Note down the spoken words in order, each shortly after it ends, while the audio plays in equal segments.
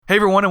Hey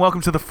everyone, and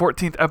welcome to the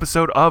 14th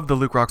episode of the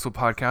Luke Roxwold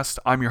podcast.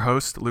 I'm your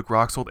host, Luke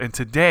Roxwold, and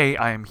today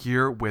I am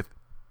here with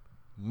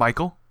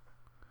Michael.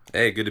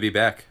 Hey, good to be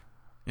back.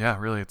 Yeah,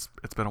 really, it's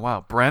been a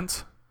while.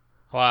 Brent.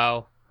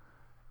 Wow.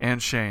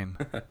 And Shayne.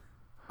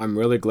 I'm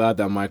really glad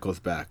that Michael's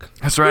back.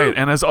 That's right,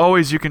 and as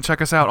always, you can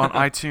check us out on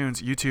iTunes,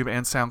 YouTube,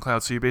 and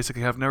SoundCloud, so you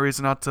basically have no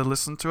reason not to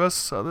listen to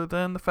us other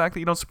than the fact that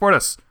you don't support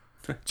us.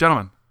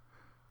 Gentlemen,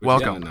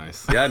 welcome. Yeah,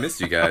 nice. Yeah, I missed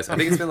you guys. I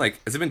think it's been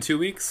has it been 2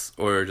 weeks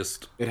or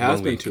just It has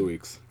 1 been week? 2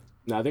 weeks.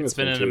 No, I think It's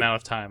been an two. amount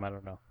of time. I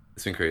don't know.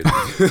 It's been crazy.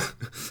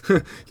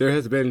 There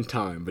has been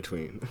time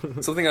between.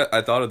 Something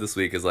I thought of this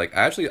week is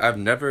I've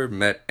never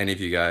met any of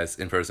you guys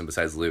in person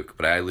besides Luke,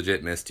 but I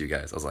legit missed you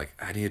guys. I was like,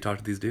 I need to talk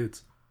to these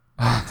dudes.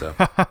 So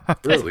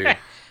it's weird.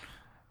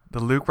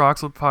 The Luke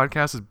Roxwold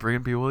podcast is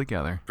bringing people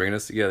together. Bringing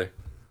us together.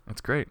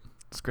 It's great.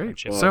 It's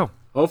great. Well, So,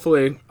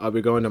 Hopefully, I'll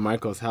be going to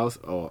Michael's house.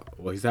 Oh,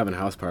 well, he's having a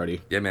house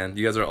party. Yeah, man.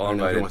 You guys are all I don't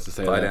know if he invited. wants to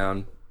say Fly that.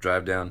 down,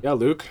 drive down. Yeah,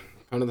 Luke,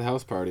 come to the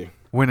house party.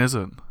 when is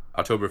it?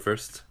 October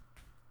 1st.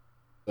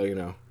 So you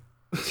know.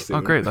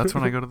 Oh, great. That's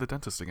when I go to the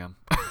dentist again.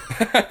 Oh,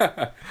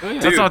 yeah.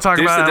 Let's not talk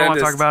ditch about it. I the don't want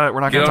to talk dentist. about it. We're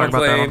not Get going to on talk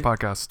a about that on the plane.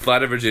 podcast. Fly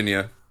to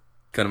Virginia.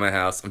 Come to my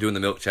house. I'm doing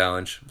the milk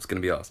challenge. It's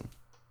going to be awesome.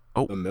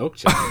 The milk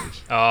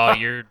challenge.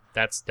 Oh,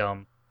 that's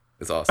dumb.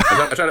 It's awesome.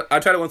 I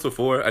tried it once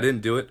before. I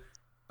didn't do it.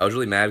 I was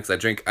really mad because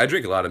I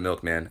drink a lot of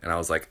milk, man. And I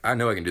was like, I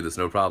know I can do this,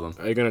 no problem.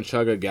 Are you gonna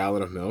chug a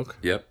gallon of milk?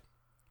 Yep.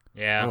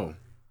 Yeah. Oh, Are you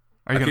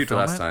I going to puked film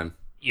last it? time.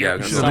 Your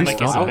Yeah, should at least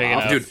stomach isn't film big it.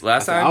 enough. Dude,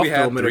 last time I'll we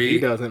had film it if he three.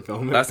 doesn't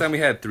film it. Last time we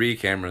had 3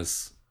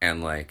 cameras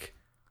and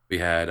we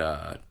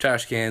had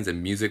trash cans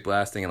and music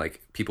blasting and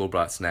people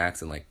brought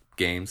snacks and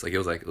games. It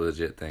was a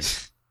legit thing.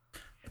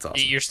 It's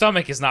awesome. Your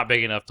stomach is not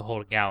big enough to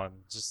hold a gallon.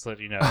 Just to let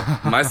you know.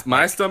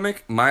 My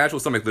stomach, my actual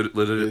stomach,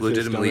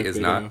 legitimately Is his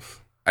is stomach not. big enough?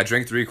 I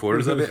drank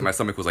 3/4 of it and my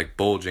stomach was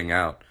bulging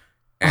out.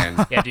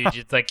 And Yeah, dude.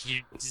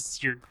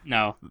 You're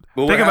no.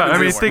 well, Think what about. I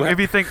happens mean, is- if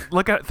you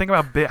think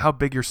about how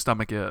big your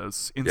stomach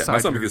is yeah, inside. my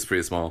stomach your- is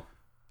pretty small.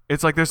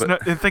 It's like there's but- no.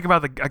 And think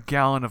about a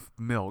gallon of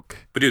milk.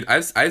 But dude,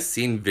 I've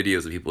seen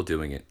videos of people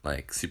doing it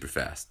super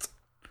fast.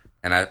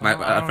 And a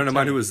friend of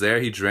mine who was there,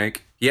 he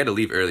drank. He had to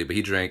leave early, but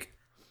he drank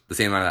the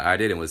same amount that I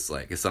did, and was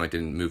his stomach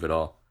didn't move at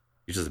all.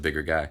 He's just a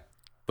bigger guy.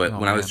 But Oh,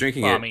 when I was man.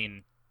 drinking Well, it, I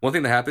mean, one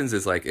thing that happens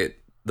is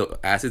the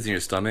acids in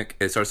your stomach,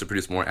 it starts to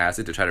produce more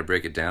acid to try to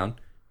break it down,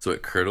 so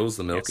it curdles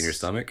the milk in your Yes.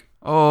 stomach.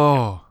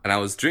 Oh, And I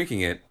was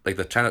drinking it,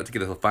 trying to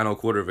get the final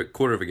quarter of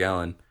a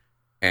gallon,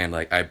 and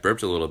I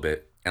burped a little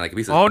bit, and a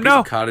piece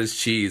of cottage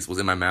cheese was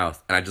in my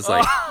mouth, and I just hit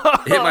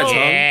my tongue.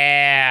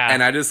 yeah.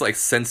 And I just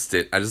sensed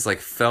it. I just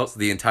felt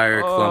the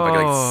entire clump.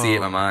 I could see it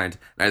in my mind,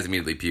 and I just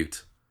immediately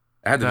puked.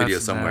 I had the video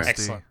that's somewhere. nasty.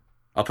 Excellent.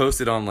 I'll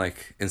post it on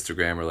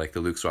Instagram or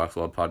the Luke's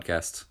Roxwold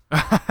podcast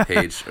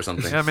page or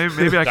something. Yeah,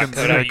 maybe I can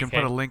 .co.uk.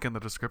 put a link in the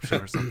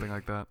description or something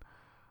like that.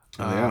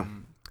 Yeah.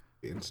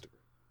 Insta-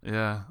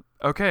 Yeah.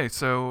 Okay,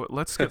 so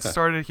let's get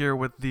started here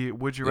with the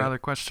would you rather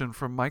question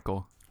from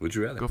Michael. Would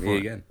you rather? Go for Me it.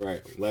 again.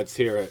 Right. Let's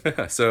hear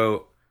it.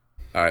 So,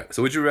 all right.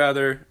 So, would you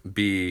rather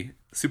be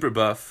super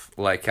buff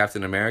like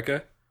Captain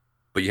America,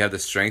 but you have the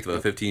strength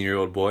of a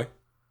 15-year-old boy,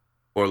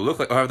 or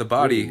have the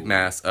body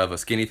mass of a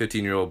skinny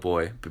 15-year-old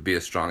boy, but be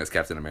as strong as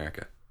Captain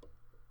America?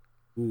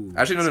 Ooh.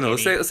 Actually, no.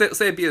 Skinny. Let's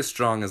say be as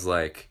strong as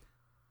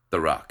The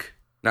Rock.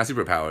 Not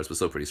superpowers, but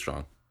still pretty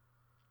strong.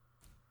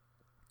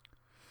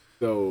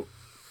 So,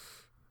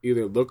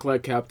 either look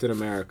like Captain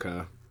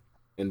America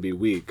and be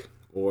weak,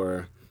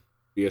 or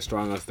be as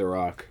strong as The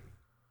Rock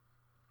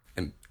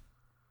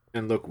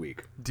and look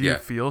weak. Do you Yeah.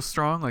 feel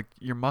strong? Like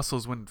your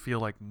muscles wouldn't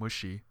feel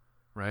mushy,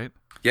 right?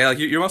 Yeah,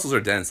 your muscles are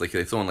dense.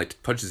 If someone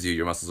punches you,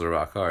 your muscles are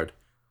rock hard,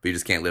 but you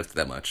just can't lift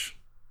that much.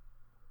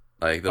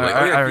 I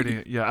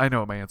know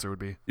what my answer would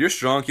be. You're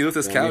strong. Can you lift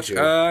this Yeah, me couch? too.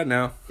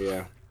 No.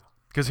 Yeah.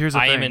 Because here's the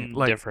I thing. am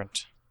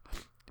indifferent.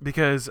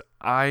 Because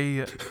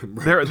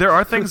there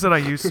are things that I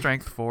use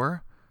strength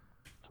for,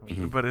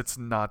 but it's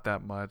not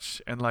that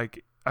much. And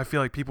I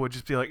feel like people would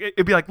just be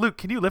it'd be Luke,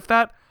 can you lift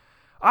that?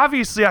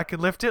 Obviously I can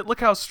lift it. Look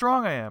how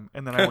strong I am.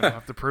 And then I wouldn't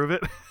have to prove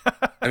it.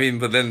 I mean,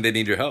 but then they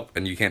need your help,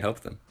 and you can't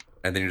help them,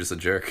 and then you're just a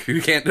jerk who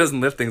doesn't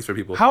lift things for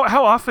people.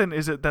 How often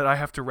is it that I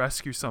have to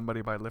rescue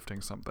somebody by lifting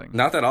something?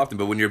 Not that often,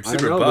 but when you're I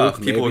super know, buff,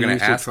 Luke, people are maybe gonna you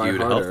should ask try you to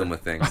help harder. them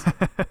with things.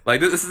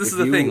 This is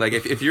the you- thing.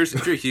 If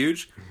you're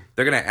huge,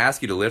 they're gonna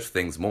ask you to lift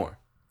things more.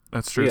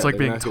 That's true. Yeah, It's like they're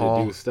being gonna ask you to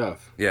tall. do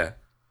stuff. Yeah,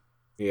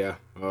 Yeah.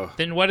 Oh.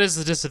 Then what is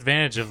the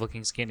disadvantage of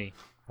looking skinny?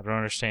 I don't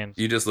understand.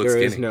 you just look There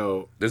skinny. is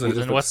no. There's no- you just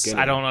Then look what's? skinny.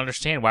 I don't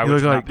understand. Why You would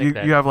look you not like pick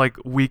that? you have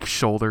weak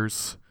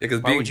shoulders. Yeah,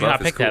 because Why being would you buff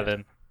not is pick cool. that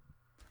then?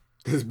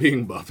 Because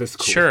being buff is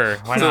cool. Sure.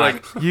 Why So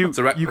not? You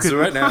So could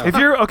right now- if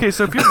you're okay.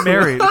 So if you're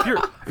married,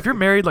 if you're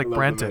married like love the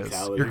Brent is,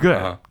 mentality. you're good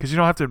Uh-huh. because you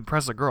don't have to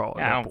impress a girl.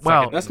 Yeah, I don't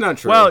well, fucking- That's not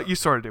true. well, you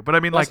sort of do, but I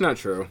mean That's not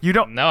true. you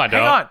don't. No, I don't.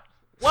 Hang on.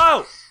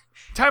 Whoa,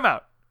 time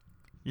out.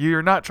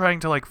 You're not trying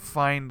to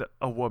find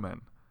a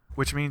woman,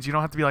 which means you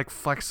don't have to be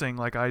flexing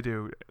like I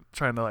do,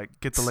 trying to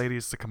get the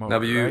ladies to come over. No,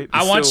 but you- right?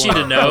 I want still you to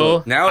want-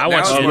 know. Now- I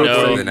want now you to I'm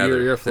know. looking than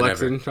You're ever.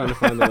 flexing, trying to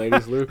find the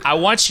ladies, Luke. I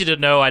want you to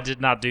know I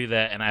did not do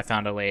that, and I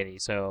found a lady.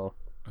 So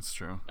That's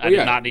true. I did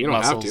yeah, not need you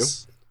don't have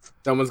muscles.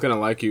 Someone's gonna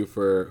like you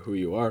for who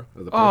you are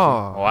as a person.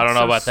 Oh, I don't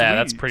know so about that.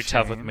 That's sweet, pretty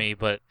tough with Shayne. me,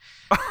 but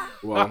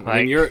Well, I like-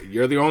 mean,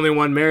 you're the only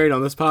one married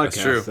on this podcast.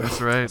 That's true. so-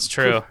 That's right. it's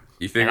true.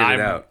 You figured And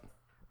it I'm-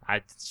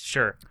 out.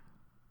 Sure.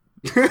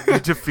 You're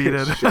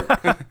defeated.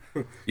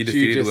 You She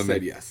defeated just women.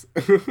 said yes.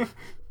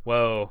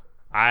 Whoa.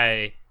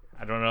 I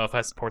don't know if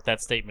I support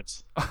that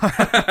statement.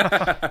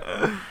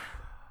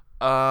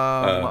 So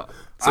I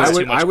That's too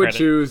would much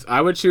credit.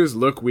 I would choose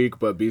look weak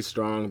but be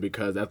strong,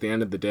 because at the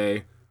end of the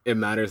day, it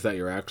matters that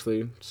you're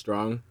actually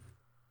strong,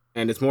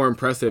 and it's more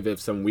impressive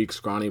if some weak,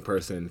 scrawny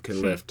person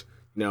can lift,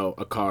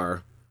 a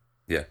car,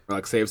 yeah. or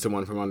like save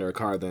someone from under a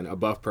car, than a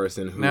buff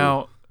person who.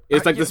 Now,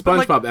 It's like the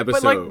SpongeBob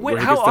episode where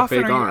he how gets the often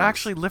fake are you arms.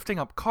 actually lifting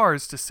up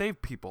cars to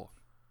save people?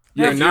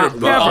 You're not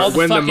Never. All the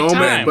when the fucking moment,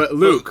 time. but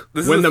Luke,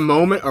 This is when a- the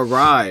moment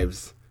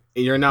arrives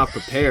and you're not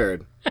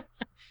prepared,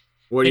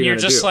 what are And you you're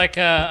gonna just do? like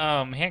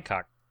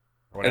Hancock.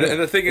 Or And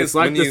whatever. the thing is, It's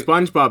like when the you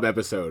SpongeBob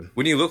episode.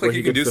 when you look where like he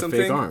you can do gets the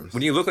fake something, arms.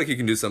 when you look like you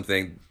can do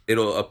something,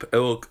 it'll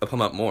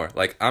come up more.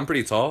 Like, I'm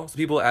pretty tall, so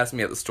people ask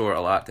me at the store a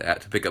lot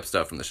to pick up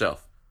stuff from the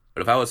shelf.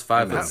 But if I was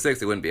 5'6",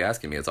 they wouldn't be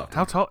asking me as often.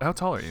 How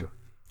tall are you?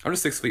 I'm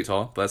just 6 feet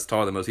tall, but that's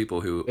taller than most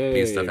people who Hey,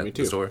 need stuff me at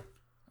too. the store.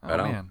 Oh Right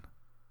on. man,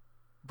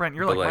 Brent,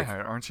 you're But, like like- my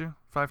height, aren't you?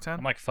 5'10"?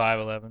 I'm like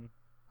 5'11".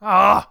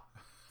 Ah,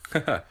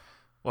 It's Are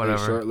you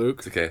whatever. short,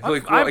 Luke? okay.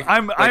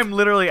 I'm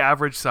literally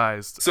average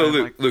sized. So I'm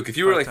Luke, like Luke, if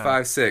you were like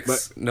 5'10".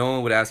 5'6", no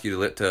one would ask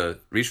you to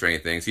reach for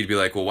anything. So you'd be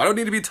like, well, why do I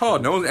need to be tall?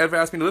 No one's ever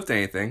asked me to lift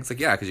anything. It's like,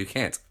 yeah, because you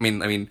can't. I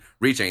mean,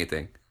 reach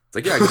anything. It's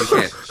like, yeah, because you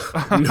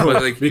can't. No,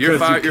 But like, you're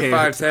because you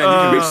can't. 5'10", you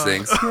can reach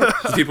things.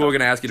 So people are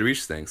gonna ask you to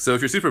reach things. So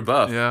if you're super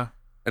buff, Yeah.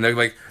 and they're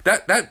like,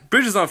 that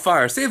bridge is on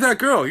fire. Save that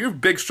girl. You're a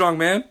big, strong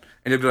man.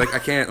 And you'll be like, I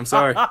can't. I'm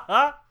sorry.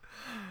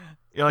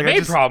 You're like, The I main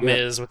just- problem yeah.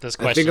 is with this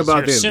And question, think about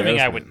you're the assuming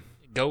I would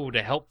embarrassment. go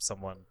to help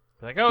someone.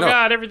 Like, oh No,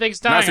 God, everything's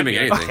dying. Not assuming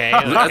I'd be like, anything.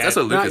 Okay, That's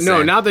what Luke is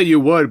saying. Not that you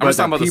would, but just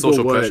talking that about the people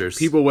social would. pressures.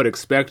 People would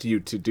expect you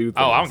to do things.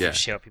 Oh, I don't give Yeah. a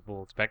shit what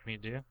people expect me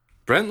to do.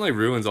 Brent like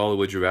ruins all the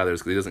would you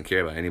rather's because he doesn't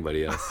care about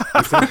anybody else.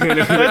 I'm care.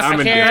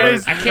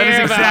 indifferent. I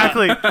care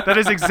that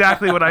is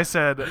exactly what I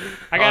said.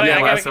 I gotta, Yeah,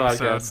 I last gotta,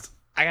 podcast.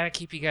 I gotta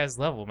keep you guys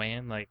level,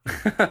 man. Like,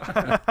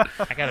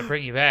 I gotta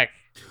bring you back.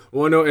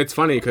 Well, no, it's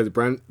funny because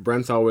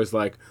Brent's always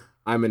like,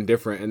 I'm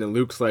indifferent, and then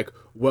Luke's like,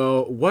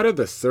 well, what are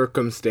the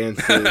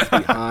circumstances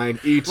behind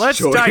each Let's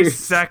choice?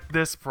 dissect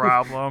this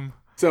problem.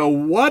 So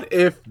what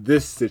if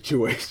this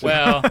situation?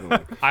 Well,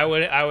 I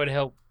would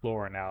help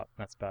Lauren out.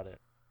 That's about it.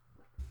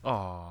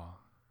 Oh,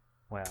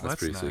 Wow. that's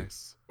pretty sweet.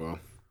 nice. Well,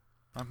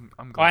 I'm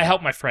Oh, glad. I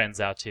help my friends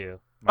out too,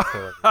 my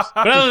coworkers.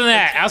 But other than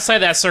that, outside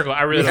that circle,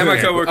 I really And don't my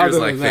care. coworkers Other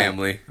like than that.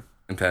 family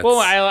and pets. Well,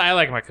 I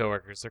like my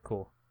coworkers. They're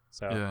cool.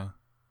 So Yeah,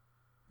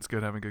 it's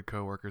good having good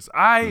coworkers.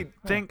 I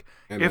think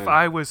and if then-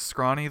 I was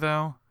scrawny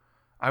though,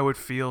 I would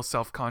feel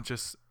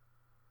self-conscious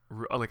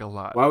like a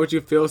lot. why would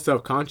you feel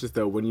self-conscious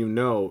though when you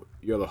know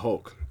you're the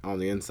Hulk on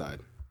the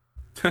inside?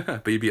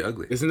 but you'd be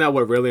ugly. Isn't that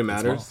what really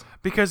matters?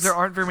 Because there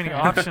aren't very many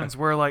options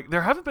where like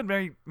there haven't been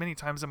very many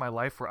times in my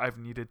life where I've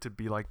needed to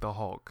be like the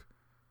Hulk.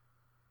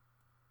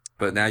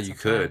 But now you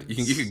could.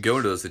 You could go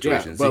into those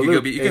situations. but you could Luke,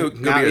 go be. You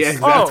could go now- be a yeah,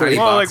 tiny Oh, That's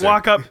well, like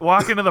boxer.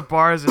 walk into the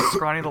bars as a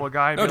scrawny little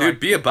guy. And No, be dude, like,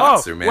 be a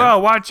boxer, oh, man.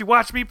 Well, why don't you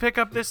watch me pick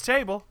up this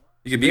table?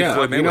 You could be Yeah,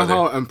 Floyd Mayweather. you know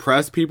how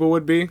impressed people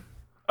would be?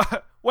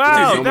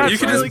 Wow, Dude, that's you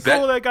could really just bet-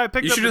 cool. That guy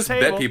picked You up should the just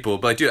table. bet people.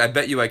 But like, dude, I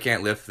bet you I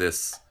can't lift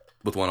this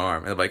with one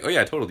arm. And they're like, oh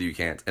yeah, I told you you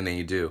can't. And then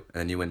you do, and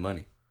then you win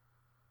money.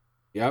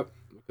 Yep.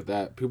 Look at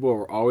that. People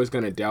are always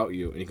going to doubt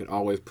you, and you can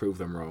always prove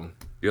them wrong.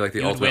 You're like the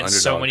you would ultimate win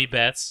underdog. so many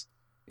bets.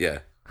 Yeah.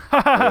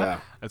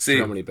 Yeah. That's See,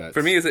 so many bets.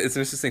 for me, it's an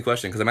interesting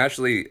question because I'm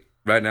actually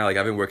right now like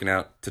I've been working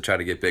out to try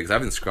to get big. 'Cause I've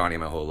been scrawny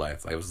my whole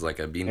life. I was like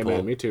a Hey, beanpole.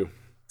 man, me too.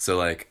 So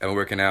like I've been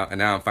working out, and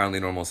now I'm finally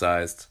normal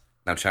sized.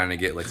 And I'm trying to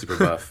get like super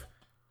buff.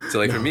 So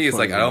like for me, it's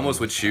like I almost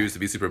would choose to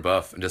be super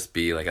buff and just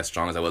be like as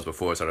strong as I was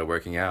before I started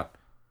working out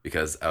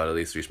because I would at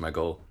least reach my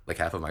goal, like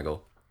half of my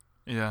goal.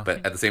 Yeah.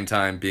 But at the same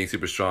time, being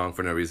super strong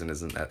for no reason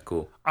isn't that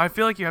cool. I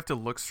feel like you have to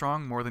look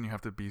strong more than you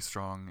have to be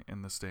strong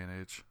in this day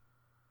and age.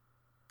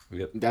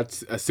 Yep.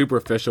 That's a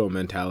superficial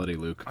mentality,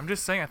 Luke. I'm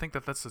just saying, I think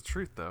that that's the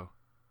truth, though.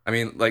 I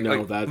mean, like, No,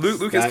 like that's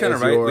Luke is that kind of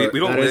is right. your- We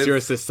don't that live. is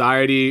your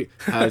society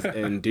has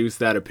induced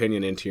that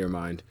opinion into your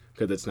mind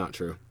because it's not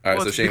true. All right,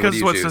 Well, so it's Shayne, what because do it's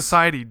you what choose?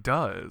 society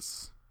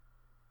does.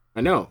 I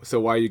know. So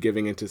why are you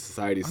giving into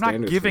society's I'm not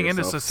standards? for giving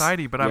into yourself?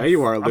 society, but Yeah, I'm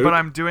you are, Luke. but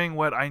I'm doing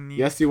what I need.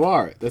 Yes, you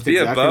are. That's Be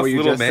exactly a buff what you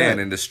little just man said.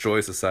 and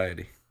destroy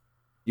society.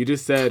 You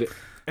just said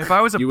If I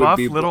was a You would buff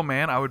be little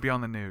man, I would be on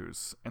the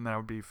news, and then I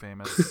would be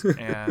famous. And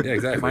Yeah,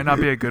 exactly. it might not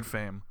be a good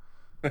fame.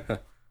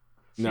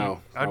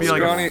 no. I'd be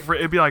Scrawny- like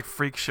it'd be like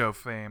freak show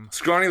fame.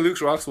 Scrawny Luke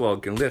Roxwell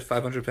can lift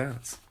 500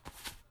 pounds.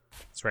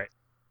 That's right.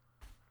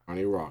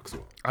 Ronnie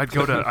Roxwell. I'd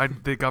go to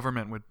the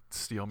government would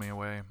steal me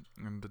away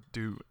and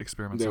do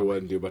experiments. They on me.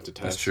 wouldn't do a bunch of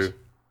tests. That's true.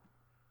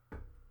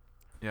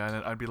 Yeah,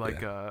 and I'd be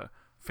like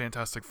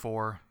Fantastic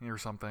Four or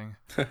something.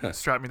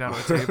 Strap me down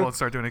to the table and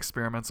start doing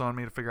experiments on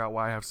me to figure out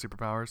why I have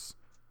superpowers.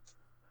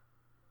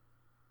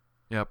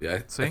 Yep. Yeah,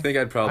 See? I think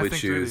I'd probably I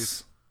think through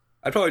choose.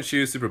 I'd probably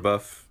choose super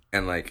buff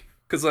and like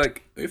Because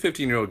like you're a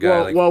 15-year-old guy.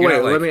 Well, like, well, you're wait.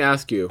 not, like, Let me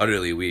ask you: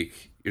 utterly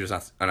weak. You're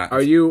just not.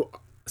 Are you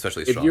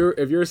especially if strong?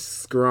 you're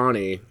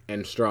scrawny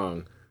and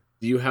strong?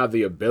 Do you have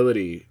the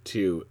ability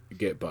to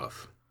get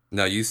buff,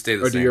 No, you stay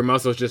the or same. do your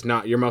muscles just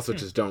not? Your muscles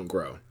just don't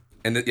grow.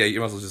 And yeah,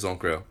 your muscles just don't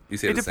grow. You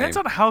stay It the depends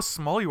same. on how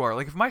small you are.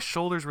 Like if my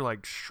shoulders were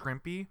like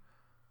shrimpy,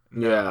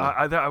 no, Yeah.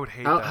 I would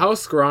hate that. How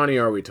scrawny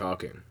are we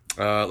talking?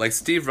 Like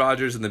Steve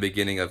Rogers in the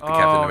beginning of the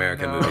Captain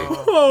America no.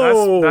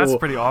 movie. That's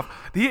pretty off.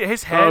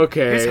 His head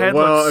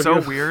well, looks so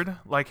if you're- weird.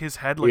 Like his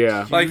head looked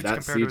Yeah, huge like, compared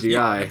that's to his CGI.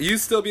 body. You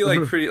still be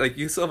like pretty, like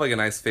you still have like a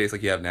nice face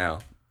like you have now.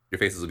 Your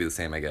faces will be the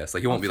same, I guess.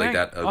 Like you won't be like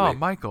that ugly. Oh,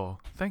 Michael,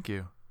 thank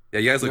you. Yeah,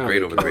 you guys look No, great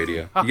they over the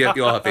radio.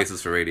 You all have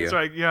faces for radio. That's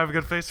right. You have a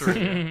good face for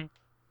it.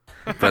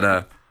 But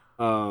yeah,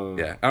 I don't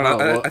know. Oh,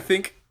 well, I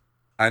think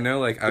I know.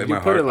 Like in you my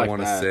put heart, it like I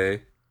want to that-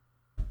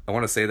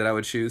 say, that I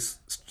would choose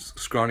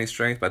scrawny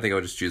strength, but I think I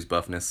would just choose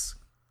buffness.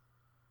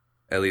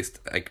 At least,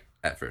 like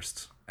at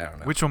first, I don't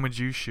know. Which one would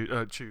you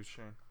choose,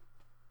 Shane?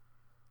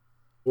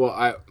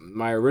 well,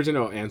 my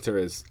original answer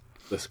is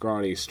the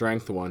scrawny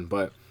strength one,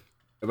 but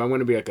if I'm going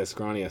to be like as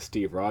scrawny as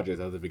Steve Rogers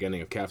at the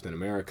beginning of Captain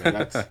America,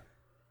 that's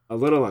a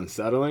little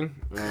unsettling.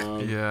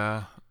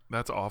 Yeah,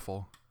 that's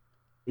awful.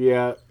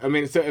 Yeah, I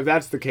mean, so if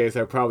that's the case,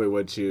 I probably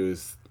would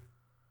choose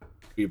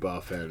be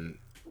buff and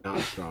not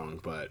strong,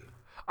 but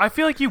I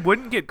feel like you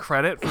wouldn't get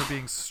credit for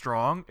being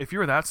strong if you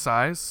were that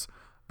size,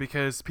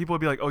 because people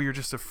would be like, "Oh, you're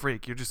just a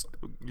freak. You're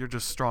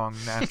just strong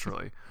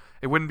naturally."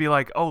 It wouldn't be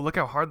like, "Oh, look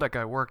how hard that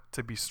guy worked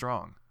to be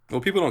strong."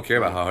 Well, people don't care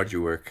about how hard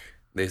you work.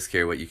 They just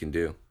care what you can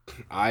do.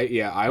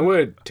 I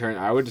would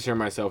just turn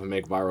myself and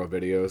make viral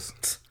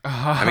videos.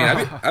 I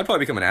mean, I'd probably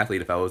become an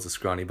athlete if I was a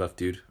scrawny buff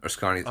dude or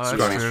scrawny that's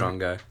true. strong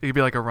guy. You could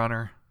be like a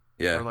runner,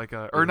 Yeah, or like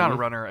or not a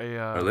runner,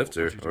 or a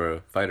lifter or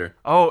a fighter.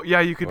 Oh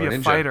yeah, you could Or be a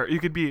a ninja. fighter. You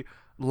could be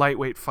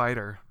lightweight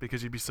fighter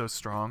because you'd be so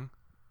strong,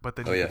 but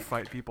then Oh, you yeah. could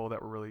fight people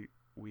that were really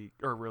weak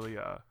or really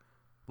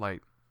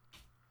light.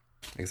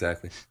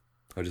 Exactly.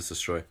 Or just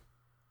destroy.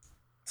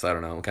 So I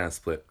don't know. I'm kind of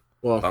split.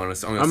 Well, But I'm gonna I'm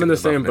stick in the with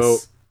same buffness.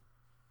 boat.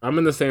 I'm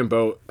in the same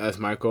boat as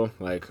Michael.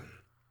 Like,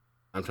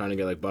 I'm trying to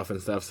get like buff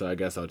and stuff, so I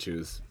guess I'll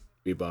choose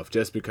be buff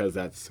just because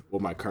that's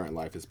what my current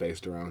life is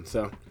based around.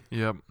 So,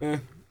 Yep,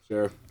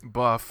 sure,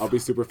 buff. I'll be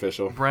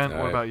superficial. Brent, what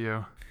Alright. about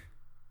you?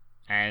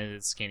 And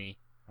it's skinny.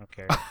 I don't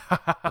care.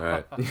 All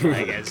right.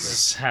 I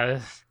guess how.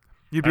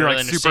 You'd be I like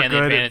really super understand the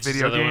good at advantages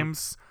video of the one.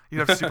 games.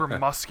 You'd have super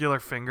muscular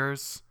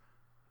fingers,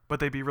 but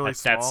they'd be really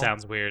small. That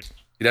sounds weird.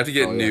 You'd have to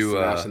get Oh,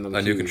 yeah, smashing a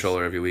them new keys.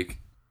 controller every week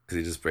because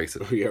he just breaks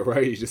it. Yeah,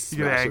 right. You just You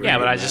get smash angry. it Yeah,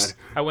 but I really just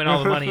bad. I win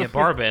all the money at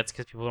bar bets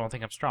because people don't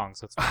think I'm strong.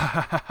 So it's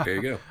fine. There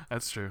you go.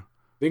 That's true.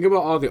 Think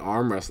about all the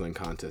arm wrestling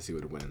contests you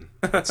would win.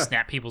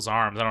 Snap people's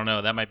arms. I don't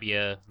know. That might be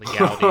a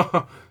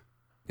legality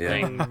Yeah.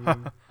 thing. Like,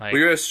 Well,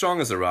 you're as strong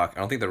as The Rock. I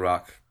don't think The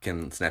Rock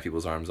can snap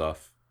people's arms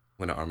off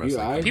when an arm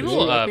wrestling. I-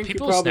 people I think you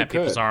people probably snap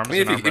people's could. arms I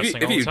mean, in arm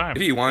wrestling all the time.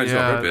 if he wanted to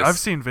on Yeah, purpose, I've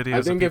seen videos.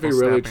 I think of if he people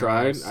really snapping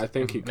tried, arms. I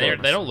think he could.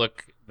 They don't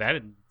look that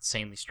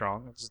insanely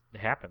strong. It just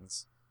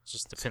happens. It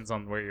just depends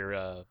on where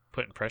you're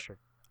putting pressure.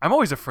 I'm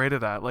always afraid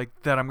of that. Like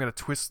that, I'm gonna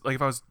twist. Like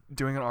if I was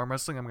doing an arm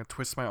wrestling, I'm gonna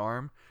twist my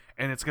arm,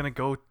 and it's gonna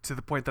go to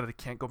the point that I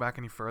can't go back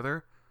any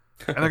further.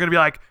 And they're gonna be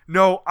like,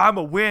 "No, I'm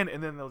a win,"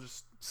 and then they'll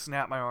just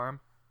snap my arm.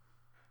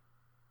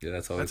 yeah,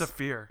 that's always. That's a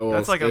fear. Well,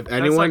 That's like if that's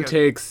anyone like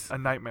takes a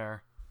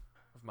nightmare.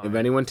 Of mine. if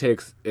anyone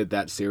takes it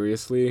that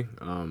seriously,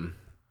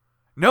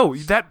 No,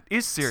 that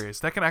is serious.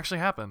 That can actually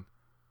happen.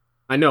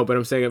 I know, but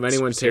I'm saying if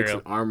anyone takes Cereal.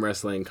 an arm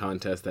wrestling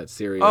contest that's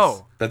serious,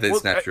 Oh, that they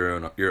well, snap your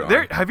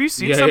arm. have you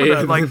seen Yeah, some yeah,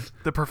 of the yeah. like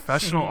the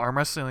professional arm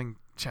wrestling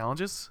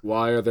challenges?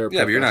 why are there?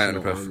 Yeah, but you're not in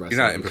professional arm you're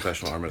not in wrestling?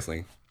 professional arm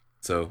wrestling,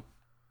 so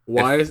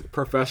Why is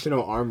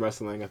professional arm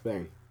wrestling a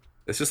thing?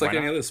 it's just like Why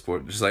any not? other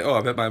sport. Just like, oh,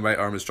 I bet my right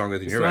arm is stronger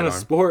than It's your not right a arm.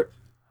 sport.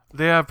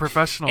 They have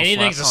professional.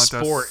 Anything's a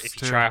slap sport contests,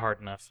 if you too. try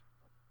hard enough.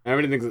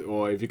 Everything's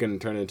well. If you can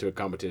turn it into a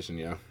competition,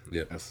 yeah.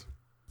 Yep. Yes.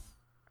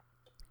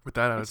 With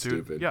that That's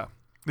attitude. stupid. Yeah.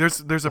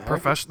 There's a heck?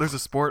 profession. There's a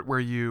sport where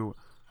you.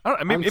 I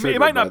don't. I mean, I'm it triggered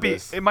might by not be.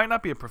 this. It might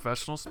not be a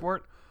professional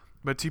sport,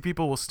 but two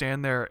people will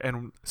stand there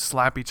and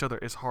slap each other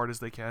as hard as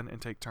they can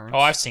and take turns. Oh,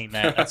 I've seen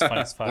that. That's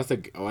funny as fuck. That's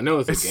a. Oh, I know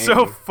it's a It's game.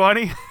 so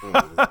funny.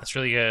 Oh, That's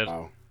really good.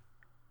 wow.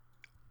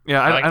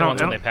 Yeah, I like I the don't.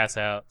 ones I when they don't pass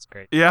out. It's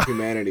great. yeah,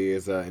 Humanity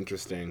is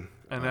interesting.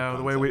 I know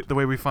the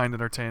way we find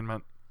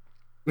entertainment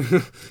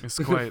is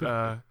quite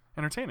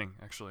entertaining.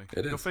 Actually,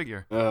 It go is.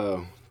 figure.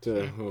 Oh,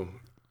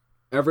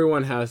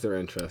 everyone has their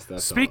interest.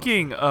 That's all.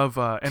 Speaking of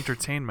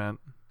entertainment,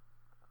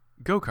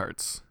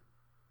 go-karts.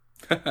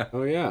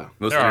 Oh yeah.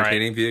 Most They're all right.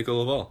 entertaining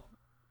vehicle of all.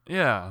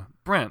 Yeah,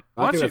 Brent,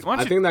 I why think, don't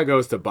I you think that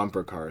goes to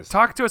bumper cars.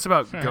 talk to us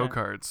about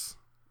go-karts?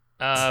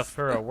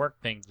 For a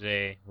work thing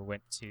today, we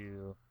went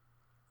to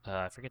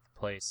I forget the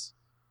place.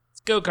 It's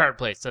a go-kart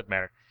place. Doesn't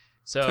matter.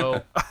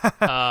 So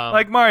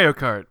Like Mario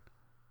Kart.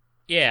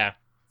 yeah,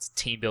 it's a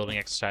team building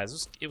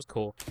exercise. It was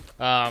cool.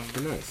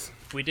 Nice.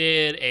 We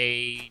did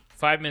a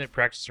 5-minute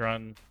practice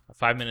run, a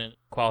 5-minute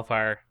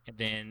qualifier, and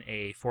then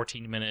a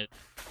 14-minute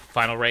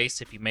final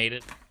race if you made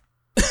it.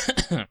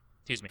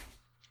 Excuse me.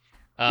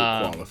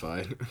 You're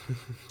qualified.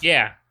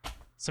 Yeah.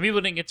 Some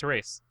people didn't get to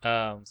race.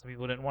 Some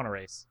people didn't want to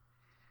race.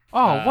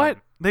 Oh, what?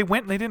 They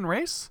went and they didn't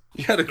race?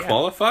 You had to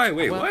qualify?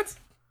 Wait, Well- what?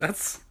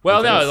 That's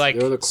Well, intense. no, like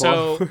They're the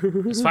so.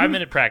 qual- It's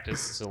 5-minute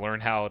practice to learn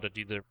how to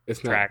do the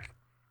It's not- track,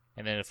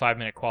 and then a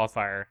 5-minute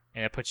qualifier,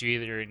 and it puts you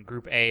either in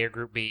Group A or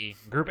Group B.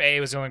 Group A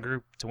was the only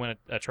group to win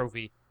a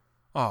trophy.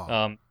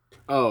 Oh.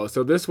 Oh,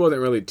 so this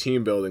wasn't really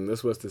team building.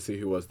 This was to see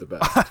who was the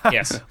best.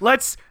 Yes,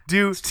 Let's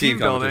do team team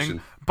building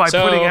competition. by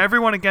So- putting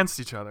everyone against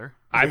each other.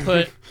 I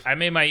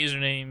made my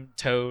username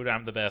Toad.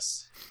 I'm the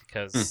best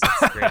because it's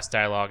the greatest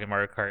dialogue in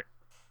Mario Kart.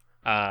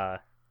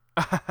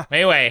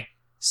 Anyway,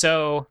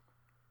 so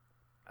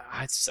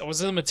I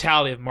was in the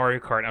mentality of Mario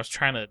Kart, and I was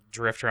trying to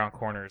drift around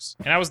corners,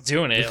 and I was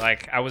doing it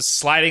like I was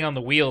sliding on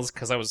the wheels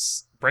because I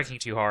was braking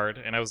too hard,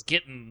 and I was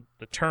getting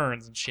the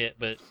turns and shit.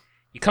 But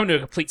you come to a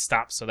complete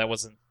stop, so that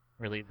wasn't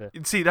really the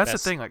See, that's the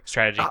best thing. Like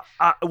strategy.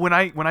 when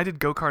I did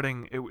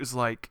go-karting, it was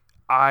like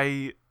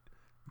I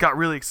got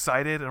really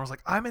excited and I was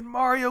like, I'm in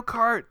Mario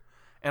Kart,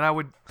 and I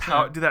would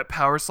do that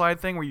power slide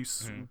thing where you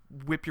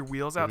whip your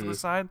wheels out to the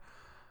side,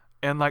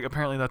 and like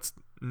apparently that's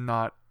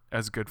not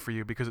as good for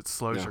you because it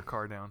slows your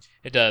car down.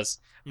 It does,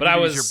 You but need I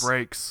to was use your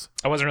brakes.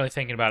 I wasn't really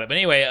thinking about it. But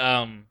anyway,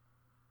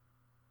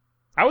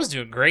 I was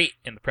doing great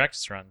in the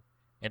practice run,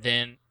 and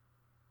then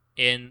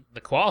in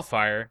the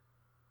qualifier,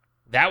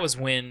 that was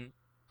when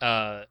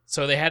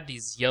so they had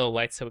these yellow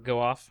lights that would go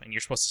off, and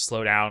you're supposed to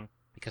slow down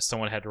because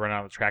someone had to run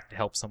out of the track to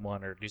help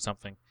someone or do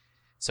something.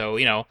 So,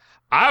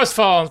 I was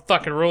following the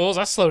fucking rules.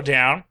 I slowed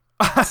down.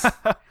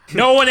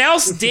 No one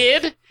else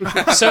did.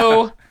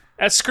 So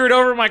that screwed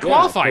over my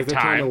qualifying they're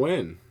trying to time.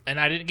 win. And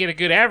I didn't get a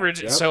good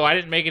average, Yep. so I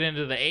didn't make it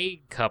into the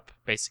A Cup,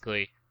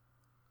 basically.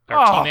 Or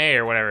Oh. Team A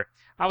or whatever.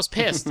 I was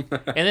pissed. And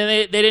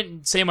then they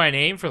didn't say my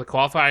name for the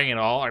qualifying at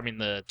all. I mean,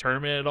 the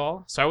tournament at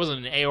all. So I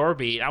wasn't an A or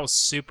B. And I was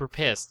super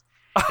pissed.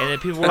 And then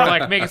people were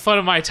like making fun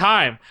of my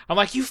time. I'm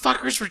like, you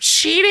fuckers were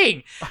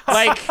cheating.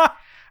 Like,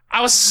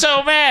 I was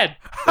so mad.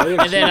 They didn't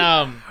And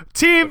then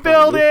Team They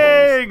found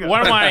building.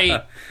 one of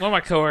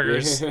my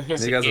coworkers Yeah. You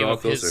guys gave are all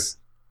up his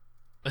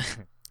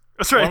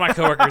That's one right. of my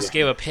coworkers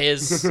gave up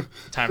his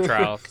time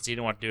trial because he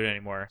didn't want to do it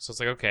anymore. So it's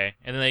like, okay.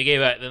 And then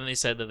they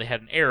said that they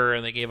had an error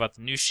and they gave out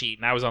the new sheet,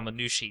 and I was on the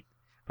new sheet,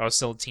 but I was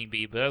still in Team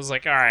B. But I was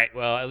like, all right,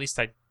 well, at least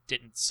I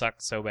didn't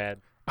suck so bad.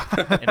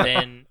 And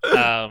then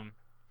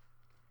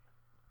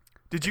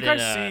Did you then,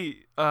 guys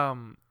see?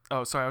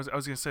 Oh, sorry. I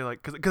was gonna say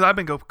like because I've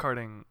been go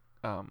karting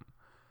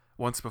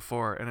once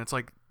before, and it's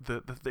like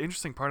the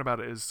interesting part about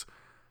it is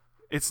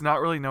it's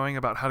not really knowing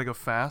about how to go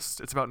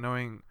fast. It's about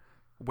knowing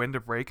when to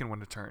brake and when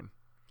to turn.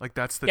 Like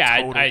that's the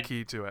total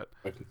key to it.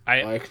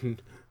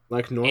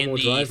 Like normal in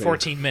the driving.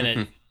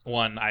 14-minute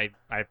one, I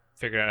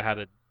figured out how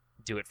to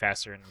do it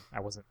faster, and I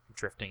wasn't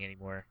drifting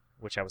anymore,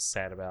 which I was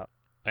sad about.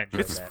 I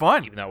enjoyed It's that,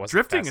 fun. even though it wasn't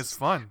Drifting fast. is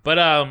fun.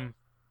 But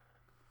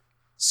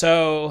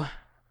so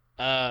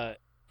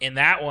in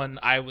that one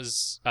I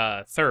was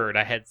third.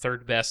 I had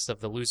third best of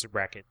the loser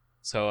bracket.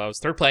 So I was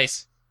third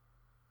place.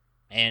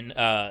 And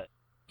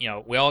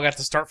we all got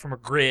to start from a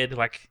grid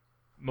like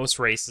most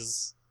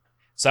races.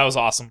 So that was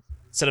awesome.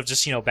 Instead of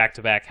just, back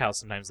to back how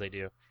sometimes they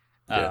do.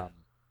 Yeah.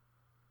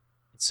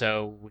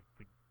 So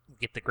we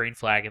get the green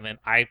flag, and then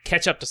I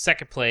catch up to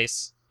second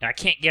place, and I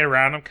can't get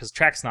around him because the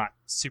track's not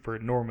super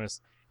enormous.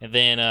 And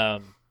then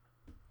I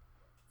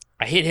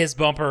hit his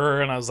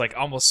bumper, and I was like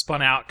almost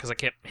spun out because I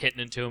kept hitting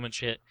into him and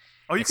shit.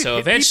 Oh, you And can so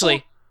hit eventually,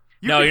 people?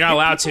 You no, can you're not hit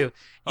allowed people? to.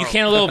 You Oh.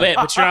 can a little bit,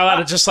 but you're not allowed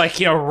to just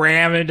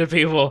ram into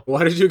people.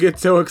 Why did you get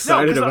so No,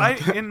 excited because about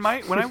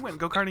that? when I went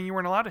go karting, you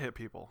weren't allowed to hit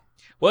people.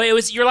 Well,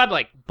 you're allowed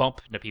to bump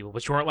into people,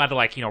 but you weren't allowed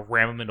to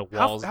ram them into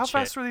walls. How and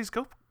fast shit. were these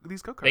go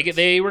karts?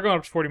 They were going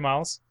up to 40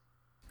 miles.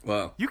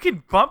 Wow. You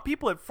can bump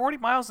people at 40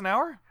 miles an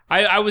hour?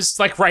 I was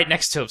right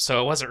next to him,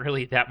 so it wasn't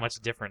really that much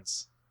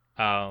difference.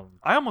 I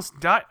almost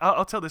died.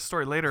 I'll tell this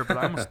story later, but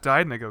I almost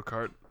died in a go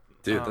kart.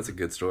 Dude, that's a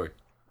good story.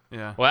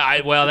 Yeah.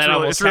 Well, that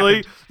almost it's really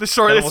happened. the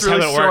short. that It's almost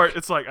really happened at short. work.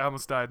 It's like I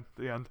almost died at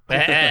the end.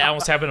 That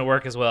almost happened to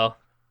work as well.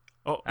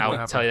 Oh, what I'll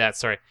happened? tell you that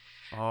story.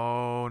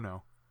 Oh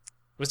no.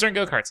 It was during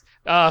go-karts.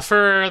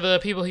 For the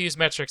people who use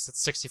metrics,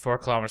 it's 64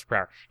 kilometers per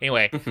hour.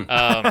 Anyway,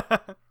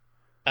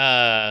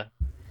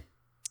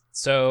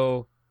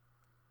 so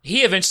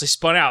he eventually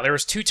spun out. There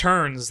was 2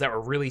 turns that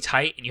were really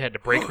tight, and you had to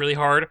brake really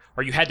hard,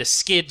 or you had to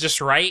skid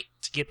just right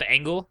to get the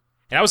angle.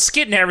 And I was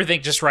skidding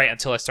everything just right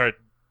until I started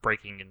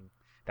braking, and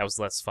that was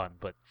less fun.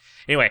 But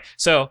anyway,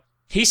 so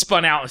he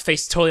spun out and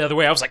faced totally the other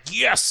way. I was like,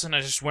 yes! And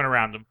I just went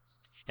around him.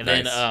 And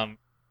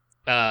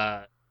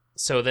Nice.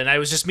 so then I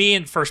was just me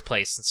in first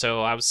place. And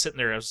so I was sitting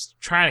there, I was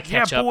trying to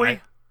catch Yeah, up.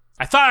 boy.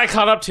 I thought I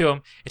caught up to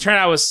him. It turned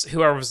out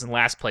whoever was in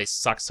last place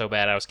sucked so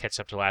bad I was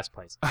catching up to last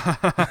place.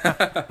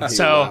 You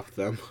So, laughed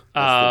them.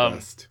 That's the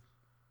best.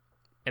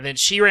 And then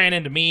she ran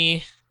into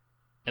me,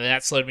 and then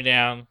that slowed me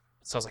down.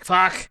 So I was like,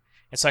 fuck.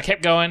 And so I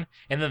kept going,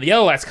 and then the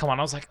yellow lights come on.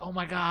 I was like, oh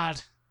my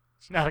god,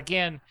 not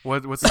again.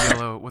 What's the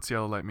yellow? What's the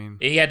yellow light mean?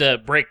 He had to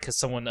brake because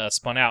someone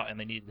spun out and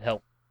they needed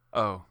help.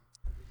 Oh.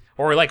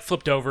 Or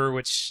flipped over,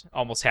 which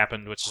almost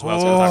happened, which is what I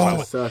was going to talk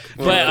about. Suck.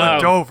 But,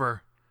 Flipped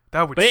over.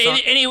 That would But suck.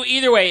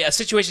 either way, a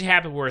situation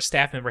happened where a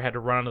staff member had to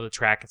run onto the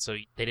track, and so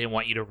they didn't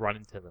want you to run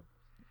into them.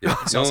 Yeah.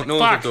 So I was No like,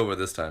 one fuck. looked over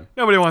this time.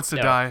 Nobody wants to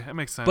No. die. That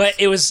makes sense. But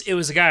it was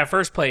a guy in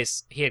first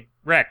place. He had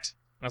wrecked.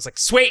 And I was like,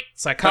 sweet.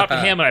 So I caught up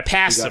to him and I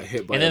passed He got him.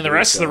 hit by And then a the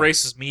rest of the vehicle.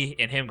 race was me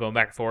and him going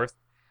back and forth,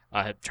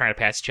 trying to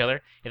pass each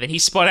other. And then he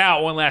spun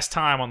out one last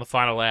time on the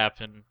final lap,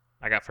 and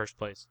I got first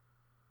place.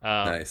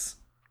 Nice.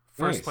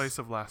 First Nice. place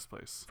of last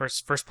place.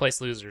 First place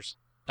losers.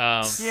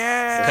 Yeah.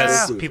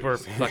 Because Losers. people are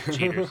fucking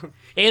cheaters.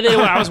 And then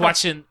when I was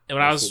watching Those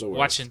are the worst.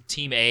 watching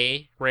Team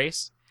A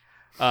race,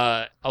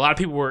 a lot of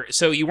people were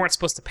you weren't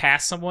supposed to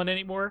pass someone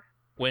anymore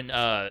when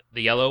the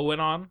yellow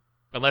went on,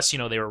 unless they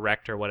were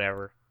wrecked or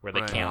whatever, where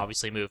they Right. can't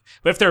obviously move.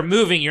 But if they're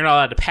moving, you're not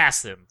allowed to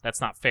pass them.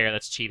 That's not fair.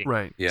 That's cheating.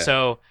 Right. Yeah.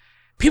 So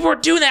people were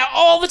doing that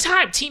all the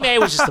time. Team A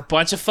was just a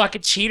bunch of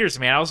fucking cheaters,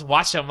 man. I was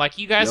watching. I'm like,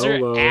 you guys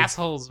YOLO. are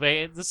assholes,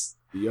 man.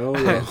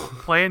 YOLO.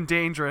 Playing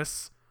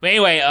dangerous. But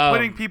anyway,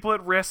 Putting people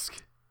at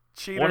risk.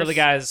 Cheaters. one of the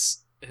guys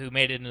who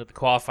made it into the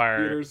qualifier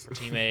Cheaters. for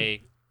Team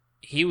A,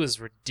 he was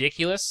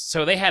ridiculous.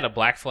 So they had a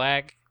black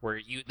flag where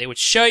they would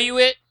show you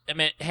it. It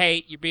meant,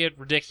 hey, you're being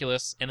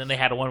ridiculous. And then they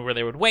had one where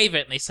they would wave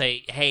it and they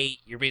say, hey,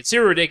 you're being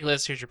super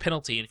ridiculous. Here's your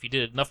penalty. And if you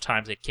did it enough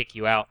times, they'd kick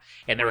you out.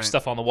 And there was Right.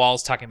 stuff on the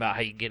walls talking about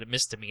how you can get a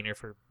misdemeanor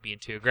for being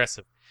too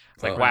aggressive.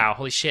 It's like, Oh. wow,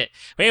 holy shit.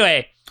 But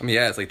anyway, I mean,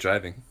 yeah, it's like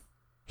driving.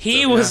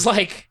 he So, was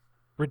like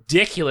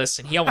ridiculous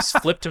and he almost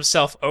flipped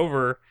himself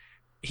over.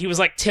 He was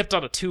like tipped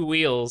onto two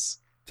wheels.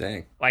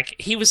 Dang. Like,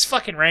 he was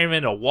fucking ramming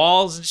into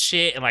walls and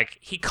shit, and, like,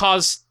 he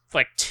caused,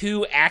 like,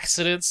 2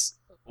 accidents.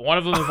 One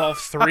of them involved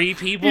 3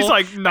 people. He's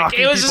like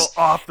knocking it was people just-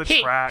 off the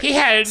he, track. He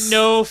had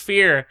no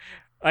fear.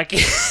 Like,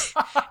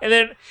 and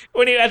then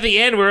when at the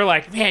end, we were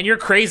like, man, you're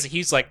crazy.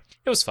 He's like,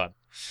 it was fun.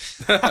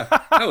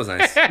 That was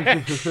nice.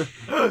 It was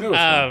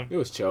fun. It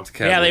was chill.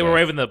 Yeah, they were Casual.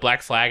 waving the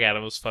black flag at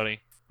him. It was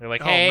funny. They're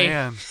like, Oh hey.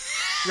 man.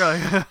 You're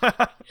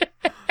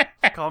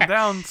like, calm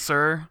down,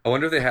 sir. I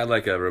wonder if they had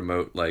like a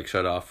remote like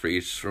shut off for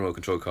each remote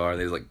control car.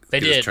 They like They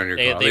you did. just turn your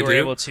They, car. they were do?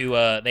 able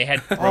to, they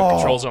had remote Oh.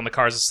 controls on the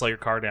cars to slow your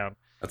car down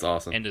That's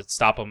awesome. and to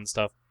stop them and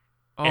stuff.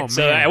 Oh And man.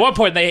 so at one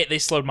point they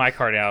slowed my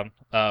car down,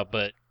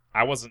 but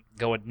I wasn't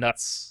going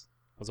nuts.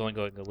 I was only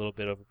going a little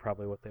bit over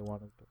probably what they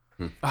wanted.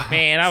 But,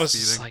 man, I was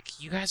just Speeding.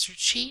 like, you guys are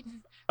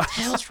cheating. What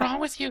the hell's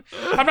wrong with you?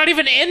 I'm not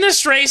even in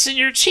this race and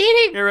you're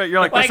cheating. You're right. You're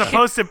like, Like, we're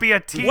supposed to be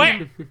a team.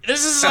 What?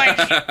 This is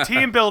like,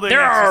 Team building.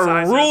 there are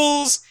exercises.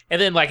 rules.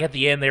 And then like at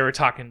the end they were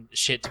talking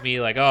shit to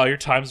me like, oh, your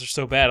times are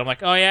so bad. I'm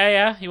like, oh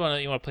yeah. You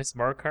wanna play some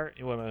Mario Kart?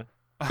 You wanna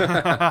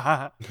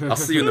I'll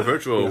see you in the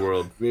virtual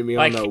world. Meet me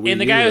like? on the Wii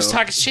And the U, guy was though.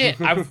 talking shit.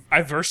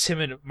 I versed him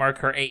in Mario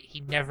Kart 8. He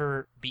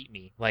never beat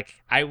me. Like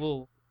I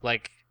will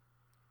like.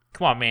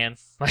 Come on, man.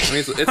 Like, I mean,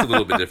 it's a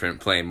little bit different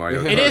playing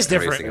Mario. It Kart is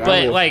than different, racing. but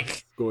I will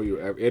like, School you.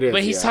 It is.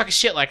 but he's yeah. talking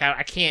shit. Like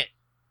I can't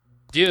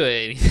do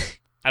it.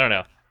 I don't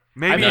know.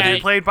 Maybe I mean, they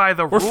played by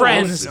the we're rules.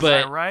 friends, is but,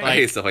 that right? I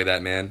hate stuff like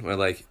that, man. Where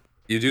like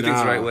you do things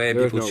the right way and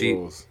there's people no cheat,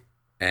 rules.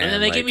 And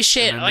then they like, give me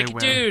shit. and then Like, they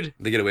win. dude.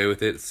 They get away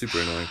with it. It's super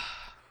annoying.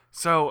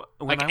 So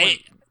when Like, I went,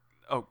 hey,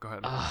 oh, go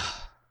ahead.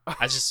 I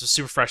just was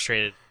super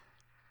frustrated.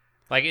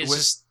 Like it's With-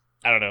 just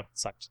I don't know. It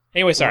sucked.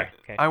 Anyway, sorry.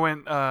 Okay. I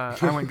went go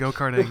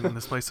karting in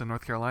this place in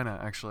North Carolina.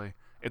 Actually,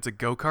 it's a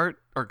GoPro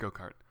go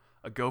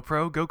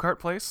kart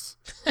place.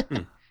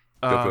 GoPro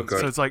kart.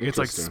 So it's like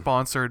Interesting.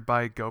 sponsored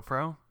by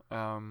GoPro.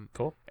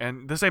 Cool.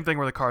 And the same thing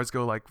where the cars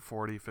go like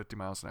 40, 50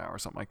 miles an hour or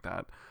something like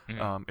that.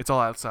 Mhm. It's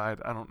all outside.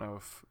 I don't know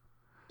if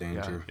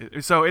Danger.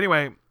 so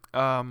anyway,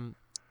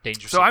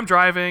 Dangerous. so I'm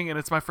driving and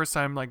it's my first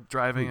time like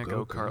driving Ooh, a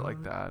go-kart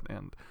like that,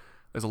 and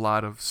there's a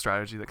lot of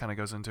strategy that kind of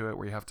goes into it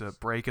where you have to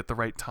brake at the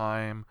right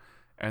time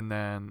and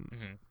then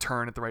Mhm.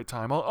 turn at the right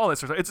time. All that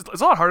sort of stuff.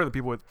 It's a lot harder than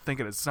people would think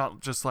it is. It's not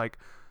just like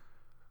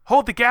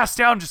hold the gas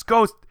down, just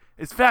go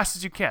as fast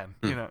as you can,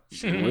 you know.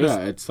 Well, yeah,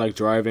 it's like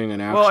driving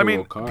an actual Well, I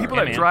mean, car. people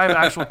Yeah, that man. drive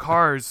actual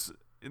cars.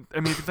 I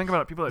mean, if you think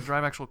about it, people that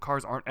drive actual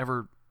cars aren't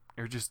ever,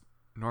 or just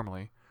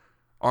normally,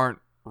 aren't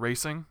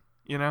racing.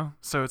 You know,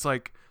 so it's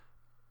like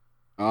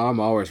I'm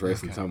always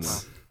racing okay, somewhere.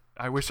 well,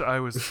 I wish I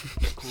was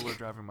cooler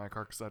driving my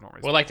car because I don't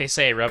race. Well, like they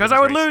say, Because I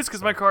would lose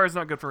because my car is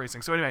not good for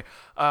racing. So anyway,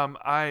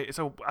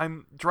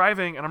 I'm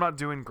driving and I'm not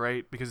doing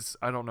great because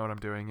I don't know what I'm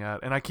doing yet,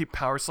 and I keep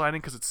power sliding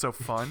because it's so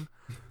fun.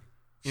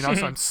 You know,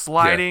 so I'm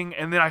sliding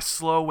and then I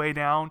slow way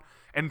down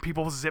and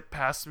people zip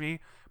past me,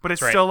 but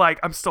it's That's right. still like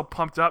I'm still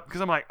pumped up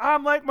because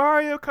I'm like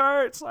Mario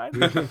Kart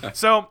sliding.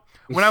 So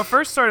when I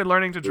first started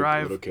learning to Little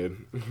drive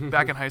kid.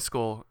 back in high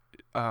school,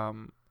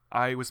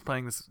 I was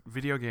playing this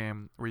video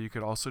game where you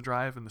could also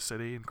drive in the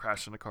city and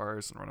crash into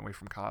cars and run away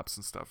from cops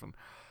and stuff, and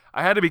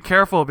I had to be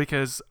careful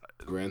because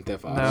Grand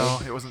Theft Auto. no,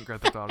 it wasn't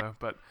Grand Theft Auto,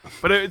 but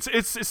it's Oh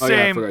yeah, I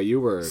same forgot you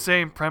were.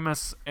 same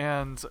premise,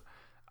 and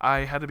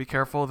I had to be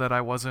careful that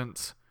I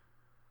wasn't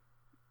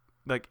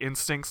like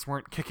instincts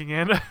weren't kicking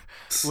in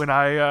when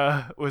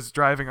I was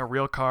driving a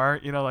real car.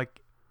 You know, like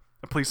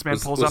a policeman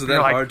pulls was up it and that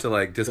you're like, hard to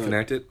like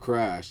disconnect it?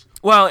 Crash.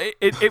 well,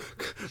 it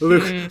Luke's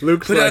like in the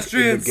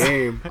Pedestrians.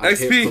 game. I XP.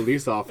 hit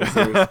police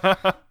officers.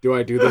 Do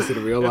I do this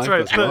in real That's life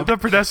right. as well? The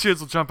pedestrians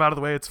will jump out of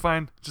the way. It's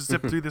fine. Just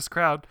zip through this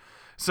crowd.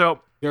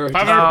 So You're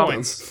 500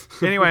 points.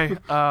 anyway,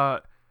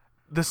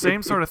 the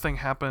same sort of thing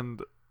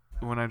happened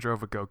when I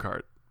drove a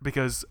go-kart,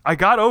 because I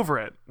got over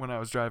it when I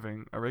was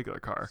driving a regular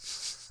car,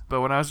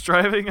 but when I was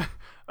driving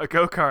a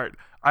go-kart,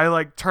 I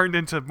like turned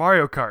into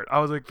Mario Kart. I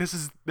was like, this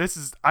is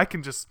I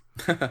can just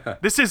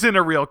this isn't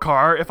a real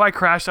car. If I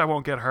crash, I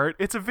won't get hurt.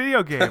 It's a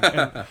video game.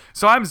 And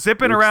so I'm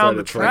zipping Luke around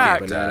the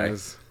started playing track.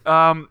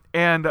 bananas.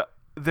 And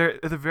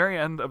there at the very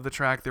end of the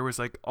track, there was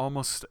like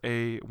almost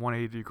a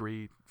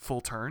 180-degree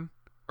full turn.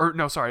 Or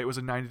no, sorry, it was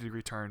a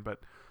 90-degree turn, but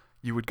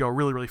you would go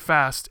really, really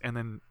fast, and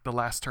then the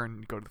last turn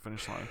you'd go to the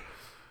finish line.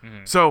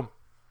 Mhm. So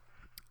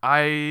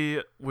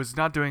I was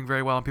not doing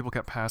very well, and people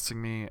kept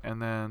passing me,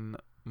 and then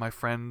my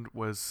friend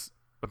was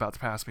about to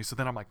pass me, so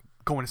then I'm like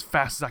going as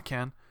fast as I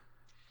can,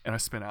 and I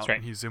spin out,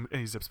 Straight. and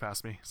he zips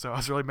past me. So I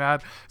was really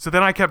mad. So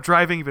then I kept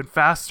driving even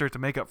faster to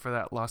make up for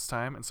that lost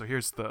time, and so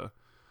here's the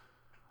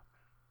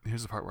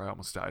part where I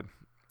almost died.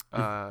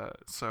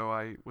 So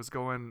I was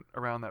going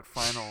around that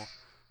final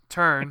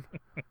turn,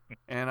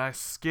 and I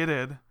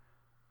skidded,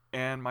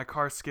 and my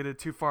car skidded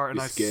too far, and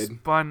You I skid?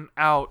 spun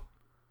out.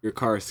 Your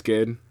car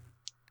skid.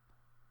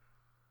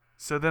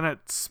 So then it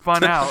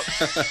spun out.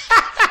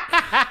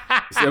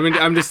 I mean,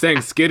 I'm just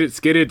saying,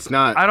 skidded's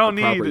not I don't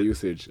the proper need-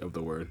 usage of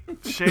the word.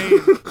 Shayne,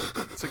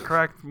 to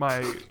correct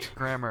my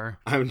grammar.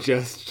 I'm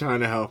just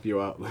trying to help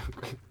you out,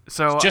 Luke.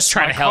 So Just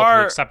trying my to help.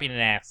 car- Luke. Stop being an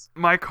ass.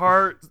 My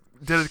car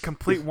did a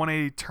complete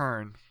 180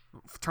 turn,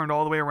 turned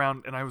all the way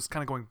around, and I was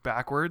kind of going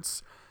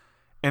backwards.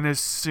 And as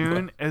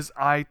soon as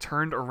I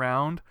turned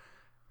around,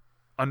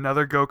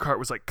 another go-kart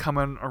was like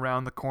coming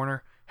around the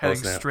corner, heading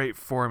snap. straight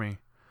for me.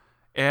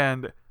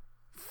 And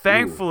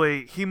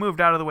thankfully, he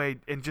moved out of the way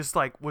and just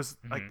like was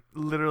like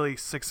literally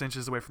 6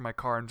 inches away from my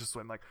car and just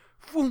went like,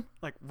 whoom,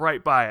 like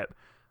right by it.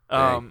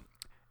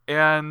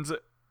 And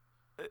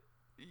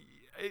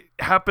it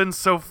happened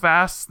so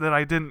fast that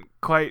I didn't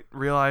quite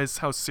realize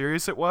how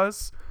serious it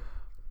was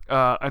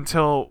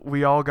until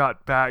we all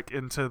got back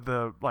into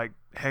the like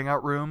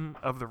hangout room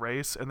of the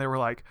race, and they were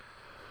like,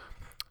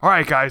 all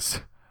right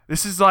guys,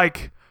 this is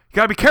like, you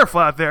gotta be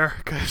careful out there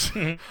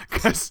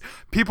because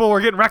people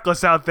were getting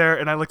reckless out there.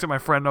 And I looked at my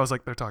friend and I was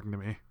like, they're talking to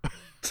me.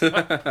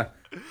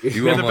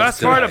 You And the almost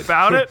best part died.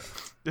 about it,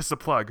 just a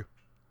plug,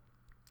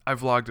 I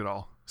vlogged it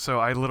all, so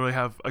I literally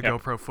have a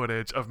GoPro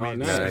footage of me Oh,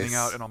 nice. spinning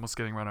out and almost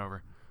getting run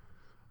over.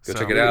 Go So,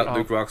 check it out. I'll-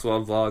 Luke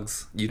Roxwell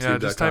vlogs. YouTube.com. Yeah,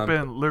 just type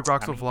in Luke I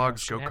Roxwell mean, vlogs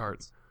shit go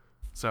happens. karts.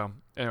 So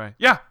anyway,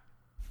 yeah,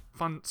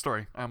 fun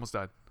story. I almost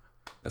died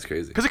That's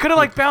crazy. because it could have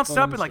like bounced Fun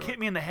up and like story. hit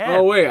me in the head.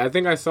 Oh wait, I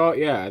think I saw that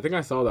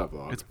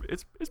vlog. It's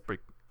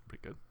pretty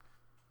good.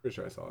 Pretty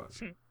sure I saw it. It's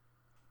pretty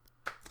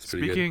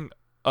good. Speaking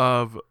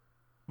of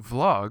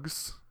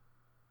vlogs,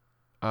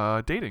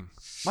 dating,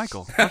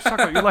 Michael, why don't you talk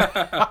about your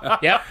life?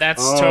 Yep,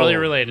 that's totally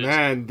related.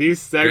 Man,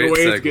 these Great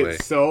segues segue.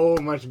 get so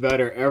much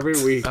better every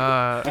week.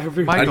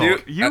 Every Michael, I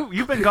do-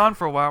 you've been gone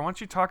for a while. Why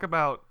don't you talk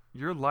about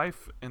your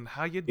life and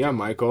how you do? Yeah,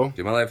 Michael.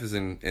 Dude, my life is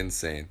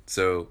insane.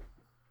 So,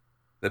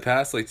 the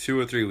past like 2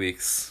 or 3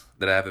 weeks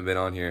that I haven't been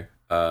on here,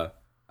 I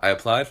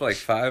applied for like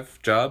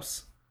 5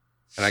 jobs,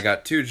 and I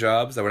got 2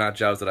 jobs that were not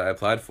jobs that I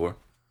applied for.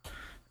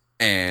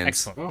 And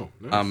Excellent. Oh,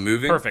 nice. I'm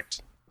moving.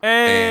 Perfect.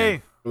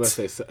 Hey, unless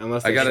I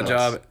they got a sucks.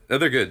 job. No,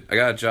 they're good. I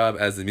got a job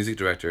as the music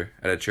director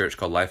at a church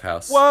called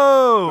Lifehouse.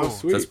 whoa! Oh, So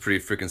sweet. that's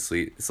pretty freaking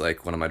sweet. It's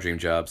like one of my dream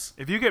jobs.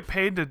 If you get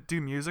paid to do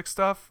music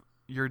stuff,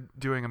 you're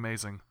doing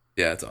amazing.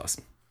 Yeah, it's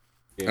awesome.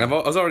 Yeah. And I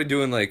was already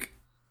doing like,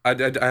 I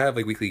have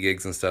like weekly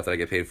gigs and stuff that I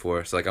get paid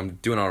for. So like I'm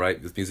doing all right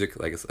with music.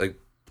 Like it's a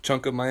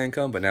chunk of my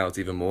income, but now it's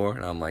even more.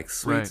 And I'm like,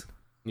 sweet. Right.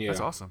 Yeah.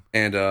 That's awesome.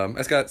 And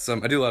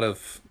I do a lot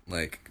of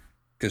like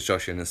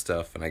construction and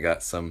stuff, and I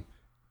got some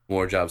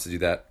more jobs to do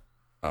that,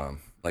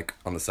 like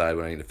on the side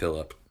when I need to fill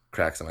up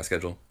cracks in my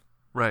schedule.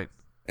 Right.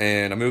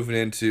 And I'm moving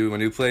into my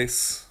new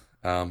place.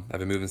 I've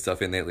been moving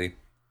stuff in lately,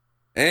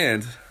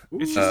 and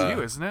It's just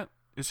you, isn't it?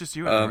 It's just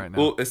you and me right now.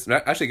 well, it's I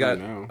actually got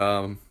now.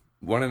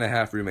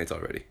 1.5 roommates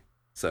already.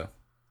 So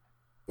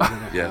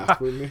yeah.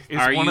 Half with me. Is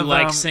Are one you of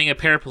like them, saying a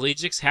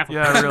paraplegic? Half a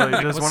Yeah, person? really.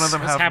 Like, Does one of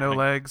them what's have happening? no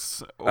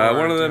legs? One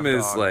or of do them you have a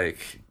is dog?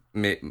 like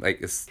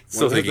it's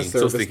One of them's a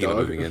still service thinking dog.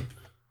 about moving in,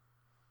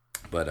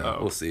 but Oh.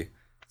 we'll see.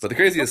 But the I don't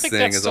craziest think thing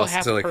that's is still also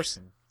half so a like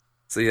person.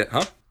 so yeah,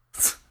 huh?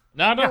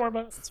 No, don't worry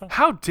about it. It's fine.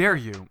 How dare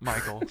you,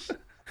 Michael?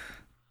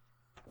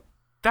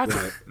 That's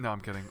Right. no.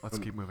 I'm kidding. Let's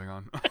keep moving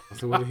on.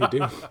 So what did he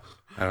do?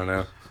 I don't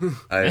know.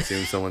 I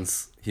assume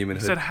someone's human.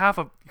 You said half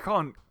of. You're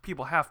calling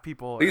people half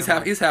people. He's and,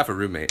 half. He's half a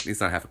roommate. He's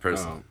not half a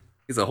person. Oh.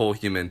 He's a whole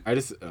human, I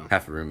just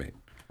half a roommate.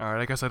 All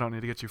right. I guess I don't need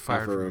to get you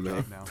fired a from your roommate.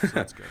 job now. So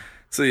that's good.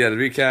 So yeah, to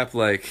recap,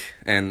 like,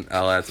 and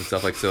I'll add some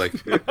stuff like so, like,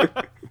 you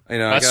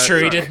know, That's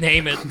true. He didn't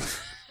name it.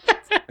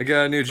 I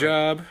got a new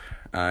job.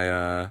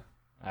 I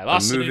I'm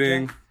lost a new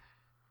moving, job.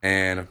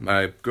 and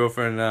my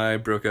girlfriend and I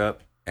broke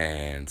up,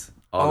 and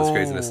all this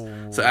craziness.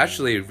 So Oh.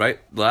 actually, right,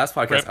 the last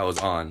podcast Rip. I was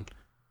on,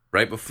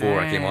 right before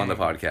I came on the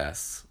Dang.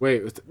 podcast.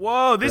 wait.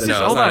 Whoa. This No, is.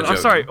 it's Hold not on. a I'm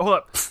joke. sorry. Hold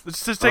up.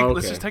 Let's just take. Oh,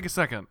 Let's okay. just take a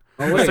second.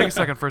 Oh, Let's wait. take a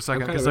second for a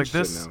second I'm kind because of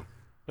like this. interested now.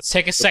 Let's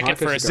take a second podcast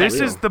for a just got second. This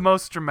real. is the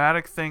most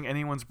dramatic thing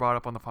anyone's brought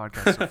up on the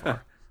podcast so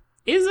far.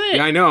 Is it?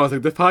 Yeah, I know. I was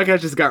like, this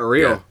podcast just got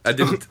real. Yeah,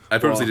 I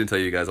purposely didn't tell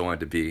you guys I wanted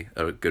to be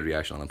a good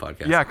reaction on the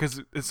podcast. Yeah,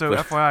 because so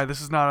FYI,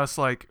 this is not us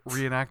like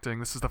reenacting.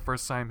 This is the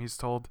first time he's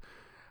told.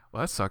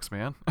 Well, that sucks,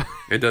 man.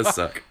 It does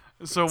suck.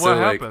 So what So,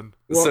 like, happened?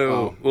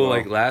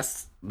 Like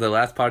the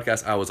last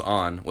podcast I was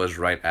on was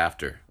right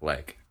after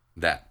like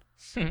that,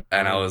 and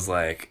I was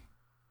like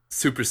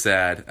super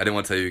sad. I didn't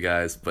want to tell you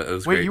guys, but it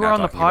was Wait, great. you were not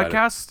on the talking about it.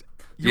 podcast?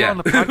 You Yeah, were on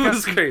the podcast? it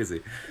was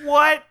crazy.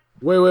 What?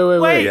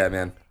 Wait. Yeah,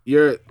 man.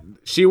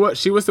 She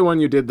was the one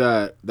you did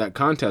that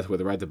contest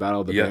with, right? The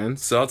Battle of the Yeah.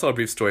 Bands. So I'll tell a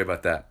brief story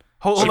about that.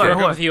 Hold She on, broke hold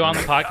up on. with you on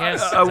the podcast?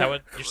 Is that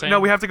what you're saying? No,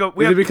 we have to go.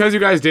 Is it because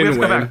you guys we have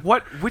didn't to go win?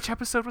 back. Which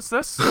episode was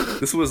this?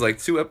 This was like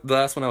the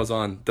last one I was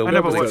on. The I one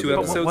know, was but like what- 2 but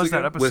what episodes was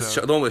that ago.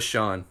 episode? The one with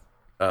Sean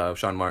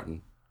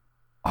Martin.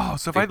 Oh,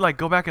 so if I like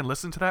go back and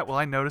listen to that, will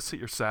I notice that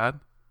you're sad?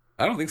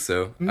 I don't think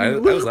so. I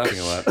was laughing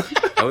a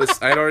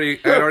lot. I had already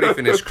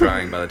finished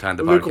crying by the time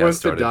the Luke podcast wants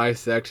to started.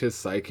 dissect his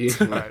psyche.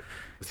 Right.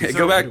 Hey, So-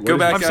 go back, what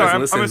guys, I'm sorry. and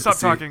I'm listen. gonna stop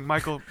See- talking.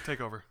 Michael,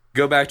 take over.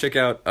 Go back, check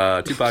out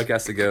 2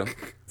 podcasts ago.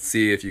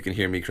 See if you can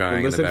hear me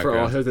crying Listen in the for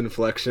all background. his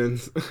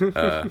inflections.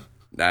 So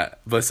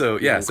it was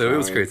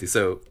crying. crazy.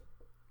 So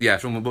yeah,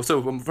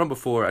 from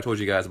before I told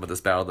you guys about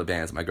this Battle of the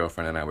Bands my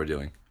girlfriend and I were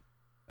doing.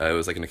 It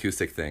was like an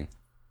acoustic thing.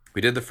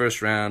 We did the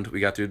first round. We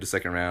got through the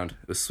second round.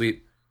 It was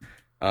sweet.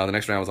 The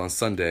next round was on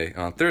Sunday.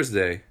 On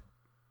Thursday,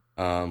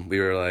 we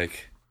were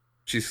like,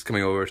 she's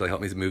coming over to like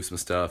help me move some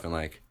stuff and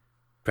like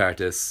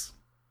practice.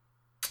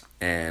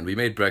 And we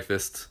made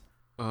breakfast.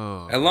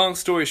 Oh. And long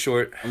story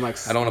short, I'm like,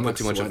 I don't want to I'm put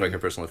too much of like sweating. her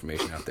personal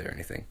information out there or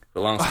anything.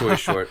 But long story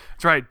short,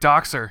 That's right.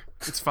 Doxer.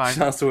 It's fine.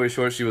 long story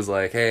short, she was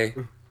like, "Hey,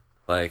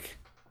 like,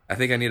 I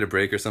think I need a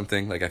break or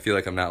something. Like, I feel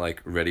like I'm not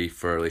like ready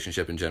for a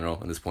relationship in general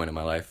at this point in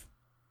my life.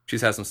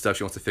 She's had some stuff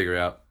she wants to figure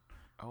out,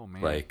 Oh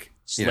man. like,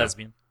 She's you know,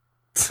 lesbian.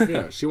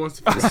 Yeah, she wants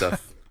to.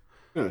 stuff.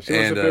 Yeah, she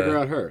wants And, to figure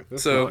out her.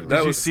 That's so fine. that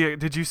Did you was see it?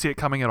 Did you see it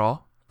coming at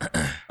all?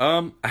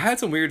 I had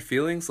some weird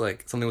feelings,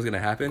 like something was gonna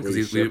happen because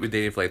we Ship.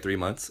 dated for like 3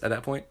 months at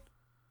that point.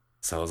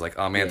 So I was like,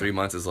 oh man, Yeah. 3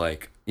 months is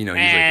like, you know,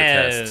 usually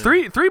like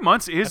the test. 3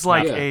 months is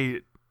like not-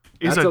 is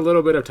That's a a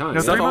little bit of time. No,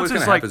 Stuff 3 always months kind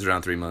is of like- happens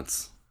around 3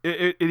 months.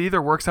 it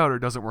either works out or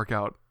doesn't work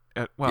out.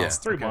 Well, Yeah. It's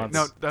 3 months.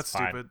 No, that's It's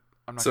fine. stupid.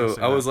 I'm not So gonna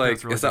say I was that, but like,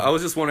 it's really I dumb.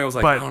 was just wondering. I was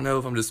like, But- I don't know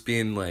if I'm just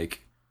being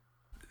like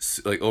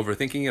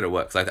overthinking it or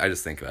what. Because I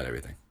just think about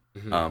everything.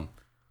 Mhm.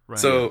 Right.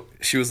 So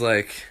she was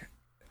like,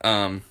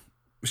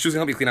 she was gonna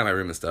help me clean out my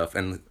room and stuff.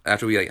 And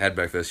after we like had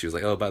breakfast, she was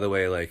like, oh, by the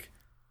way, like,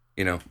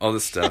 you know, all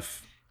this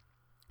stuff.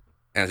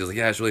 And she was like,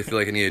 yeah, I just really feel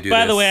like I need to do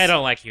By this. the way, I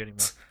don't like you anymore.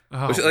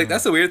 Oh, Which, like, man.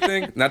 that's a weird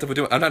thing. Not to put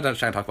too. I'm not trying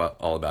to talk about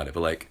all about it,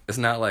 but like, it's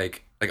not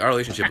like our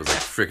relationship was like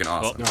freaking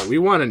awesome. No, we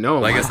want to know.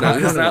 Like, it's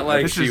not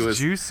like this she is was.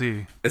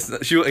 juicy. It's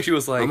not, she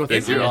was like, I'm gonna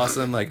if think you're it is.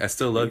 awesome, like I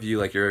still love you,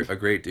 like you're a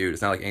great dude.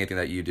 It's not like anything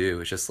that you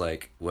do. It's just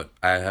like what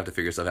I have to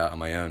figure stuff out on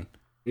my own.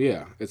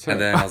 Yeah, it's her.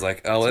 And then I was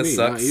like, oh, It's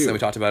that me, not sucks. you. And we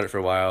talked about it for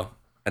a while.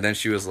 And then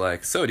she was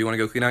like, so do you want to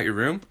go clean out your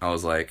room? I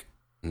was like,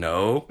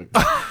 no.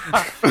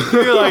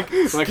 You're like,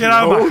 Like, get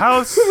out of no. my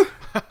house.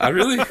 I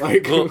really,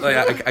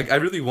 Like- I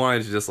really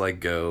wanted to just like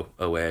go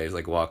away, just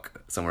like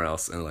walk somewhere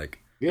else and like.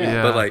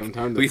 yeah, But like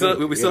sometimes we it's still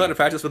like- we still yeah. had to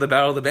practice for the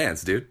Battle of the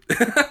Bands, dude.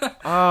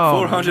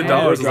 Oh, $400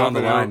 man. was on the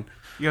Dropping out. line.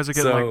 You guys are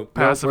getting So- like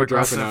passive we're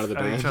dropping aggressive out of the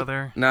at each band.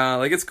 other. Nah,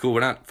 like it's cool. We're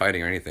not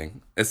fighting or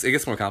anything. It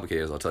gets more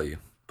complicated, as I'll tell you.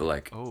 But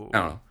like, Oh. I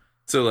don't know.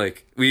 So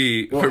like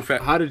we. Well,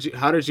 how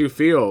did you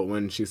feel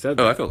when she said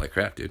that? Oh, I felt like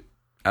crap, dude.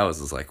 I was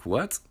just like,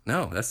 what?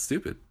 No, that's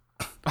stupid.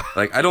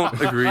 Like, I don't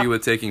agree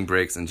with taking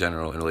breaks in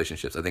general in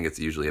relationships. I think it's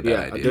usually a bad yeah,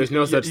 idea. there's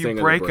no such You thing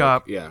break as a break.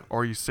 up, Yeah,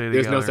 or you stay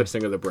there's together. no such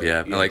thing as a break.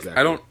 Yeah, like exactly.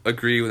 I don't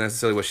agree with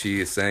necessarily what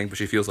she is saying, but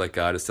she feels like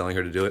God is telling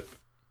her to do it,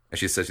 and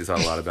she said she's thought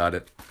a lot about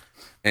it.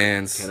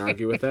 And Can't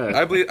argue with that.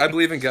 I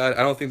believe in God.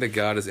 I don't think that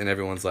God is in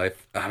everyone's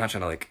life. I'm not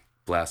trying to like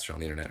blast her on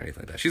the internet or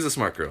anything like that. She's a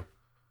smart girl,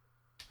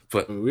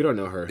 but I mean, we don't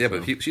know her. yeah, so.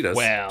 but she does.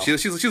 Well.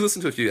 She's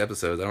listened to a few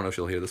episodes. I don't know if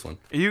she'll hear this one.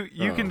 You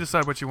can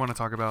decide what you want to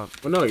talk about.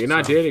 Well, no, you're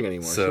not dating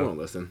anymore. so- she won't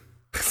listen.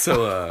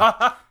 So,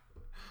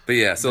 but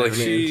yeah, so like I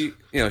mean, she,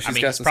 you know, she's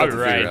mean, got it's some stuff to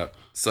probably figure right. out.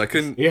 So I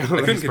couldn't Yeah,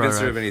 convince probably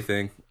her of right.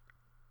 anything.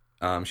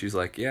 She's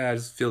like, yeah, I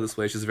just feel this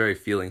way. She's a very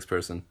feelings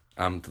person.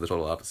 I'm the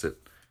total opposite.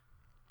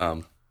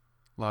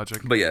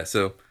 Logic. But yeah,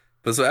 so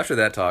after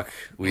that talk,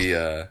 we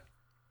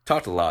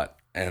talked a lot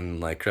and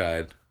like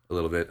cried a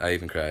little bit. I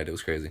even cried. It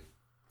was crazy.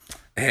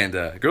 And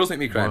girls make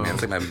me cry, man.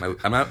 It's like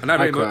I'm not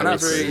very cry. I'm not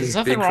very There's big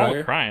nothing wrong crier,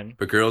 with crying.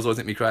 but girls always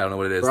make me cry. I don't know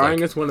what it is. Crying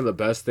Like, is one of the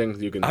best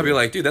things you can I'll do be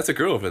like, dude, that's a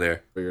girl over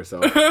there. for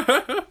yourself.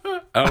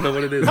 I don't know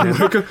what it is.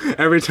 Man.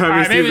 Every time All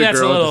you right, see maybe the that's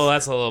a girl little. just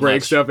That's a little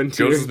breaks much. up in Girls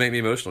tears. just make me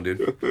emotional,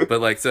 dude. But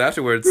like, so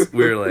afterwards,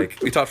 we were like,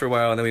 we talked for a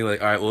while, and then we were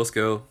like, all right, well, let's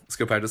go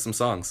practice some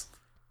songs.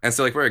 And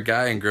so like, we're a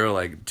guy and girl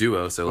like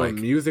duo, so like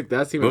music,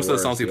 that's even most of the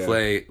worse, songs we yeah.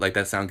 play like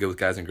that sound good with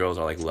guys and girls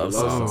are like love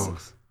Love songs.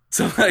 songs.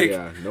 So like,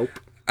 Yeah, nope.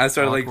 I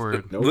started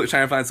Awkward. like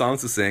trying to find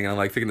songs to sing, and I'm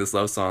like picking this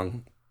love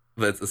song,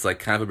 but it's like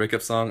kind of a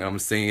breakup song, and I'm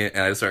singing it,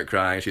 and I just start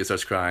crying. She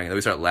starts crying, and then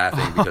we start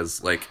laughing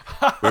because like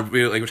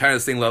we're trying to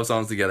sing love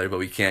songs together, but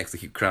we can't because we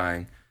keep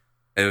crying.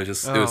 And it was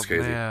just it was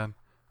crazy. Man.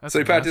 That's So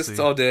we practiced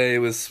messy. all day. It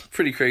was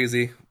pretty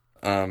crazy.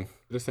 It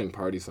Just saying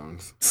party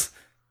songs.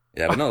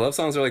 Yeah, but no, love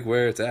songs are like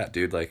where it's at,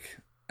 dude. Like,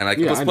 and like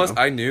Yeah, plus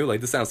I I knew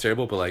like this sounds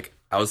terrible, but like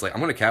I was like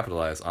I'm gonna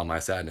capitalize on my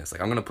sadness. Like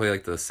I'm gonna play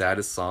like the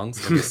saddest songs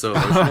and be so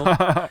emotional.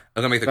 I'm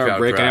gonna make the Start crowd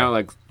breaking cry. out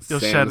like You'll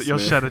Sam shed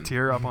Smith. a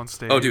tear up on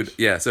stage. Oh, dude,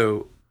 yeah.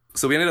 So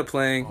we ended up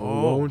playing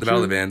Oh, the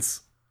Battle of the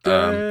Bands.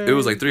 It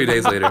was like 3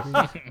 days later.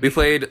 We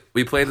played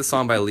the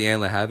song by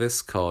Leanne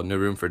LaHavis called "No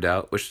Room for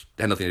Doubt," which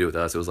had nothing to do with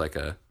us. It was like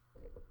a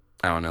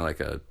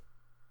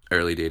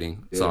early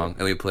dating song,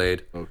 and we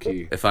played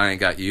Okay. "If I Ain't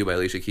Got You" by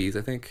Alicia Keys,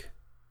 I think.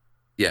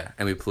 Yeah,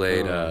 and we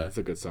played That's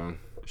a good song.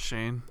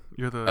 Shayne,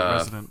 you're the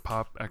resident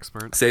pop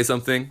expert. "Say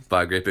Something"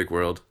 by Great Big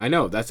World. I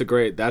know that's a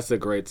great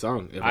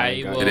song. If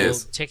I got will It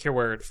is. take your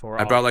word for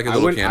I brought like a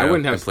little piano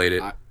and played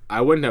it. I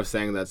wouldn't have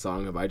sang that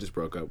song if I just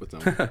broke up with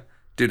them.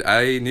 Dude,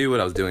 I knew what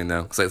I was doing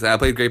though. Cause I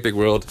played Great Big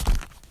World.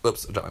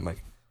 Whoops, I dropped my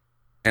mic.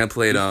 And I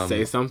played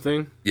Say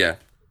Something. yeah.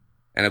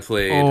 And I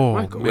played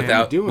Michael, man,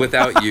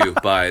 Without You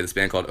by this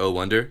band called Oh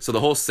Wonder. So the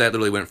whole set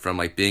literally went from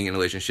like being in a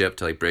relationship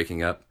to like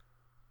breaking up.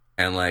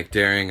 And like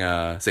during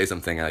Say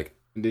Something, like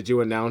Did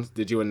you announce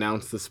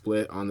the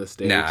split on the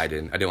stage? nah, I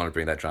didn't want to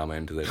bring that drama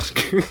into this.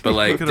 But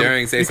like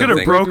during Say You could have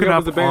Something, broken Breaking up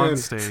up with the on band.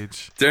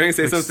 stage. during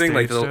Say like, Something,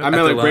 like staged the it.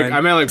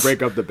 I meant like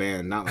break up the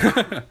band, not like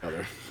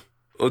other.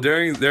 well,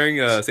 during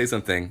Say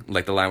Something,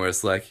 like the line where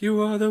it's like,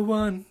 "You are the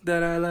one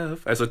that I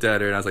love." I just looked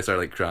at her and I was like, started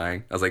like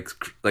crying. I was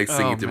like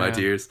singing through my man.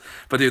 tears.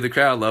 But dude, the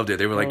crowd loved it.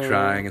 They were like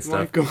crying and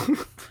stuff. Michael.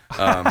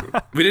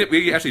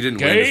 We actually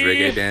didn't win. This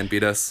reggae band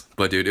beat us.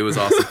 But dude, it was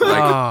awesome.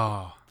 Like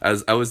Oh,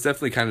 I was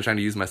definitely kind of trying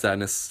to use my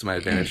sadness to my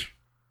advantage.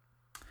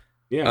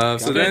 Yeah.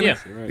 So got then it.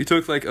 You're right. we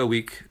took like a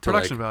week to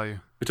production like value.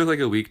 it took like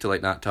a week to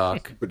like not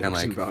talk and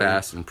Production like value.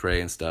 fast and pray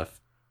and stuff.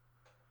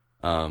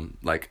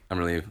 Like I'm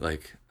really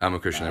like I'm a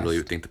Christian. I really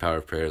Fast. think the power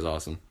of prayer is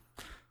awesome.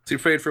 So we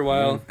prayed for a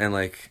while and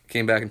like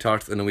came back and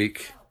talked in a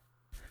week,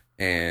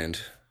 and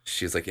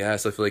she's like, "Yeah, I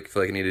still feel like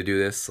I need to do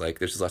this. Like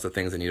there's just lots of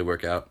things I need to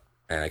work out,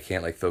 and I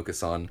can't like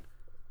focus on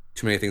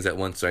too many things at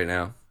once right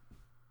now."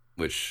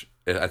 Which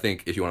I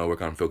think if you want to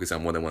work on focusing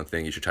on more than one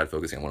thing, you should try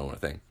focusing on one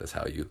thing. That's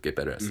how you get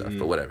better at stuff.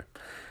 But whatever.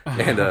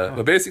 And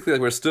but basically,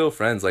 like we're still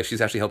friends. Like she's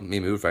actually helping me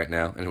move right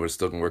now, and we're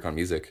still gonna work on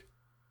music.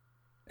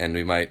 And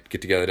we might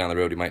get together down the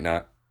road. We might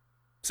not.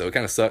 So it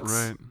kind of sucks.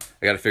 Right.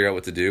 I got to figure out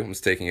what to do. I'm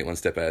just taking it one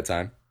step at a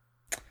time.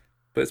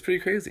 But it's pretty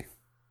crazy.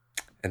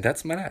 And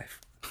that's my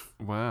life.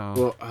 Wow.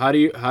 Well, how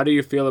do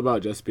you feel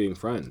about just being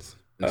friends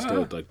instead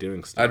of like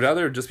doing stuff? I'd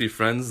rather just be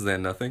friends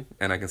than nothing,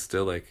 and I can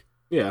still like.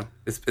 Yeah.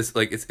 It's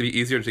like it'd be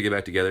easier to get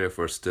back together if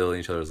we're still in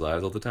each other's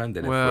lives all the time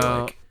than if we're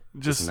well, like.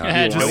 just not.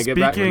 Yeah, You just want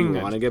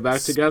to get back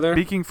together?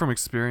 Speaking from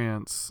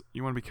experience,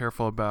 you want to be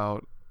careful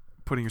about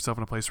putting yourself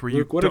in a place where you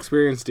Luke, what don't-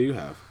 experience do you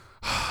have?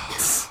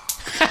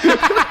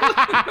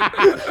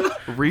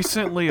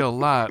 recently a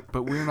lot,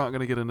 but we're not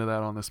going to get into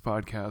that on this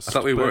podcast. I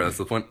thought we But- were. That's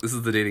the point. This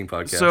is the dating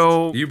podcast.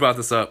 So- you brought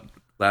this up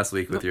last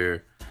week with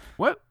your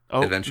What?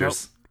 Oh,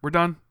 adventures. nope. We're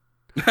done.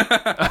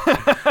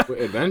 What,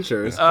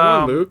 adventures? Come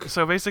on, Luke.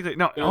 So basically,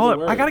 no, Get hold out of up.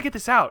 the I way. gotta get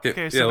this out. Yeah,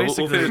 Okay, yeah, so we'll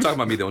basically, finish talking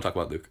about me, then we'll talk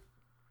about Luke.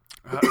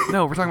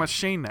 no, we're talking about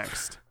Shayne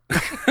next.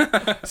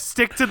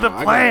 Stick to the I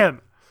got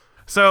plan.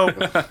 So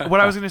what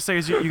I was gonna say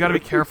is you got to be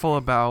careful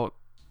about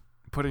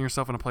putting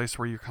yourself in a place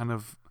where you're kind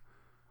of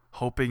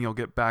hoping you'll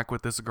get back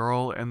with this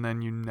girl, and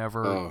then you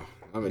never, Oh,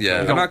 I'm Yeah,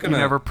 excited. I'm not you gonna.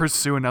 never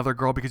pursue another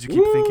girl because you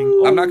keep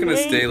thinking, I'm not gonna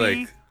stay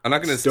maybe. like. I'm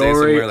not gonna stay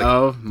Story somewhere like.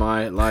 of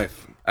my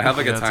life. I have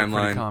like Yeah, a that's a pretty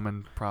timeline.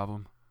 common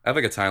problem. I have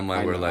like a timeline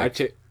I where know, like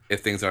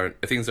if things are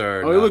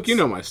Oh, not look, you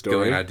know my story.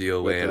 going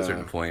ideal way with, at a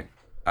certain point,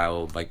 I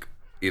will like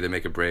either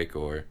make a break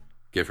or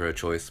give her a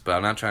choice. But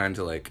I'm not trying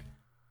to like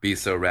be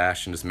so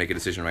rash and just make a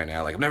decision right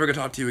now. Like I'm never gonna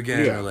talk to you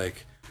again, Yeah. or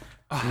like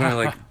I'm gonna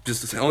like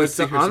just only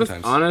see her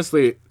sometimes.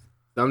 Honestly,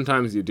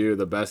 sometimes you do.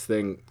 The best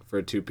thing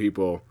for two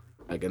people,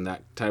 like in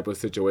that type of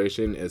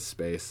situation, is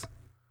space.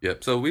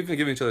 Yep. So we've been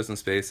giving each other some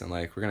space, and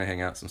like we're gonna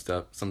hang out some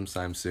stuff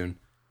sometime soon.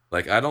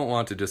 Like I don't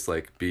want to just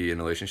like be in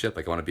a relationship.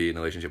 Like I want to be in a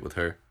relationship with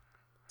her.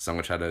 So I'm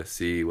gonna try to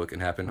see what can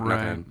happen. I'm not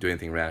gonna Right. do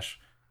anything rash.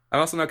 I'm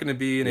also not gonna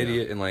be an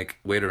idiot and like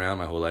wait around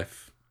my whole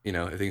life. You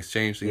know, if things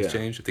change, things Yeah.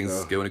 change. If things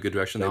So, go in a good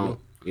direction, they Don't.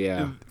 will.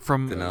 Yeah.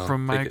 From No,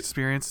 from my take it.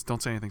 experience,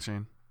 don't say anything,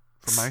 Shayne.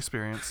 From my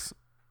experience,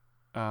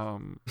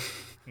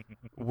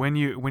 when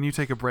you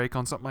take a break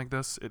on something like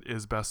this, it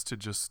is best to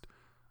just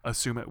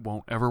assume it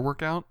won't ever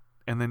work out,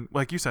 and then,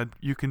 like you said,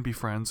 you can be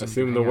friends. And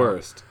Assume the hang out.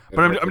 worst. and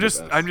But hope for the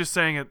best. I'm just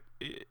saying it.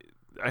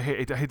 I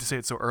hate to say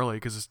it so early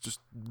because it's just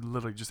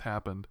literally just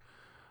happened,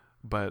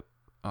 but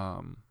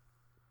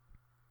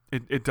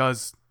it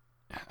does.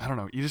 I don't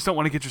know. You just don't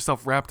want to get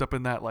yourself wrapped up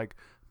in that like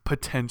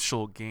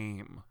potential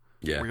game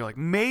Yeah. where you're like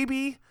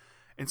maybe,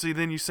 and so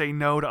then you say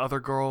no to other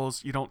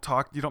girls. You don't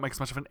talk. You don't make as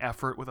much of an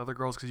effort with other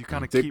girls because you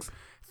kind of keep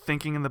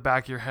thinking in the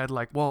back of your head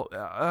like, well,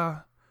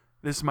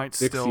 this might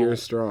 6 still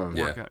years strong.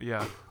 Yeah. work out.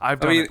 Yeah, I've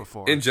I done mean, it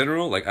before. in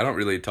general, like I don't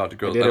really talk to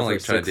girls. did I it don't for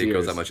like try to 6 date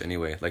girls that years. much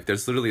anyway. Like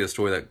there's literally a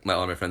story that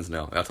all my friends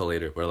know. I'll tell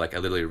later. Where like I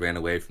literally ran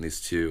away from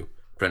these two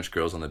French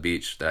girls on the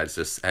beach that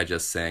I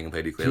just sang and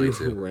played ukulele You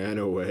to. ran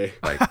away.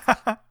 Like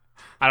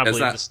I don't It's believe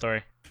not- this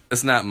story.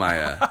 it's not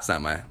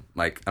my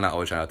like I'm not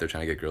always out there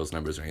trying to get girls'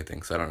 numbers or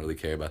anything, so I don't really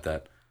care about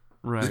that.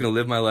 I'm Right. just gonna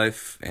live my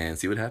life and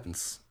see what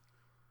happens.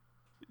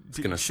 It's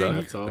gonna suck,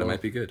 That's all but it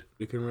might be good.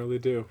 you can really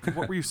do.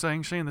 What were you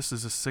saying, Shayne? This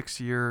is a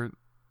 6-year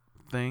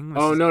thing?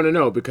 Oh,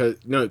 no,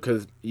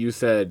 because you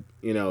said,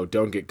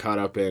 don't get caught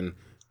up in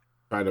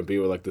trying to be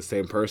with like the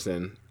same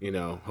person,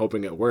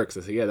 hoping it works.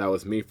 I said, yeah, that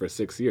was me for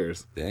 6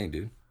 years. Dang,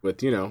 dude.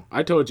 With,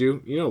 I told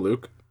you,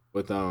 Luke,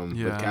 with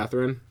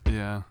Catherine.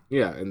 Yeah.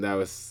 Yeah, and that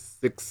was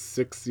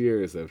six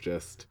years of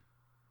just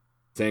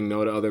saying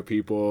no to other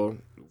people,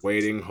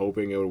 waiting,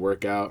 hoping it would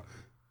work out.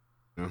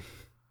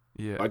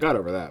 Yeah. I got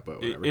over that, but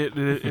whatever.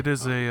 It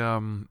is a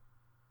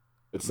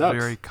It sucks.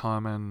 very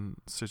common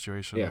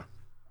situation. Yeah.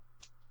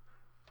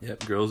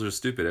 Yep, girls are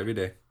stupid every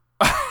day.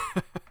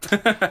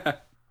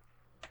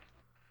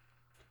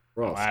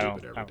 We're all I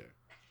stupid don't- every day.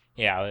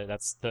 Yeah,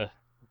 that's the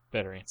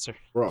better answer.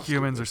 We're all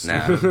Humans are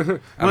stupid.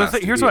 stupid. I'm Well,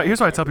 not here's what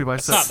I tell people. I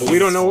said, not- But we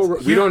don't know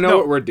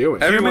what we're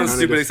doing. Everyone's We're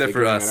stupid just except for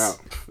figuring it us.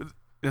 out.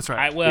 that's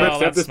right.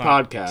 Except this that's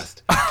not.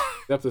 podcast.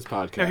 Except this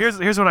podcast. Yeah,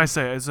 here's what I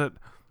say is that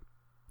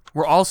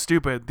we're all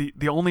stupid.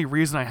 The only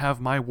reason I have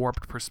my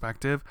warped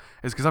perspective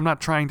is because I'm not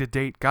trying to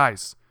date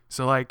guys.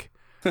 So like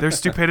their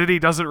stupidity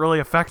doesn't really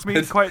affect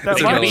me quite that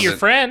it's They can much. be your irrelevant.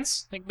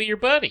 friends. They can be your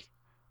buddy.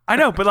 I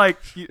know, but like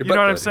you know butt what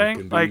I'm buddy. saying?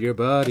 Can be Like your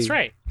buddy. That's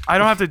right. I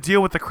don't have to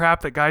deal with the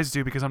crap that guys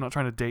do because I'm not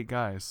trying to date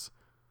guys.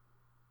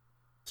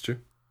 It's true.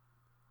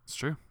 It's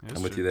true. It is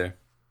I'm with true. you there.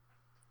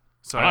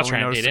 So I'm I not only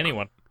trying to noticed- date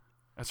anyone.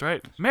 That's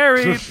right.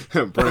 Married.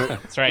 Brent,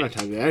 That's I'm right. not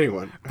talking to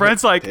anyone.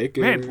 Brent's like, Take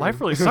it. man,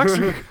 life really sucks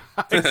for you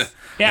guys.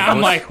 Yeah,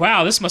 I'm like,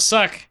 wow, this must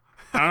suck.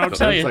 I don't know what to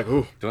tell It's you. like,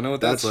 ooh, Don't know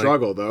what that that's like.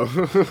 struggle though.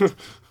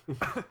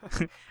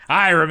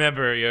 I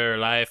remember your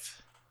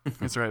life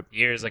That's right.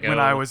 years ago. When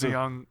I was a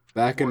young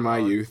Back in my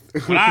youth.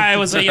 when I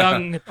was a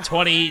young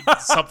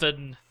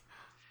 20-something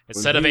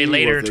instead of a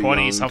later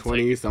 20-something.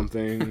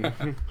 20-something.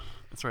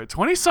 That's right.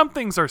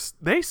 20-somethings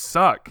they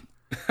suck.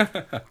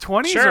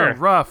 20s Sure. are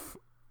rough.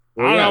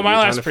 I don't know. My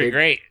life's pretty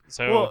great.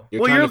 So Well,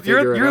 You're trying to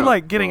figure it you're out.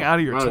 like getting Well, out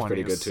of your mine 20s. was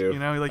pretty good, too. You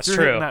know, like That's you're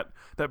true. hitting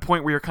that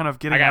point where you're kind of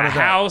getting I got out a of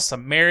that. house.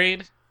 I'm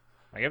married.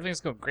 Like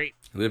everything's going great.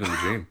 Living the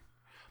dream.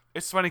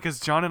 It's funny because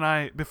John and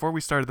I, before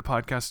we started the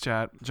podcast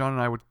chat, John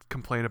and I would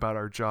complain about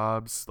our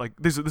jobs. Like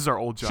this is our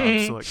old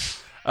jobs.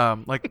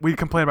 So like we'd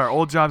complain about our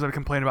old jobs. I'd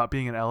complain about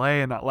being in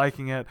LA and not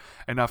liking it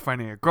and not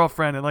finding a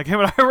girlfriend. And like him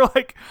and I were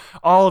like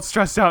all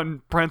stressed out.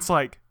 And Brent's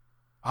like,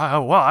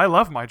 oh, well, I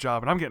love my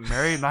job and I'm getting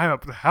married and I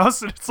have a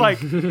house. And it's like,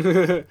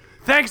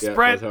 thanks, Yeah,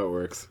 Brent. that's how it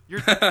works.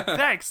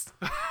 Thanks.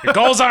 Your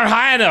goals aren't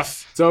high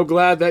enough. So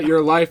glad that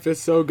your life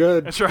is so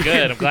good. That's right.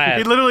 Good, I'm glad.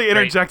 He'd literally Great.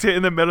 interject it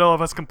in the middle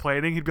of us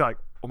complaining. He'd be like,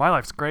 well, my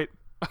life's great.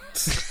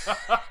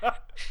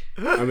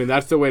 I mean,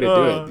 that's the way to do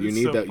Oh, it. You it's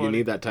need so that. funny. You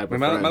need that type of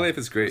My friend. life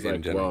is great It's in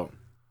like, general. well,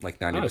 Like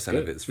 90% of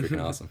good. it is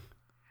freaking awesome.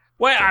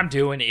 What I'm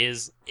doing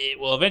is it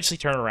will eventually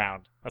turn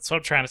around. That's what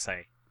I'm trying to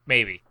say.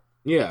 Maybe.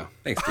 yeah.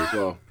 Thanks, dude.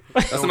 Well,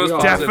 That's the we most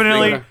all- positive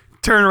Definitely thing.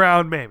 turn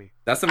around, maybe.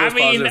 That's the I most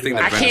mean, positive thing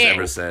that I Brent has can't-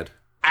 ever said.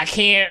 I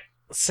can't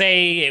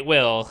say it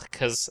will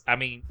because I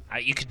mean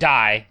you could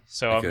die.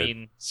 So I I could.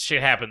 mean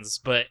shit happens.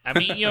 But I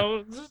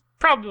mean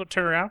probably will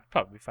turn around.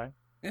 Probably be fine.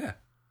 Yeah,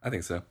 I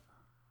think so. I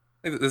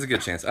think there's a good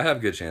chance. I have a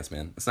good chance,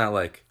 man. It's not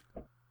like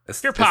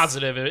If you're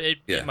positive, it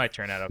yeah. might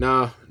turn out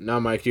okay. no,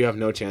 Mike, you have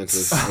no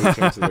chances. All your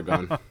chances are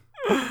gone.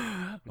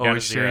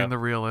 Always zero. Shayne the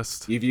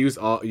realist. You've used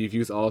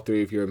all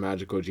three of your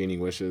magical genie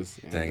wishes.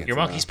 and Dang it. it's, Your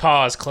monkey's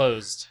paw is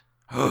closed.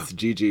 It's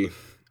GG.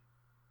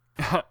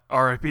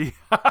 R.I.P.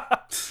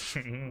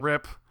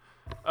 Rip.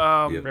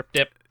 Yep. Rip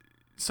dip.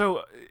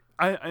 So,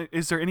 I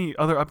is there any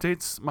other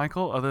updates,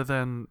 Michael, other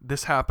than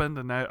this happened?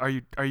 And now,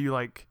 are you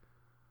like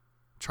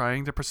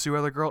trying to pursue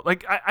other girls?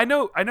 Like I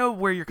know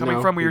where you're coming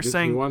No, from. Where he you're just-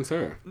 saying, he wants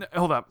her.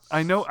 hold up.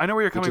 I know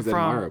where you're coming is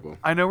from. admirable.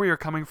 I know where you're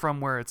coming from.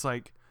 Where it's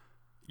like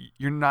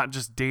you're not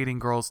just dating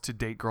girls to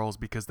date girls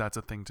because that's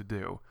a thing to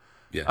do.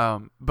 Yeah.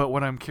 But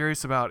what I'm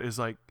curious about is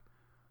like,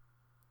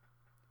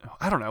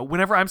 I don't know.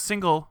 Whenever I'm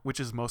single, which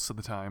is most of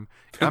the time,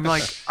 I'm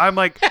like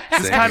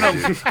just Same kind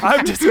here, of,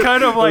 I'm just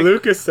kind of like,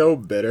 Luke is so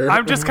bitter.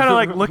 I'm just kind of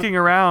like looking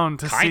around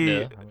to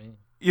Kinda. see, I mean,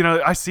 you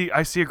know, I see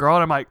a girl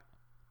and I'm like,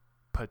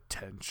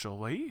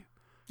 potentially,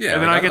 yeah.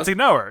 and then like, I get to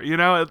know her, you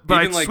know, but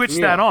I Even, like, switch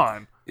yeah. that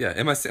on. Yeah,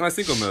 in my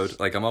single mode,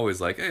 like I'm always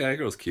like, hey, that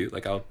girl's cute.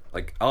 Like I'll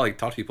like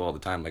talk to people all the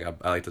time. Like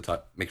I like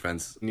to make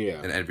friends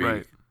Yeah. in every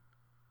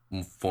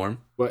Right. form.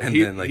 But and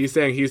he, then like he's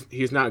saying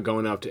he's not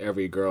going up to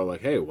every girl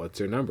like, hey, what's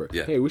your number?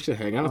 Yeah. Hey, we should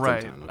hang out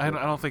Right. sometime.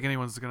 I don't think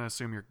anyone's gonna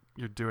assume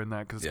you're doing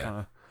that because it's Yeah. kind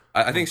of.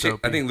 I think dopey.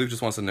 I think Luke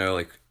just wants to know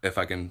like if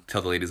I can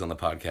tell the ladies on the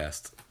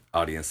podcast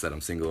audience that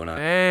I'm single or not.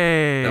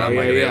 Hey, And I'm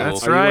like, yeah. available.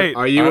 that's right.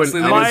 Are you Honestly,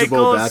 an Luke- eligible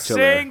Michael's bachelor?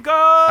 single.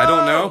 I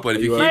don't know, but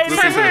if you Are you keep a-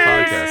 listening to the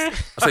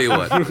podcast, I'll tell you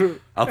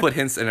what. I'll put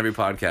hints in every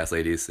podcast,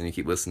 ladies, and you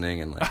keep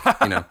listening and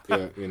like you know.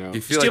 Yeah, you know. If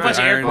you feel Just do like a bunch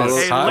the of air iron quotes.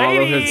 is Hey, hot,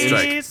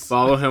 ladies. strike.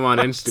 Follow him on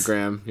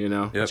Instagram, you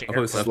know. Yep, I'll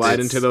post Slide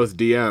updates. into those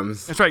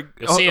DMs. That's right.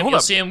 you'll see him. Hold You'll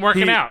up. see him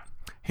working He- out.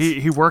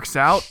 He works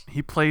out.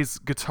 He plays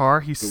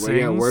guitar. He sings.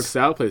 Yeah, works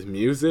out, plays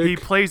music. He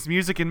plays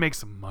music and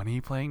makes money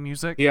playing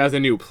music. He has a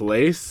new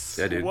place.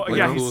 Yeah, dude. Well, Like,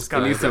 yeah, cool he's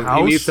got stuff. a house.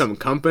 He needs some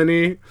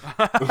company.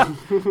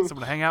 Someone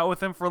to hang out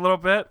with him for a little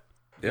bit.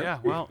 Yep. Yeah,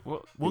 well,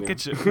 we'll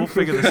get you. We'll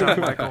figure this out,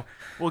 Michael.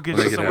 We'll get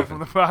We'll you make it someone happen. from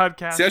the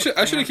podcast. See,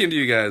 I should have came to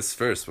you guys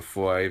first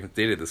before I even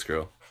dated this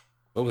girl.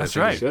 What was That's I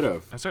right. thinking? Should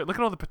have. That's right. Look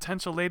at all the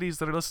potential ladies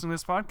that are listening to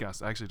this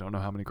podcast. I actually don't know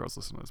how many girls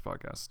listen to this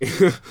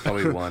podcast.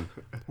 Probably one.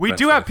 We That's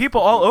do have it. people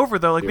all over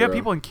though. Like we have Zero.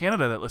 people in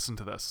Canada that listen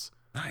to this.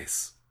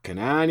 Nice.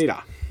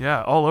 Canada.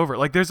 Yeah, all over.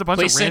 Like there's a bunch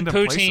Please of send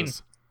random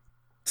poutine.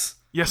 places.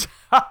 Yes,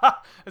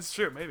 it's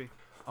true. Maybe.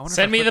 I wonder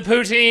Send if me the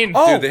poutine.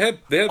 Oh, Dude,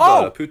 they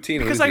have poutine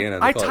in because Louisiana.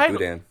 I They call it titled-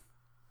 boudin.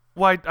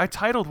 Well, I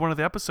titled one of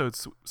the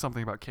episodes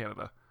something about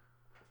Canada.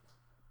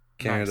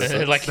 Canada. Nice.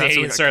 sucks. Like That's what we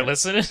Canadians got start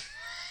listening.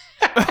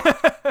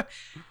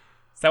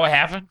 Is that what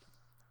happened?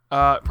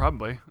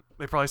 Probably.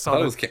 They probably I saw thought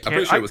that. it was I'm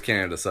pretty sure it was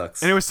Canada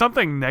sucks. And it was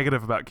something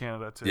negative about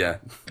Canada too. Yeah.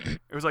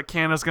 It was like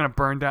Canada's gonna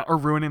burn down or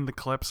ruining the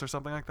clips or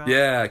something like that.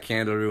 Yeah,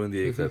 Canada ruined the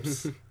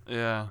eclipse.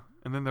 Yeah.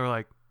 And then they were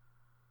like,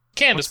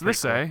 Canada's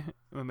 "What's this pretty say?"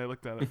 And then they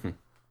looked at it.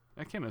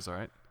 Yeah, Canada's all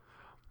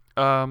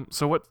right.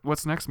 So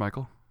what's next,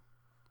 Michael?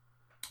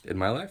 In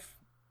my life?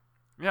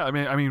 Yeah, I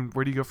mean,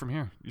 where do you go from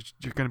here?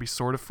 You're gonna be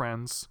sort of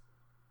friends.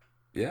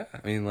 Yeah,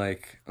 I mean,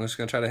 like, I'm just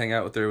gonna try to hang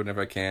out with her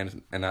whenever I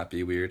can and not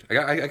be weird. I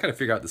gotta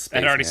figure out the space.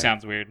 That already man.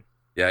 sounds weird.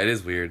 Yeah, it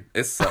is weird.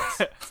 It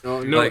sucks.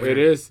 Oh, no, Like- it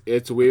is.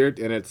 It's weird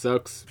and it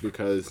sucks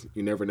because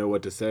you never know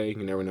what to say.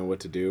 You never know what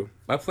to do.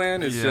 My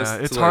plan is Yeah,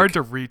 just. it's to, hard like-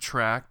 to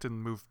retract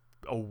and move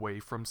away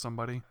from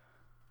somebody.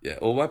 Yeah,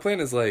 well, my plan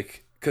is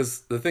like,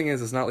 because the thing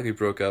is, it's not like we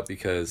broke up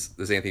because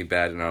there's anything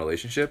bad in our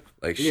relationship.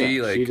 Like she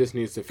just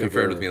needs to figure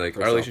confirmed with me like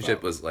our herself relationship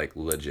out. was like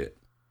legit.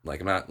 Like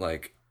I'm not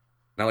like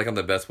I'm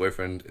the best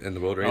boyfriend in the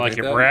world or Not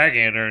anything like you're like that.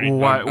 bragging or Well, anything.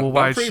 why? Well,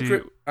 why is she?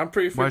 I'm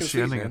pretty. Why is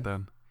she ending it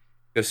then?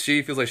 Because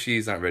she feels like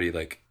she's not ready,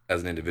 like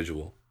as an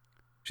individual.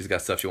 She's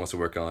got stuff she wants to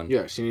work on.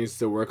 Yeah, she needs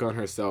to work on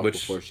herself Which,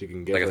 before she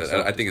can get. Like I said,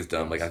 herself I think it's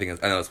dumb. Like I know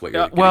that's what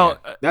you're. Yeah, getting well,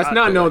 at. That's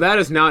not. No, that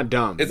is not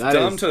dumb. It's That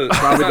dumb is to.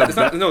 probably It's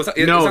not, no, it's not,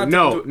 it's no, not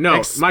no, dumb to, no.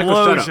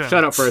 Michael, Explosion.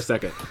 shut up for a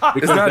second. It's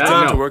Because not that,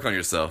 dumb no. to work on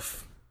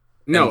yourself.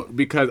 No,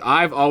 because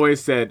I've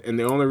always said, and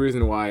the only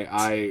reason why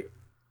I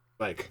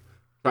like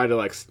try to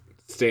like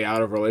stay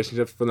out of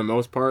relationships for the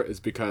most part is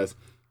because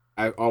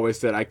I've always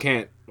said I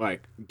can't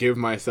like give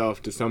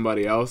myself to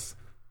somebody else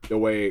the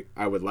way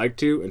I would like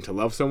to and to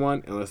love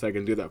someone unless I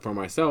can do that for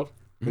myself.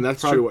 And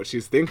that's probably what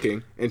she's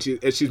thinking, and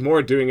she's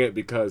more doing it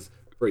because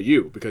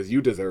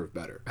you deserve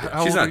better.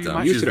 How She's old are not you, dumb.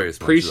 Mike? You She's should very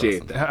smart. She's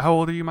appreciate awesome. that. How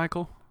old are you,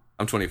 Michael?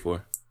 I'm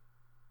 24.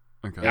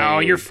 Okay. No,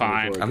 you're 24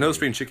 fine. I'm no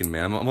spring chicken,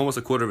 man. I'm almost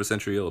a quarter of a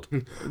century old.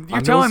 You're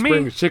I'm telling no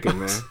spring me. chicken,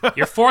 man.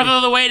 You're fourth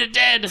of the way to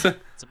dead.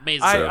 It's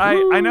amazing.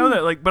 I know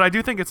that, like, but I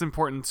do think it's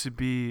important to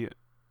be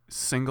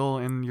single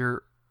in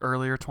your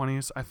earlier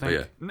 20s. I think.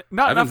 Oh, yeah.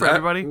 Not for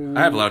everybody.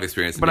 I have a lot of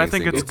experience. But in I being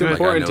think single, it's It's good.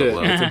 like, I important know to a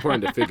lot. it's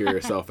important to figure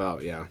yourself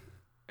out. Yeah,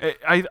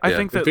 I Yeah.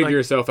 think to that figure like,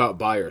 yourself out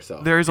by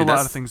yourself. there is a Dude, lot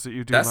that's- of things that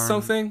you do That's learn.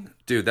 something,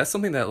 dude. That's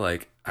something that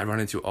like I run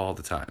into all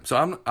the time. So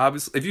I'm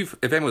obviously, if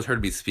anyone's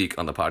heard me speak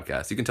on the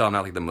podcast, you can tell I'm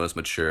not like the most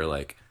mature,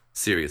 like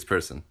serious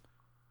person.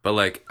 But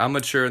like I'm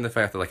mature in the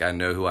fact that like I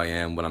know who I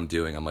am, what I'm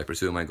doing. I'm like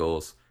pursuing my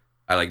goals.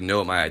 I like know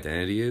what my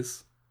identity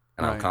is,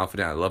 and I'm Right.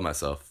 confident. I love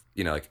myself.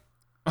 You know,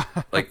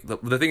 like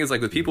the thing is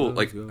like with people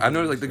like I've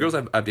noticed like the girls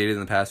I've dated in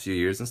the past few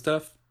years and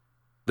stuff.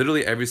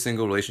 Literally every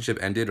single relationship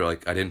ended or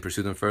like I didn't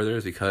pursue them further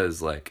is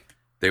because like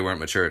they weren't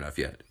mature enough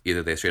yet.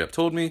 Either they straight up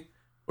told me,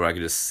 or I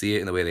could just see it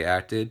in the way they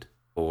acted,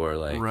 or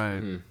like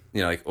Right. you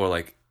know, like or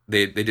like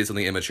they did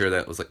something immature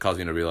that was like caused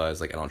me to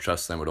realize like I don't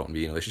trust them or don't want to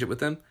be in a relationship with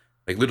them.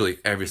 Like literally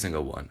every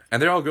single one,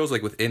 and they're all girls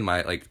like within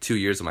my like 2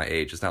 years of my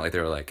age. It's not like they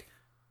were like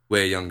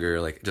way younger,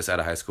 like just out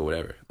of high school,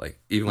 whatever. Like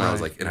even when I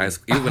was like in high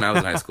school, even when I was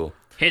in high school.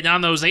 Hitting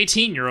on those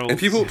 18-year-olds. And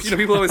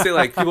people always say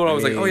like people are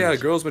always like, oh yeah,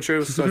 girls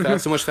mature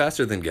so much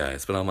faster than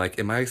guys. But I'm like,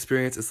 in my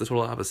experience, it's the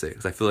total opposite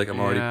because I feel like I'm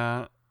already.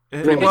 Yeah.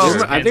 Well, Well,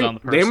 just I depends on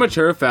think the they person.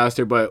 mature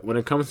faster, but when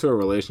it comes to a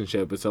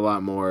relationship, it's a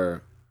lot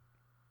more.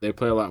 They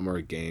play a lot more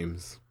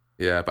games.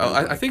 Yeah,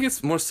 but I think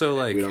it's more so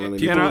like We don't really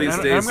people know. these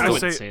And days. I gonna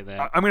wouldn't say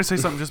that. I'm going to say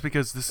something just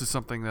because this is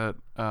something that,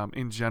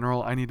 in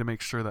general, I need to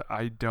make sure that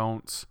I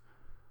don't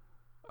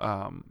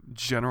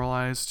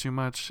generalize too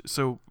much.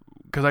 So,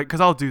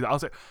 because I'll do that. I'll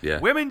say, Yeah.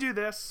 women do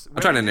this.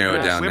 I'm trying to women do narrow it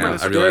this, down women now.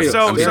 do I this." realize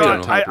So, I'm being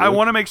general. I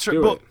want to make sure.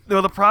 Do Well,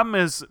 it. the problem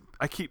is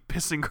I keep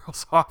pissing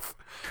girls off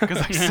because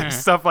I say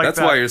stuff like That's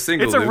that. why you're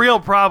single, It's a Luke. real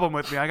problem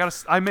with me.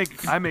 I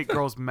make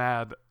girls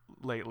mad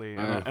lately,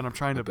 and I'm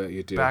trying to bet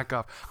you do. back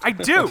off. I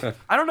do.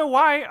 I don't know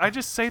why. I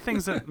just say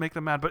things that make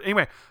them mad. But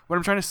anyway, what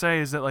I'm trying to say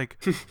is that like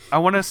I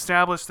want to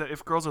establish that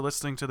if girls are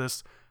listening to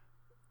this,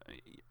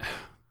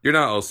 You're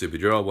not all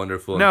stupid. You're all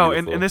wonderful. no,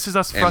 beautiful. and this is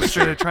us and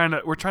frustrated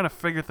we're trying to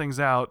figure things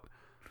out.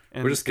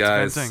 And We're just it's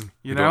guys venting,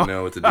 you who know? don't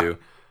know what to do.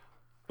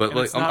 But And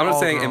like it's I'm not not all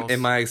saying girls. in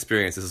my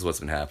experience this is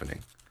what's been happening,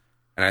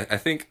 and I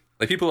think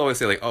like people always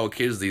say like oh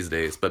kids these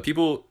days, but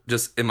people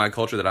just in my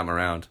culture that I'm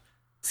around,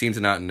 seem to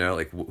not know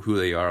like who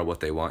they are or what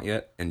they want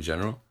yet in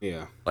general.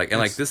 Yeah. Like and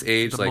like this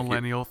age, The like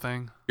millennial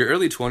thing. your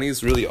early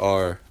 20s really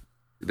are.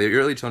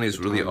 Your early 20s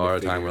really time to are a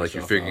figure time where like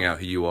you're yourself figuring out. out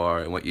who you are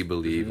and what you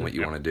believe and what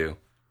you want to do.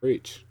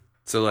 Preach.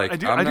 So like I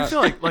do I'm not,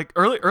 feel like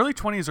early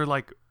 20s are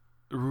like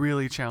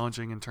really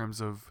challenging in terms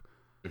of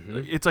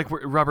it's like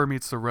where rubber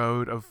meets the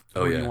road of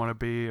Oh, who yeah. you want to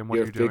be and what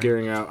You're you're doing.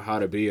 figuring out how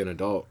to be an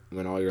adult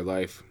when all your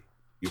life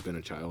you've been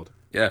a child.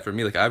 yeah, for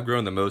me like I've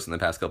grown the most in the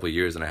past couple of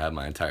years than I have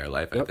my entire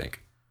life. I Yep.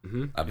 think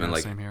Mm-hmm. I've been Yeah,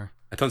 like same here.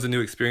 had tons of new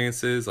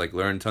experiences, like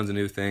learned tons of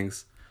new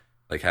things,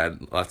 like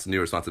had lots of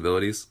new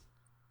responsibilities.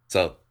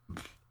 So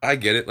I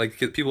get it. Like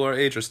people our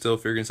age are still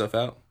figuring stuff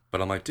out, but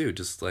I'm like, dude,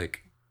 just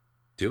like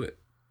do it.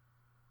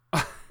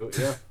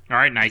 Yeah. All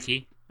right,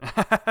 Nike.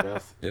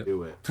 Just Yep.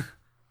 do it.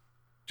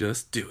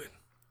 Just do it.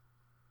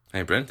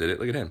 Hey, Brent did it.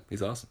 Look at him.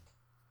 He's awesome.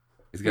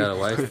 He's got a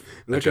wife, a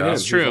Look at job, him.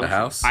 It's true. a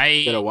house.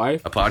 You got a I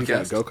wife? A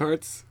podcast? Go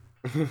karts?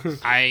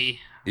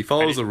 He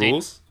follows the I didn't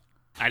rules.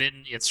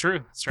 didn't. It's true.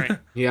 That's right.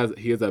 He has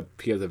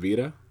a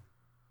Vita.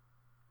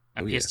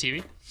 On Oh, yeah.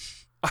 PSTV.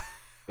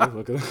 Yeah,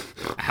 look at him.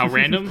 How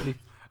random.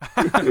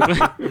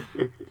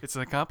 It's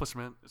an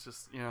accomplishment. It's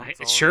just it's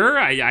all- Sure,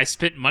 I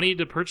spent money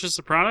to purchase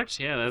a product.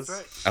 Yeah, that's.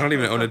 That's right. I don't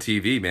even own a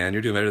TV, man.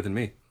 You're doing better than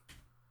me.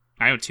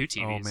 I own 2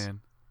 TVs. Oh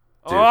man.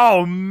 Dude.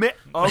 Oh man.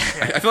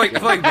 Okay. I feel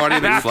like Marty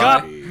Back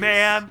up, McFly.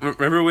 man.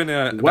 Remember when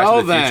Well Back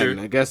to the then,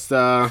 Future? I guess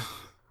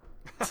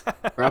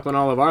wrapping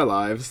all of our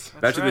lives.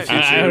 Back to the right.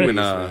 Future I- when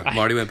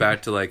Marty went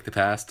back to like the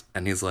past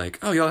and he's like,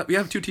 "Oh, y'all, we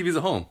have 2 TVs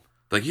at home."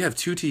 Like, you have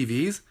 2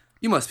 TVs?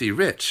 You must be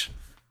rich.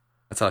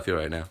 That's how I feel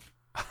right now.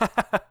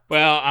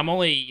 Well, I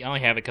only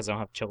have it because I don't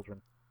have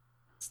children.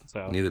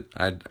 So Neither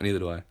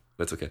do I.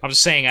 But it's okay. I'm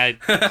just saying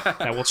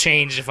that will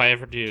change if I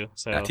ever do.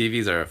 So Yeah,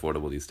 TVs are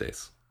affordable these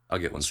days. I'll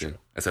get one soon.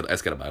 I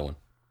just gotta buy one.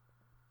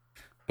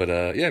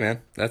 But yeah,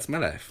 man, that's my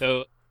life.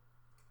 So,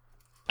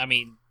 I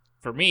mean,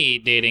 for me,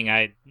 dating,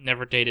 I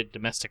never dated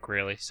domestic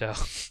really. So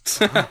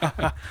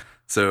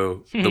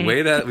So the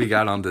way that we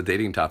got on the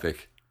dating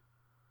topic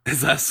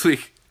is last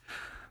week.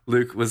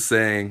 Luke was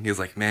saying, he was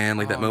like, man,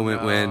 like that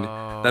moment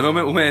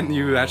when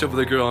you match up with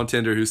a girl on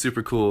Tinder who's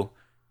super cool,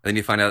 and then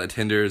you find out that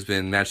Tinder has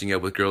been matching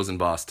up with girls in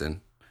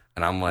Boston.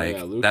 And I'm like,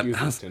 Yeah, Luke that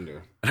uses was,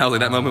 Tinder. and I was like,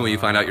 that moment when you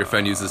find out your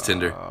friend uses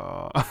Tinder.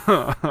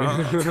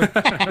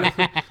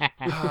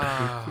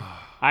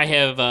 I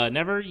have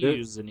never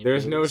used any.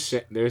 There's of no those.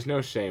 there's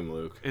no shame,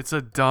 Luke. It's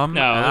a dumb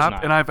No, there's app,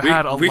 not. and I've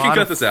had a we lot can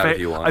cut of this out if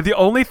you want. The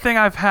only thing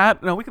I've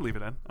had, no, we can leave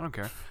it in. I don't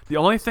care. The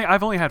only thing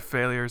I've only had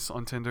failures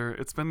on Tinder.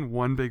 It's been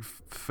one big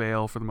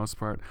fail for the most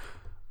part.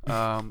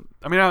 I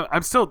mean,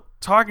 I'm still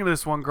talking to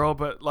this one girl,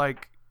 but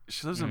like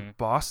she lives in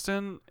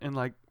Boston, and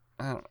like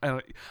I'm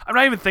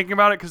not even thinking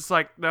about it because it's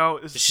like no.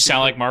 Does she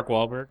sound like Mark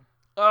Wahlberg?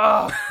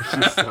 Ugh.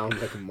 She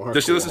sounds like Mark.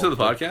 Does she listen to the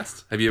Wahlberg.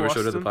 podcast? Have you ever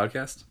showed her the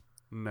podcast?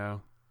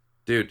 No,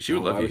 Dude, she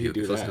would Oh, love why you would if he you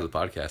do listen to that? the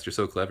podcast. You're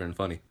so clever and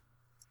funny.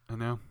 I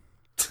know.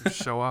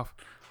 Show off.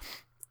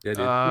 Yeah,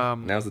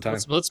 dude. Now's the time.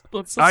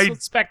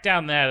 Let's back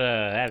down that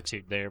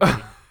attitude there.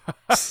 Buddy.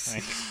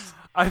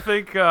 I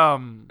think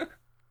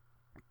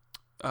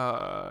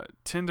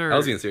Tinder. I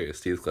was being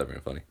serious. He is clever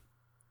and funny.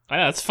 I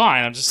know, that's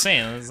fine. I'm just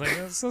saying.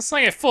 Let's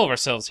not get full of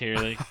ourselves here.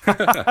 Like,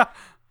 How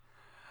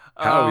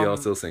are we all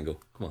still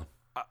single? Come on.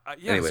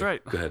 Yeah, Anyway, that's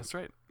right. go ahead. That's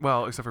right.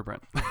 Well, except for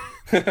Brent.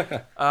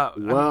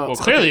 Well,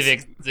 clearly,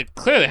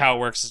 clearly how it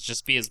works is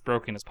just be as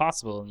broken as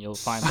possible, and you'll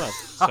find love.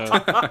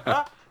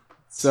 So,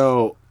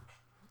 so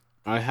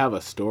I have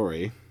a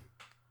story.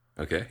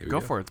 Okay, here we Go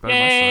for it. It's better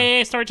than my story.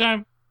 yay, story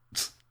time.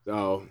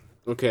 Oh,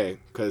 okay,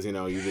 because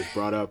you just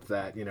brought up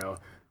that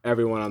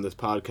everyone on this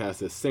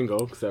podcast is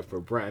single except for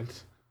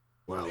Brent.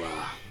 Well,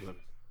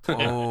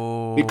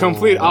 Oh, the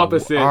complete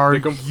opposite. Are the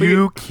complete,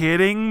 you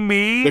kidding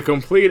me? The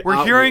complete.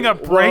 We're hearing a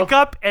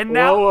breakup, and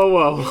now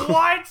Whoa!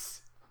 what?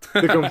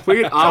 The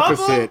complete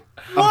opposite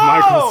of Whoa!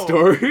 Michael's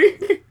story.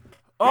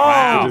 Oh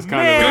Wow. Just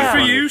kind of man!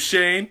 Good for you,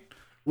 Shayne.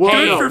 Well,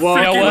 Hey, no, Good for well,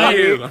 freaking let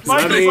me- you. let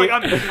Michael's me- like,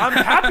 I'm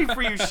happy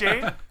for you,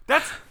 Shayne.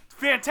 That's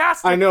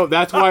fantastic. I know.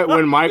 That's why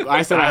when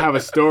I said I have a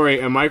story,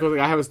 and Michael was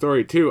like, I have a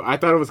story too. I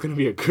thought it was going to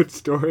be a good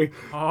story.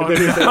 Oh, And then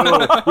he said, oh,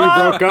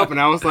 we broke up, and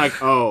I was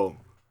like, oh.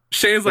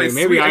 Shayne's like, Hey,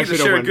 maybe sweet, I I get to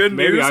should've share went- good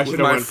maybe news I with should've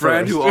my went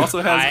friend who first.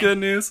 also has I- good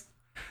news.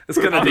 It's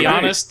gonna I'll be be great.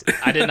 honest,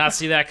 I did not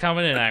see that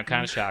coming, and I'm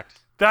kind of shocked.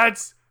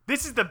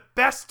 This is the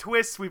best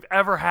twist we've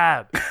ever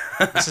had.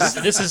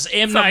 This is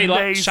M. Night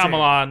amazing.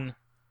 Shyamalan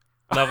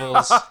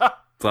levels.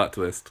 Plot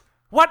twist.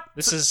 What?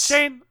 This is-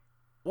 Shayne.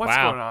 What's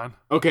Wow. going on?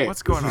 Okay.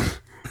 What's going on?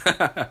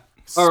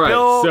 All right,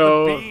 Spill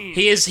so- the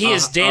beans. He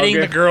is dating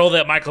okay. the girl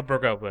that Michael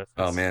broke up with.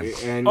 Oh man,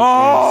 And,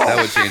 Oh! that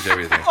would change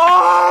everything.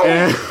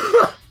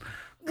 Oh!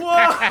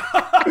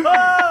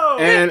 Whoa!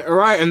 and all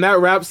right, and that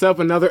wraps up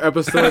another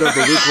episode of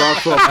the Luke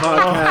Rockford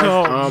podcast.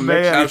 Oh,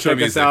 Make sure man. you check us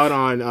Music. out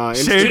on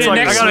Shayne's Tune It's in like,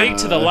 next I gotta- week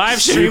to the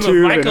live stream of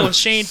YouTube Michael and- and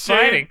Shayne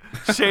fighting.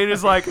 Shayne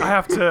is like, I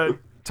have to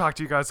talk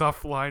to you guys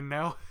offline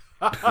now.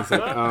 It's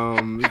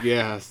like,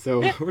 yeah. So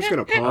we're just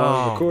gonna pause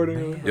Oh,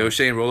 recording. Yo,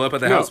 Shayne, roll up at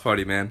the No. house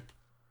party, man.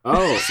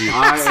 Oh,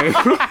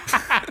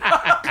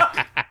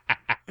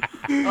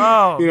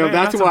 Oh, You know, man,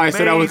 that's why I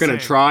said I was gonna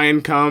amazing. try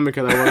and come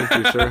because I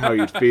wasn't too sure how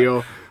you'd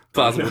feel.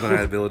 Plausible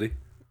deniability.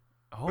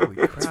 Holy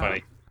crap. It's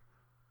funny.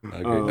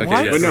 Okay, What?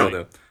 okay, yes, But no.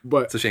 though.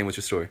 But So Shane, what's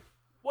your story?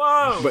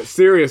 Whoa. But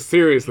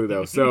seriously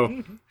though,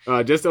 so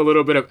just a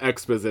little bit of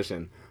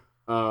exposition.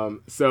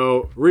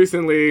 So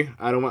recently,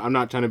 I'm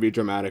not trying to be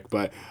dramatic,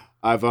 but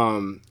I've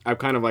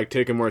kind of like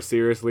taken more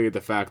seriously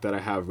the fact that I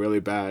have really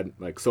bad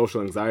like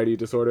social anxiety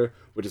disorder,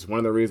 which is one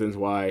of the reasons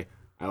why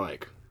I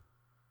like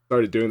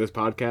started doing this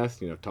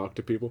podcast. You know, talk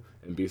to people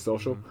and be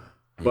social.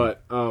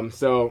 But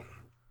so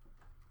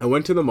I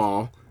went to the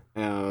mall.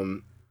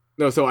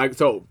 No,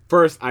 so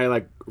first I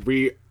like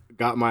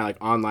got my like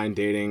online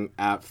dating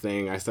app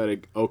thing. I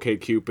started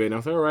OkCupid. And I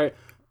was like, all right,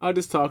 I'll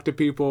just talk to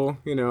people,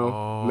 you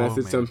know,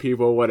 message some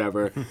people,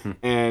 whatever.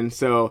 And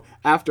so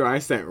after I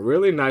sent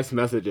really nice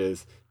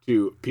messages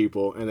to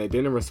people and they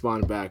didn't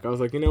respond back, I was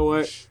like, you know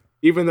what?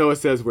 Even though it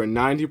says we're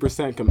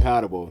 90%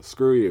 compatible,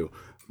 screw you.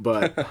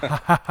 But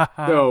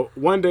so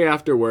one day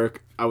after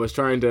work, I was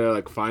trying to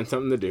like find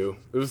something to do.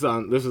 This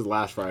was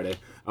last Friday.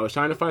 I was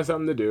trying to find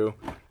something to do,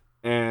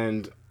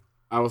 and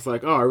I was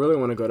like, oh, I really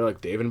want to go to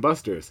like Dave and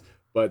Buster's.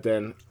 But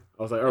then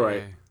I was like, all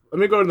right, let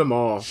me go to the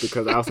mall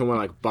because I also want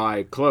to like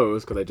buy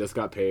clothes because I just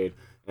got paid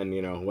and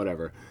you know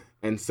whatever.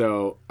 And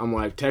so I'm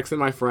like texting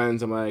my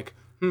friends. I'm like,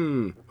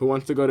 who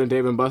wants to go to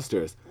Dave and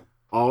Buster's?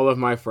 All of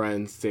my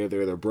friends say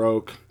they're either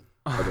broke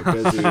or they're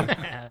busy.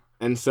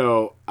 And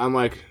so I'm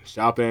like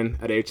shopping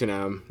at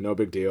H&M, no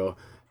big deal.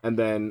 And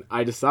then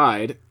I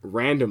decide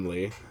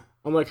randomly,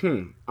 I'm like,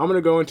 I'm going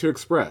to go into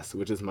Express,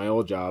 which is my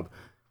old job.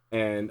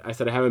 And I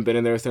said I haven't been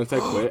in there since I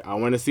quit. I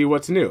want to see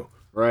what's new,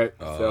 right?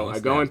 So I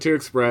go into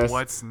Express.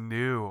 What's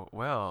new?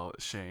 Well,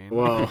 Shane.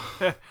 Well,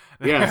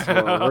 yes,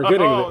 well,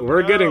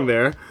 we're getting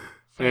there.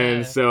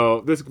 And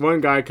so this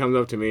one guy comes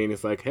up to me and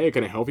he's like, hey,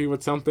 can I help you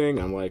with something?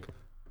 I'm like,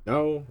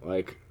 no,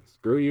 like,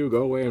 screw you,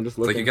 go away. I'm just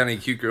looking. Like, you got any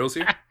cute girls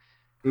here?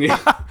 Yeah.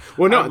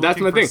 Well, no, I'm that's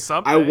my looking thing. for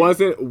something. I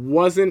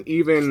wasn't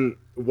even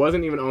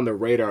on the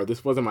radar.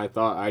 This wasn't my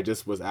thought. I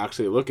just was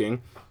actually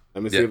looking.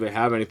 Let me see if they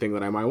have anything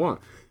that I might want.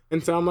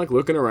 And so I'm like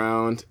looking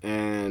around,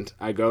 and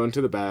I go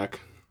into the back,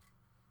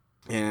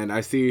 and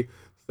I see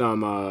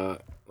some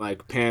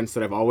like pants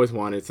that I've always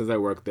wanted since I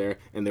worked there,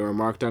 and they were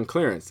marked on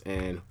clearance.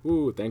 And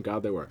thank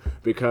God they were,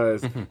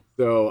 because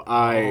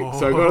I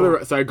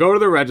go to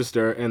the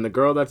register, and the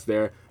girl that's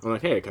there, I'm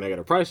like, hey, can I get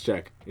a price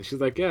check? And she's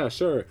like, yeah,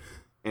 sure.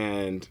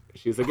 And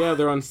she's like, yeah,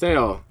 they're on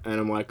sale. And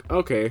I'm like,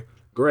 okay,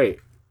 great.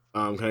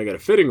 Can I get a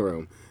fitting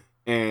room?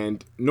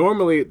 And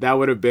normally that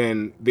would have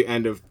been the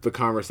end of the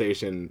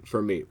conversation for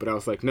me. But I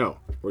was like, no,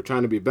 we're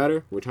trying to be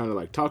better. We're trying to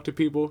like talk to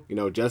people, you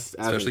know, just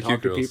as Especially in talk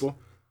cute to girls. people.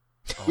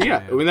 Oh, Yeah,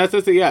 man. I mean that's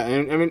just yeah.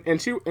 And I mean,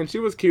 and she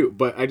was cute,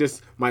 but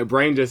my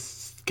brain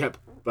just kept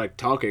like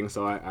talking.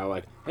 So I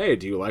like, hey,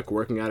 do you like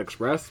working at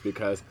Express?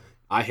 Because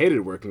I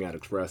hated working at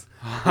Express.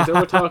 And so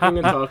we're talking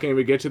and talking, and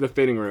we get to the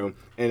fitting room.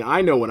 And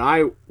I know when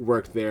I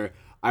worked there,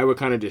 I would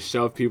kind of just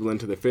shove people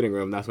into the fitting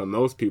room. That's what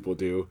most people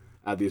do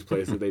at these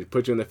places. They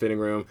put you in the fitting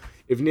room.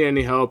 If you need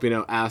any help, you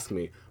know, ask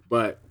me.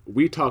 But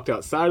we talked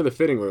outside of the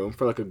fitting room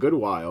for like a good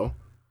while,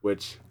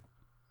 which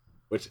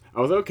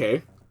I was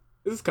okay.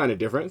 This is kind of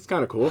different. It's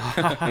kind of cool.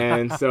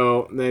 And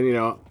so then, you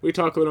know, we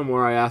talk a little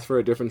more. I ask for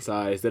a different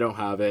size. They don't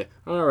have it.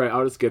 All right,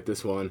 I'll just get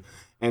this one.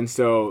 And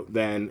so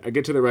then I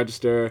get to the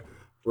register.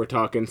 We're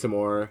talking some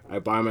more. I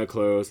buy my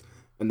clothes.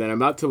 And then I'm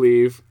about to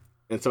leave.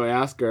 And so I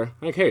ask her,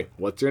 like, hey,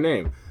 what's your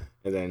name?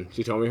 And then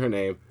she told me her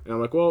name. And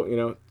I'm like, well, you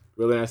know,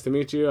 really nice to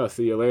meet you. I'll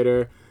see you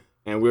later.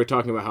 And we were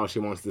talking about how she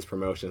wants this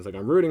promotion. It's like,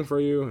 I'm rooting for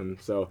you. And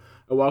so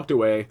I walked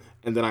away.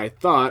 And then I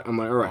thought, I'm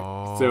like, all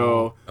right,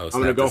 so I'm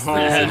going to go home,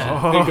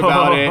 think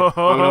about it.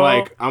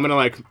 I'm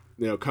going to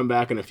you know, come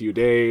back in a few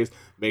days,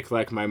 make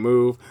like my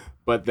move.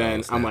 But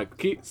then I'm like, I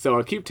keep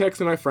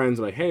texting my friends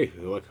like, hey,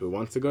 look, who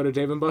wants to go to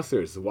Dave and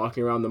Buster's?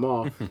 Walking around the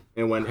mall.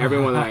 And when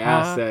everyone that I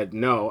asked said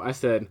no, I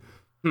said,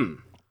 I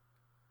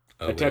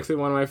texted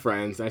one of my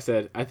friends. I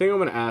said, I think I'm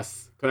going to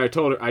ask, because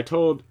I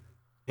told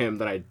him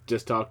that I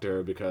just talked to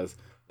her because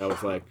that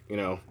was like, you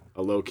know,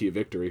 a low-key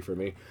victory for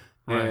me.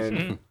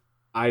 Right.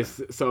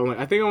 And so I'm like,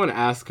 I think I want to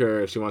ask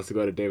her if she wants to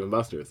go to Dave and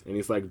Buster's. And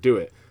he's like, do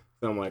it.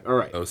 So I'm like, all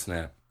right. Oh,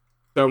 snap.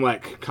 So I'm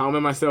like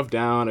calming myself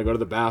down. I go to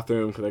the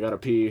bathroom because I got to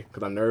pee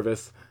because I'm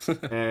nervous.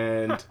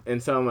 and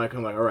so I'm like,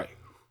 all right,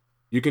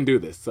 you can do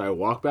this. So I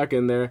walk back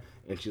in there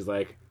and she's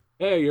like,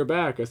 hey, you're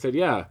back. I said,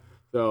 yeah.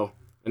 So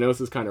I know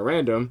this is kind of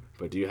random,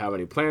 but do you have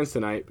any plans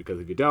tonight? Because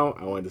if you don't,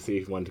 I wanted to see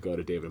if you wanted to go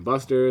to Dave and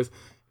Buster's.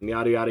 And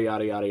yada, yada,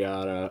 yada, yada,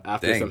 yada.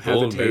 After some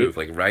bold hesitation. move,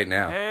 like right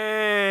now.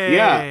 Hey.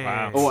 Yeah.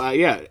 Wow. Oh,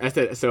 yeah. I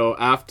said,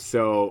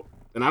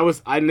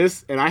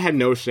 and I had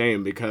no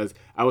shame because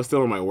I was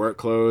still in my work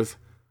clothes.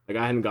 Like,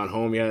 I hadn't gone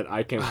home yet.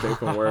 I came straight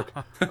from work.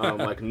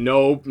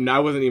 No, I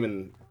wasn't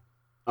even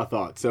a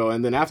thought. So,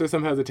 and then after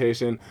some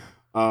hesitation,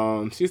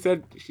 she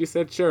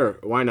said, sure,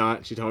 why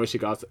not? She told me she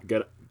got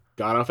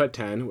off at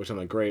 10, which I'm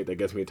like, great. That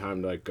gives me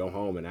time to like go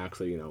home and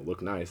actually, you know,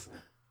 look nice.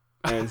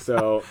 And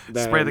so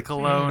then Spray the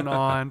cologne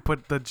on,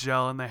 put the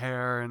gel in the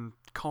hair, and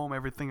comb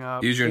everything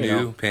up. Use your You new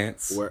know,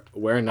 pants.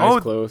 Wear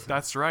nice clothes.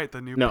 That's right.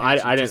 The new. No,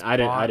 pants you I just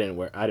bought. didn't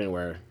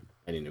wear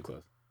any new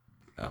clothes.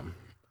 Oh.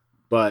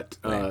 But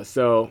Lame.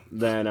 so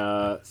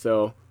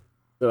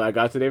I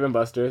got to Dave and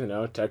Buster's,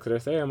 texted her,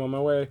 say I'm on my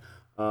way.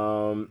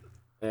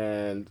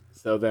 And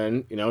so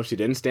then, she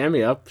didn't stand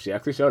me up. She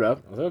actually showed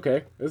up. I was like,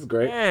 okay, this is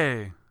great.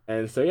 Hey.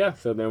 And so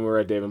so then we were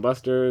at Dave and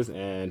Buster's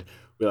and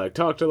we like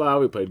talked a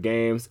lot, we played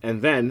games,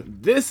 and then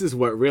this is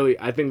what really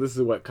I think this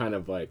is what kind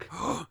of like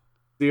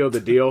sealed the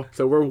deal.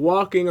 So we're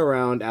walking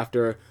around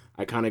after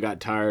I kind of got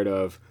tired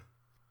of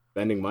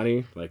spending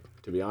money, like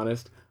to be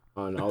honest,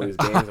 on all these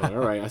games. I'm like, all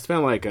right, I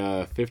spent like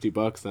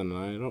 $50 and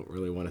I don't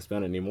really want to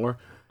spend anymore.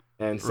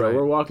 And so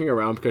we're walking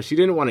around because she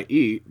didn't want to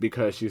eat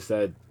because she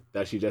said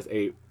that she just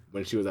ate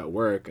when she was at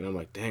work, and I'm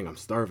like, dang, I'm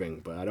starving,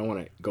 but I don't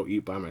want to go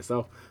eat by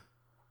myself.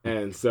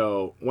 And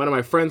so one of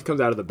my friends comes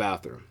out of the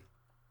bathroom,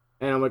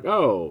 and I'm like,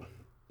 oh,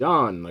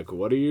 John, like,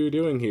 what are you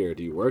doing here?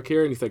 Do you work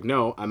here? And he's like,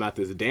 no, I'm at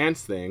this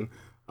dance thing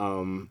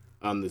on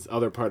this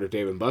other part of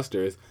Dave &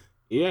 Buster's.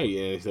 Yeah.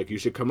 He's like, you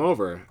should come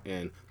over.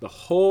 And the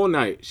whole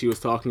night she was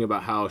talking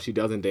about how she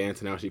doesn't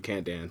dance and how she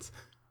can't dance.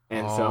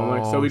 And so I'm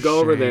like, so we go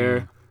over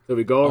there. So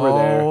we go over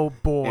there. Oh,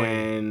 boy.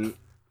 And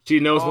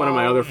she knows one of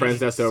my other friends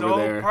that's over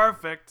there.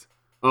 Perfect.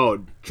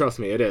 Oh, trust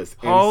me, it is.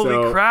 And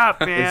Holy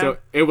crap, man. And so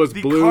it was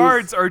the Blues.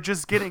 cards are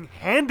just getting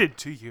handed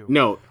to you.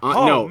 No,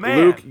 Oh, man.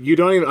 Luke, you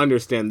don't even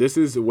understand. This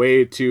is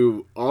way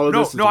too. All of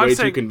this is way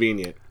too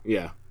convenient.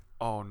 Yeah.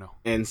 Oh no.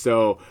 And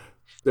so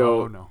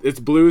Oh, no.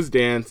 it's Blues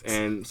dance,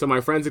 and so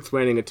my friend's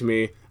explaining it to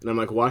me, and I'm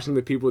like watching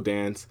the people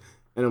dance,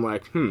 and I'm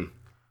like,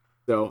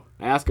 So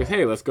I ask her,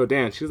 hey, let's go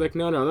dance. She's like,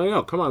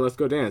 no, come on, let's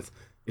go dance.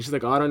 And she's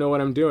like, oh, I don't know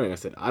what I'm doing. I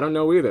said, I don't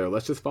know either.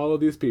 Let's just follow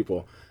these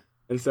people.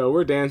 And so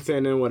we're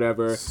dancing and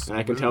whatever, and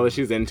I can tell that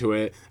she's into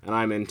it, and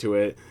I'm into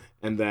it.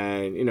 And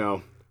then,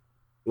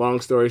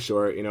 long story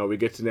short, we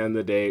get to the end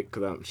of the day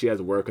because she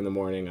has work in the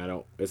morning.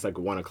 It's like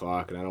 1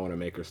 o'clock, and I don't want to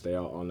make her stay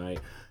out all night.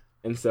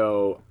 And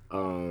so,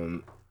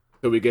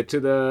 so we get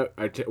to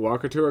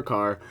walk her to her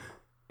car,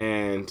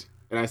 and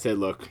I said,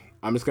 look,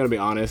 I'm just gonna be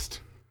honest.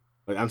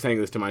 Like, I'm saying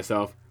this to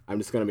myself. I'm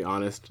just gonna be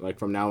honest. Like,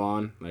 from now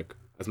on, like,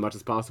 as much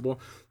as possible.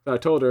 So I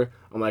told her,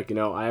 I'm like,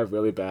 I have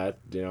really bad,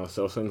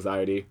 social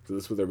anxiety. So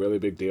this was a really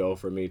big deal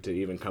for me to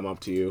even come up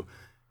to you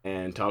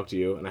and talk to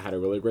you. And I had a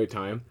really great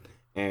time.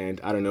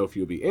 And I don't know if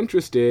you'll be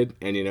interested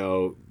in,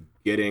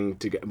 getting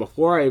to get,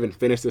 before I even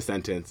finished the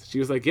sentence, she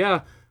was like,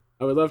 yeah,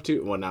 I would love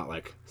to. Well, not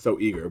like so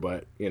eager,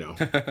 but,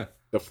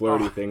 the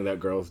flirty thing that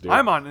girls do.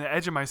 I'm on the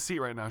edge of my seat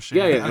right now, Shayne.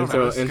 She said,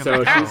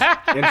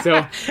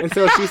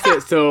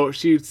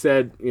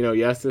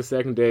 yes to the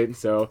second date. And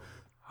so,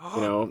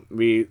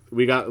 we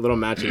got little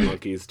matching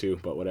monkeys too,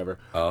 but whatever.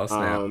 Oh,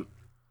 snap.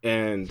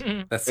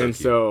 And That's so and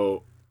cute.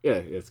 so yeah,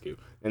 it's cute.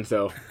 And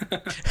so,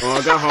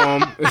 I got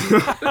home.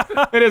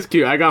 It is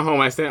cute. I got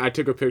home. I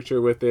took a picture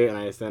with it and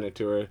I sent it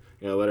to her.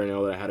 Let her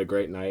know that I had a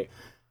great night.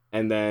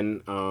 And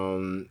then,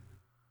 and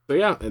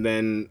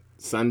then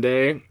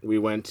Sunday we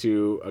went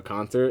to a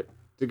concert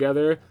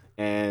together,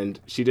 and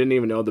she didn't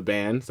even know the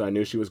band, so I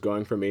knew she was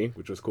going for me,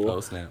 which was cool.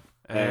 Oh, snap.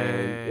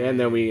 And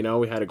then we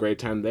had a great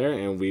time there,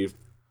 and we've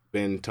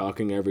been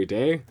talking every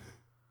day,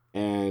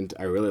 and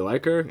I really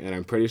like her, and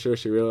I'm pretty sure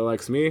she really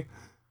likes me,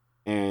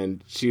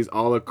 and she's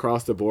all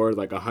across the board,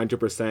 like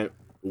 100%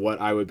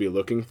 what I would be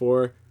looking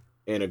for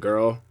in a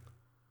girl,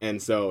 and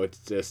so it's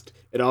just,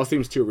 it all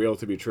seems too real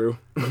to be true.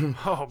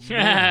 Oh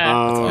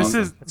man. That's This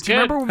is. That's Do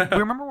you good.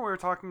 remember when we were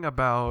talking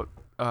about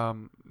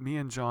me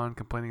and John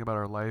complaining about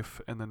our life,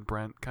 and then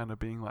Brent kind of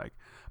being like,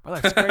 "My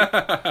life's great."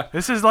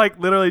 This is like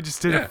literally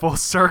just did a full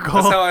circle.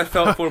 That's how I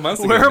felt 4 months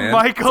ago, Where man.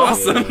 Michael?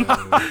 It's awesome.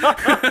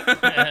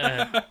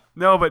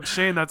 No, but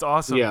Shayne, that's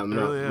awesome. Yeah, It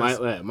no, really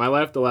is. my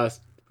life the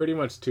last pretty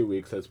much 2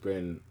 weeks has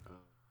been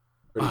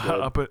pretty good.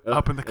 up in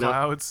the And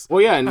clouds.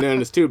 Well, yeah, and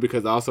then it's too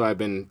because also I've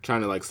been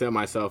trying to like set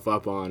myself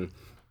up on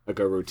like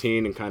a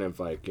routine and kind of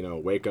like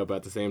wake up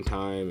at the same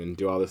time and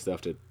do all this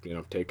stuff to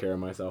take care of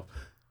myself.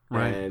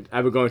 Right. And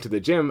I've been going to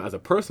the gym as a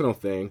personal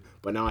thing,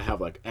 but now I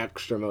have like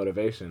extra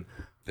motivation.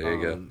 There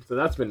you go. So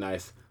that's been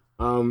nice.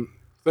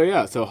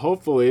 So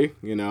hopefully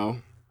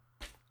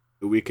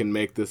we can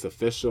make this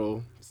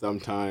official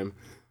sometime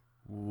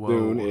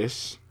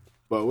soon-ish.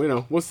 But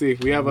we'll see.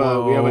 We have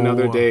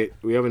another date.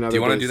 We have another. Do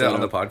you want to date do that set on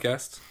the up.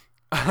 podcast?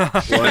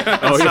 What?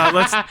 Oh yeah.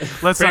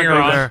 Let's Bring not her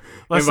go on. there.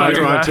 Let's not Invite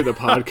do her that. onto the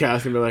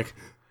podcast and be like,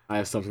 I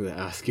have something to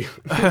ask you.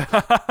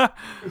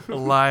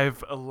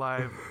 alive.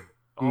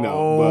 No,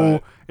 Oh,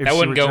 but if that she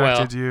wouldn't go well.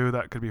 rejected you,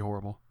 that could be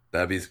horrible.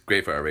 That'd be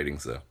great for our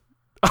ratings, though.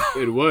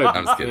 it would.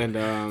 I'm just kidding.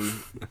 And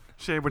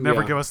Shayne would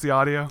never Yeah. give us the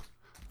audio.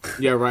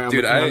 yeah, right.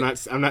 Dude, I'm not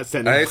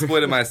sending I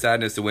exploited my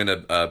sadness to win a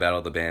battle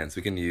of the bands.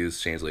 We can use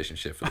Shayne's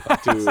relationship for the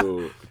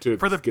podcast. to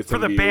For the get for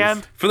some the views.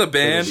 band. For the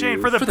band. Shayne,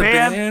 for the For the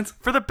band. band.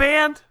 For the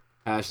band.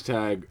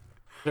 Hashtag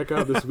check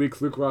out this week's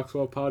Luke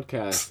Roxwell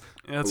podcast.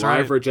 That's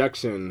Live right.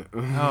 rejection.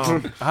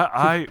 Oh,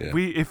 Yeah.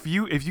 if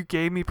you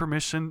gave me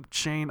permission,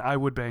 Shayne, I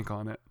would bank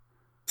on it.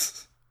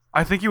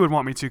 I think you would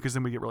want me to, because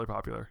then we get really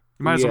popular.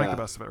 You might as well make the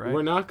best of it, right?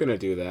 We're not gonna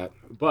do that.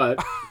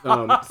 But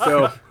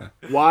so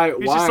why?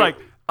 He's just like,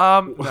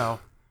 no.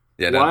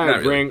 Yeah, no, why not I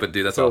really, bring but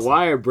dude, that's so awesome.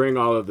 why I bring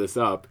all of this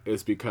up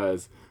is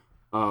because,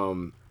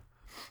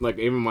 like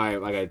even I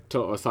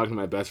was talking to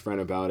my best friend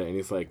about it, and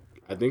he's like,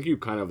 I think you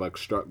kind of like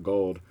struck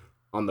gold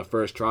on the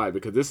first try,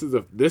 because this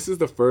is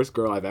the first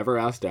girl I've ever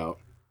asked out,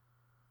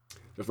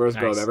 the first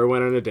girl I've ever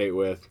went on a date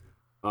with,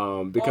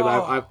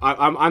 because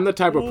I'm the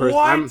type of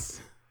person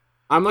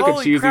I'm like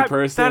Holy a cheesy crap,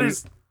 person. That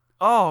is,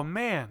 oh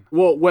man.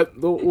 Well, with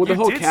the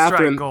whole did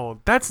Catherine strike gold.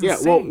 That's yeah,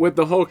 insane. well, with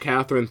the whole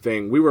Catherine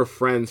thing, we were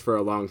friends for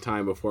a long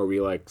time before we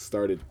like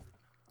started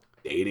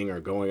dating or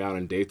going out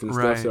on dates and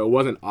Right. stuff. So it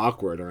wasn't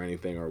awkward or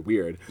anything or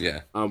weird.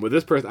 Yeah. With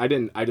this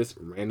person, I just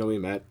randomly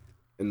met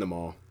in the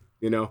mall,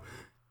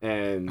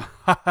 and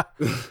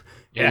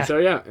Yeah.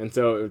 and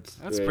so it's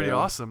That's pretty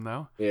awesome,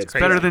 though. Yeah, It's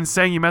crazy. better than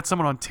saying you met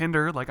someone on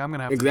Tinder. Like, I'm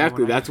gonna have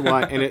exactly. to do That's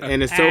why,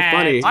 and it's so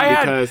funny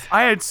because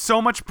I had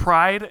so much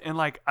pride, and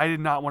like I did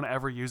not want to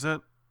ever use it,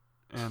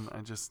 and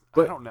I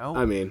don't know.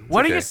 I mean,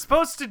 what okay. are you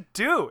supposed to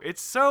do?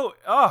 It's so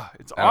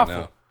it's I don't awful.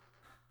 know.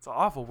 It's an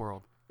awful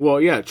world.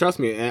 well, yeah, trust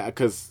me,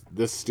 because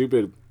this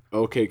stupid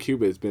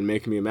OkCupid has been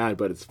making me mad.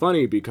 But it's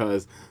funny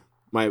because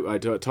I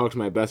talked to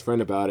my best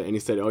friend about it, and he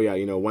said, "Oh yeah,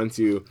 once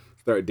you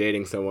start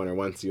dating someone, or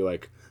once you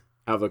like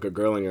have like a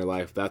girl in your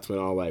life, that's when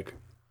all like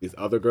these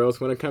other girls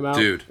want to come out."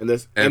 Dude, and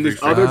this every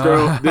other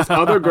friend. this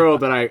other girl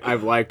that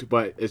I've liked,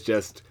 but it's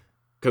just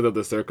because of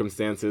the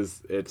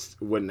circumstances, it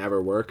would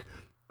never work.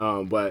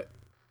 But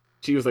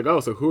she was like, "Oh,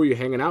 so who are you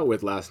hanging out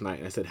with last night?"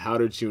 And I said, "How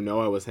did you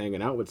know I was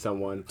hanging out with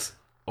someone?"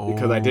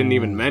 Because I didn't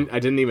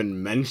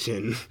even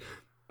mention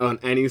on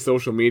any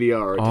social media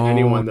or to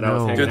anyone that I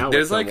was no. hanging Dude, out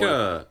there's with like someone.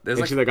 a there's And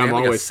like she's like, they "I'm have,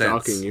 like, a always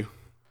sense. stalking you."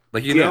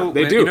 Like Yeah,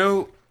 they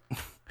do.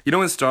 You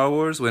know in Star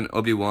Wars when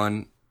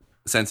Obi-Wan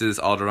senses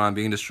Alderaan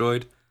being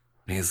destroyed,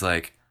 and he's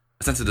like,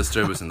 "I sense a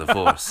disturbance in the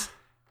Force."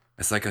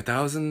 It's like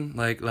 1,000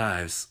 like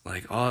lives,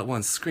 like all at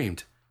once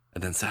screamed,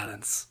 and then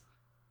silence.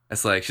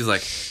 It's like she's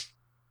like,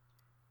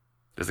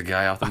 "There's a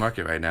guy off the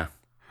market right now."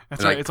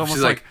 That's And, right. like, It's almost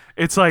she's like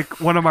it's like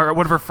one of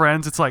her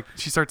friends. It's like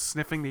she starts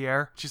sniffing the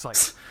air. She's like,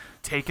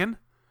 taken,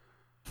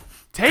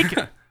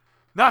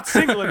 not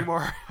single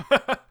anymore.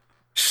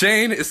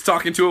 Shayne is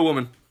talking to a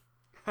woman.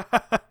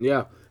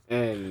 Yeah,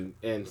 and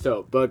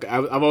so, but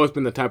I've always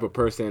been the type of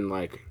person,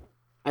 like,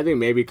 I think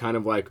maybe kind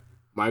of like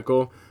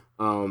Michael,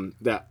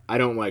 that I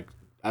don't want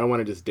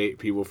to just date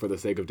people for the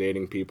sake of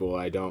dating people.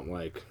 I don't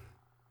like,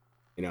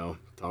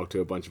 talk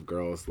to a bunch of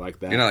girls like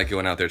that. You're not like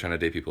going out there trying to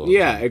date people.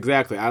 Yeah,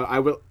 exactly. I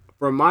will,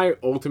 for my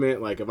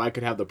ultimate, like, if I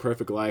could have the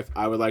perfect life,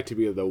 I would like to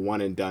be the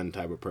one and done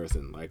type of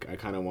person. Like, I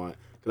kind of want,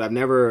 because I've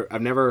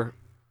never,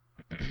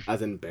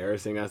 as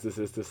embarrassing as this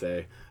is to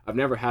say, I've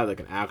never had like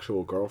an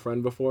actual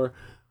girlfriend before.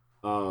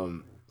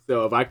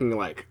 So if I can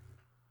like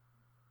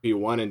be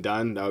one and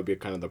done, that would be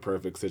kind of the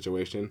perfect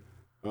situation.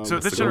 So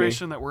this for me.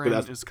 generation that we're in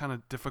But is kind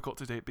of difficult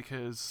to date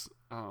because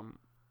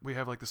we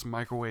have like this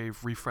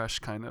microwave refresh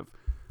kind of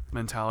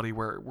mentality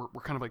where we're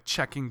kind of like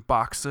checking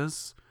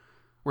boxes,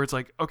 where it's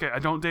like, okay, I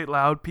don't date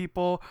loud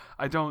people,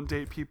 I don't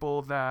date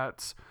people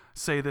that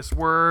say this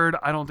word,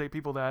 I don't date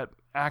people that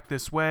act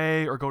this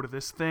way or go to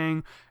this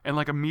thing, and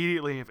like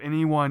immediately if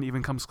anyone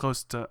even comes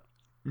close to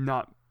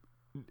not,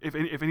 if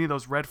any of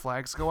those red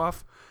flags go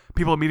off,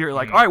 people immediately are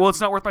like, all right, well,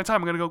 it's not worth my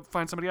time, I'm gonna go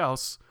find somebody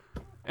else.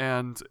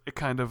 And it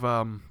kind of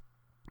I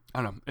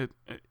don't know,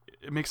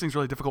 it makes things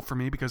really difficult for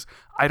me because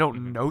I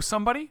don't know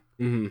somebody,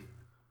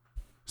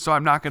 so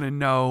I'm not gonna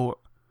know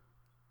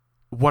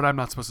what I'm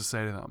not supposed to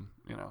say to them,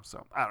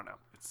 so I don't know,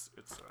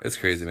 It's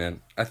crazy,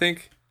 man. I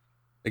think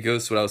it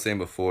goes to what I was saying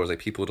before, is like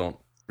people don't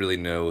really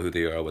know who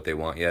they are, what they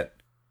want yet.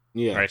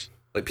 Yeah. Right.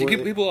 Like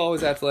people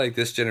always act like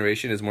this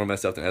generation is more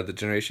messed up than other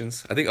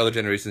generations. I think other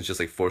generations just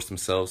like force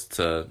themselves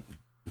to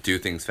do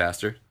things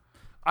faster.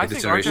 I this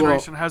think our generation-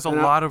 generation has a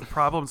and lot of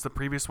problems the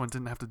previous one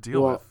didn't have to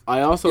deal Well, with.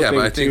 I also Yeah,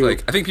 think but I think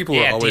too, I think people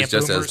Yeah, are always damn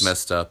just boomers. as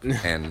messed up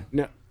and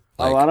no,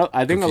 like,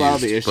 I think a lot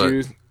of the confused, but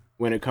issues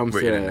when it comes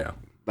we're in it to now.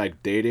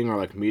 like dating or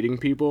like meeting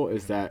people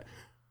is that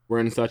we're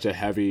in such a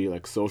heavy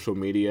like social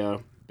media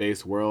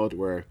based world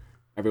where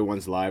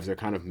everyone's lives are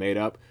kind of made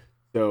up.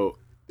 So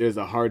there's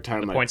a hard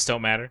time The like points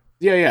don't matter.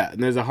 yeah,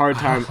 and there's a hard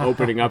time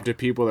opening up to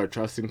people or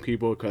trusting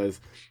people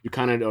because you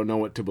kind of don't know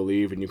what to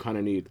believe and you kind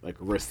of need like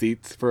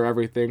receipts for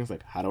everything. It's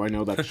like, how do I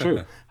know that's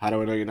true? How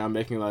do I know you're not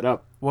making that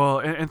up? Well,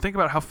 and think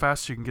about how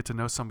fast you can get to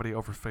know somebody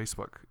over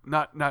Facebook.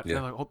 Not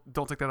Yeah.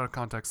 don't take that out of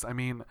context. I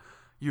mean,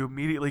 you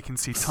immediately can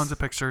see tons of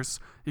pictures.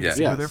 You Yeah. can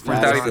see who their Yes, friends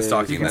without are. even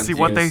stalking You can them. see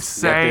what they What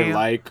say, they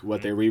like,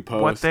 what they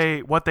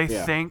repost. what they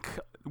Yeah. think,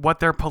 what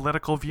their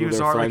political views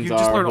their are. Like friends you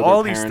just are, learn who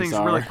all their these parents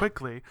things really are.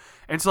 quickly.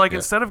 And so like Yeah.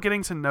 instead of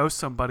getting to know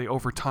somebody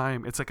over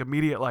time, it's like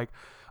immediate like,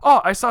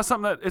 oh, I saw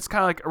something that it's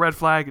kind of like a red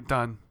flag.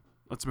 Done.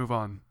 Let's move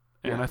on.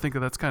 And Yeah. I think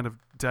that's kind of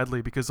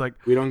deadly because like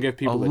We don't give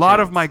people a lot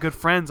of chance. my good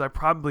friends, I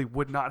probably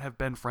would not have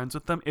been friends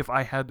with them if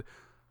I had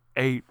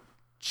a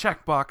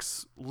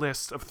checkbox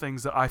list of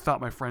things that I thought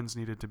my friends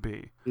needed to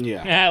be.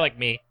 Yeah. Yeah, like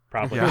me,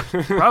 probably. Yeah,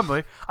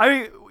 probably. I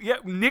mean, yeah,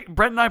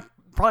 Brent and I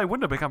probably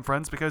wouldn't have become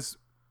friends because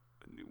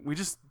we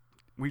just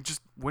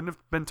wouldn't have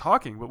been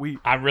talking. But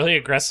I'm really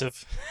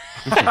aggressive.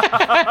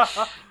 I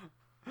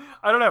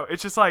don't know.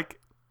 It's just like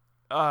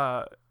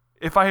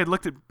if I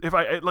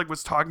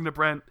was talking to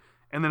Brent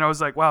and then I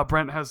was like, wow,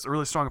 Brent has a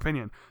really strong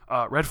opinion,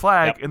 red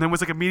flag, and then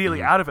was like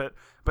immediately out of it.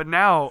 But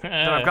now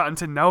that I've gotten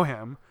to know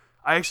him,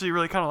 I actually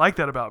really kind of like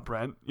that about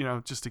Brent,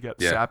 just to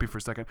get sappy for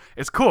a second.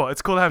 It's cool.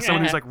 It's cool to have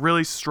someone who's like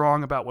really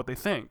strong about what they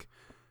think.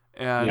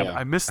 And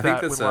I miss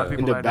that with a lot of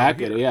people that I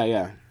know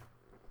here.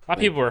 A lot of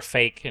people are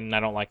fake, and I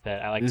don't like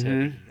that. I like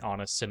to be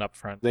honest and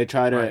upfront. They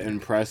try to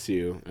impress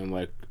you and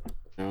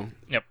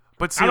Yep.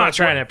 But see, I'm not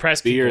trying to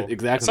impress people.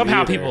 Exactly.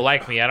 Somehow people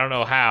like me. I don't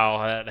know how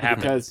that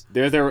happens.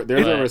 Because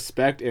there's a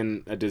respect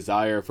and a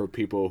desire for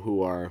people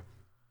who are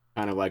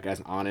kind of like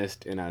as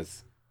honest and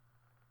as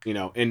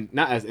and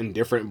not as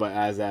indifferent, but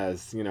as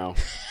just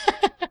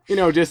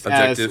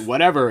objective. As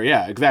whatever.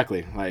 Yeah,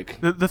 exactly. Like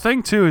the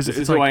thing too is this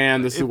is who I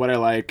am. This is what I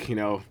like.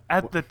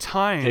 At the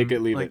time, take it,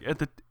 leave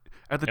it.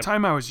 At the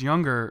time I was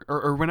younger,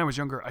 or when I was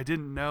younger, I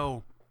didn't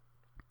know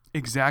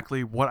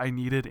exactly what I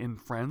needed in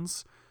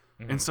friends.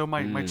 And so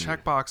my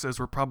check boxes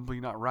were probably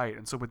not right.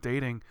 And so with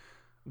dating,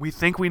 we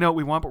think we know what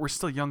we want, but we're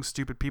still young,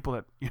 stupid people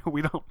that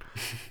we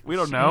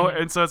don't know.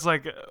 And so it's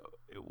like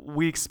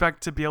we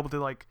expect to be able to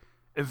like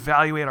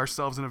evaluate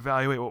ourselves and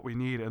evaluate what we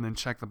need, and then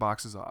check the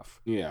boxes off.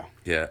 Yeah.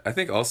 Yeah, I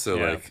think also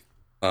like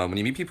when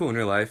you meet people in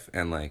real life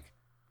and like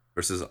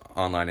versus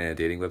online in a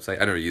dating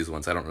website. I never use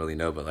one, so I don't really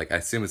know. But like I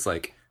assume it's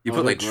like you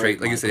put like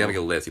traits, like you say, you have like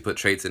a list. You put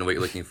traits in what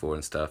you're looking for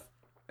and stuff.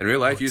 In real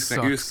life, you just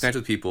connect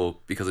with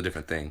people because of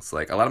different things.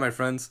 Like a lot of my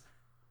friends,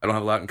 I don't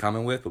have a lot in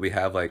common with, but we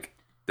have like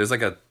there's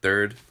like a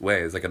third way.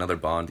 There's like another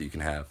bond that you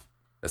can have.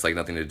 That's like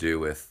nothing to do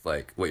with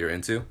like what you're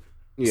into.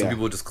 Yeah. Some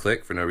people just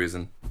click for no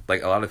reason.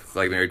 Like a lot of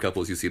like married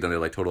couples, you see them, they're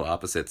like total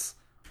opposites.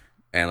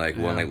 And like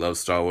one like loves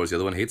Star Wars, the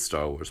other one hates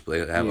Star Wars, but they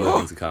have other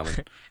things in common.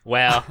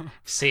 Well,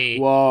 see,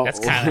 that's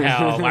kind of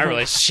how my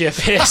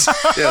relationship is.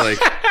 Yeah, like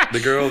the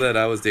girl that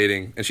I was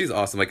dating, and she's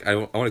awesome. Like I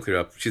want to clear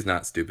up, she's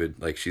not stupid.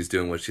 Like she's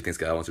doing what she thinks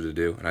God wants her to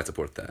do, and I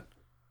support that.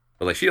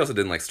 But like she also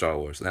didn't like Star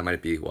Wars, and that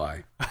might be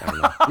why. I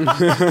don't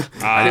know.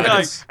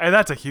 And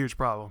that's a huge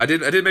problem. I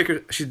did make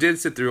her. She did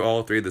sit through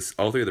all three of the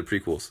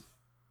prequels.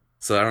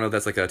 So I don't know if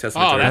that's like a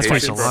testament to her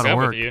patience. Oh, that's a lot of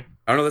work. I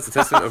don't know if that's a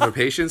testament of her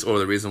patience or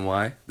the reason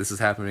why this is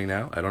happening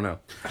now. I don't know.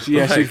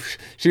 Yeah, like,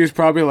 she was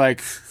probably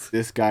like,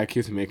 this guy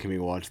keeps making me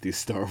watch these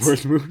Star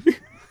Wars movies.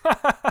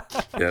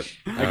 Yep,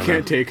 I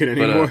can't take it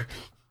anymore.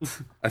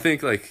 But, I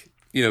think like,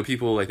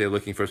 people like they're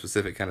looking for a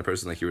specific kind of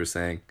person like you were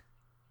saying.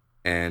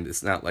 And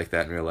it's not like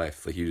that in real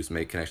life. Like you just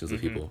make connections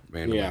with people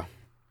randomly. Yeah.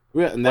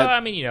 And well,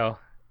 I mean,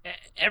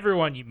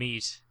 everyone you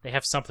meet, they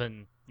have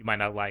something you might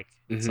not like,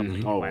 something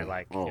you might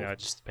like. It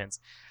just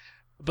depends.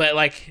 But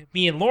like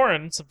me and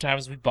Lauren,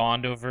 sometimes we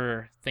bond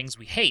over things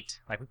we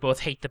hate. Like we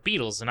both hate the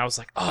Beatles, and I was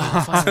like,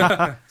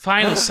 "Oh,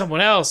 finally someone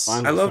else."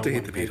 I love to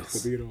hate the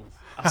Beatles.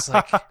 I was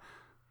like,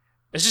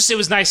 it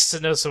was nice to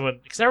know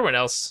someone because everyone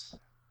else.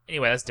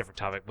 Anyway, that's a different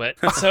topic. But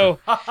so,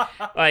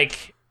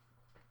 like,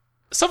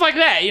 stuff like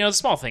that. The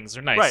small things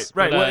are nice.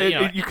 Right. But,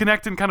 well, you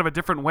connect in kind of a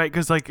different way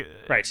because, like,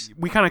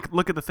 we kind of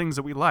look at the things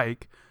that we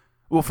like.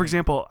 Well, for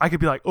example, I could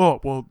be like, "Oh,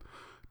 well,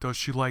 does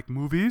she like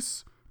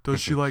movies? Does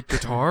she like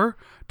guitar?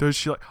 Does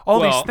she like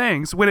all these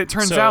things?" When it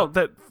turns out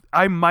that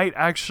I might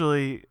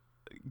actually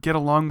get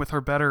along with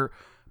her better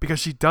because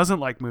she doesn't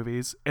like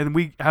movies, and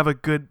we have a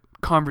good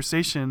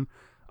conversation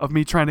of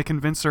me trying to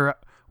convince her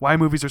why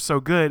movies are so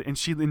good, and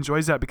she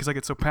enjoys that because I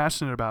get so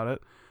passionate about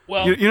it.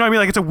 Well, you know what I mean?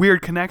 Like it's a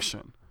weird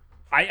connection.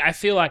 I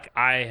feel like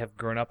I have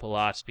grown up a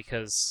lot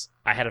because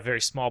I had a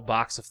very small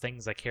box of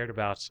things I cared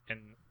about,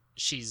 and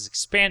she's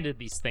expanded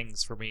these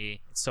things for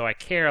me, so I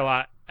care a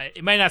lot.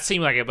 It might not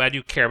seem like it, but I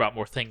do care about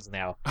more things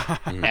now.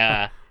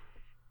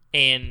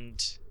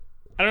 And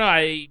I don't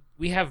know.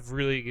 We have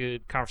really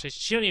good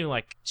conversations. She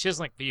doesn't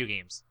like video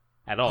games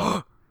at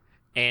all,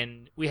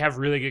 and we have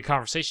really good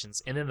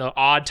conversations. And then the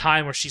odd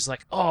time where she's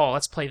like, "Oh,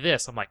 let's play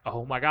this," I'm like,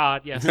 "Oh my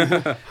god, yes!"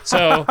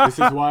 So this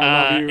is why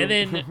I love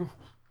you.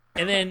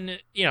 And then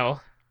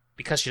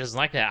because she doesn't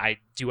like that, I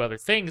do other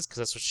things because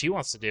that's what she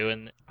wants to do,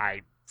 and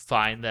I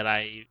find that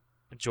I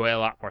enjoy a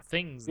lot more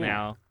things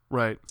now.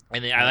 Right.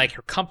 And then I like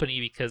her company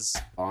because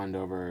bond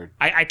over.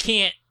 I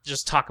can't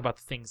just talk about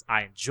the things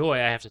I enjoy.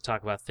 I have to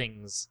talk about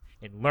things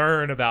and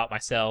learn about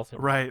myself.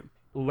 And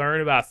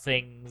learn about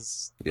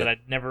things that I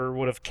never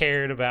would have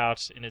cared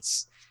about, and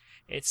it's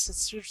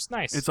just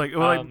nice. It's like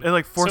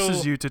it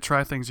forces you to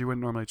try things you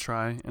wouldn't normally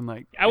try, and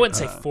like I wouldn't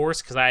say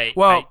force because I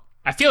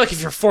feel like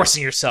if you're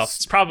forcing yourself,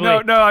 it's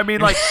probably no. I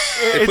mean, like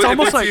it's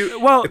almost like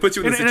it puts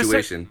you in a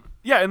situation.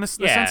 In the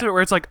sense of it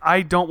where it's like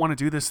I don't want to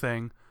do this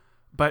thing,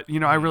 but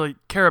I really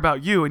care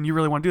about you, and you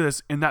really want to do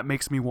this, and that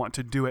makes me want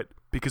to do it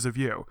because of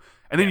you.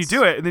 And then you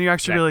do it, and then you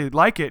actually really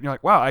like it, and you're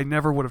like, wow, I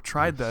never would have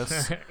tried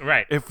this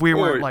if we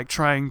weren't like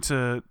trying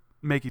to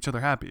make each other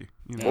happy.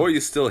 Or you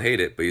still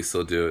hate it, but you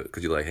still do it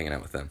because you like hanging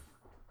out with them.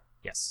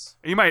 Yes.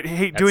 You might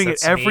hate doing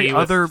it every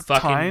other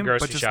time,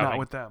 but just not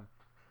with them.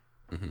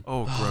 Mm-hmm.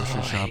 Oh,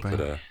 grocery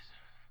shopping.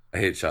 I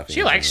hate shopping. She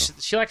in likes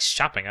general. she likes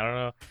shopping. I don't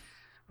know.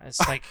 It's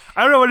like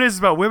I don't know what it is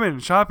about women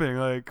shopping.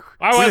 Like,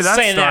 I where did wasn't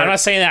saying that. start? I'm not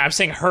saying that. I'm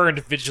saying her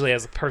individually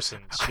as a person.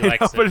 She I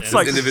likes know, it. but it's and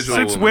like individual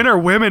since woman. when are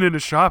women into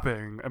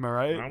shopping? Am I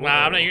right?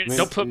 Nah, I'm not,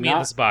 don't put me in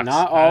this box.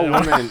 Not all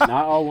women.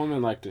 Not all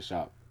women like to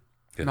shop.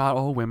 Yeah. Not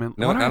all women.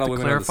 No, Why do I not have all to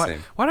women are the clarify?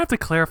 same. Why do I have to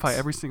clarify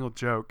every single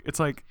joke? It's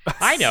like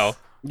I know.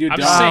 You I'm don't.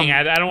 just saying.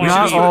 I don't want to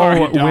not be all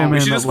hard. don't. women We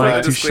should just put a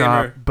like to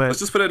disclaimer. shop, but Let's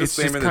just put a it's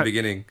disclaimer just in the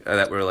beginning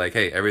that we're like,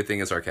 hey, everything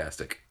is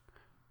sarcastic.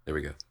 There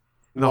we go.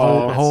 The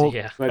Well, whole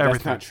yeah. But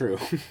everything. that's not true.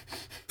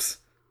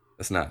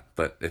 It's not,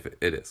 but if it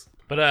is.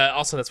 But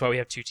also, that's why we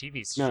have two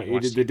TVs. No, She can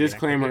watch the TV and I can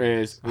disclaimer hear.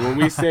 is when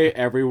we say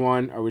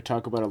everyone or we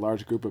talk about a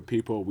large group of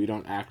people, we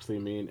don't actually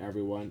mean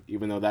everyone,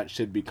 even though that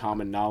should be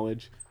common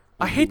knowledge.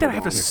 I hate that I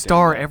have to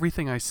star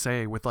everything I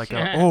say with like a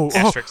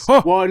Asterisks.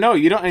 Well, no,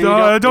 you don't. And you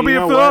Don't don't be you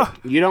a know fool.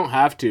 what? You don't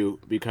have to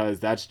because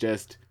that's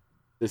just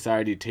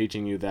society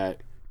teaching you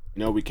that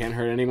we can't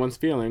hurt anyone's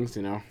feelings.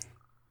 I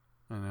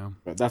know.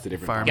 But that's a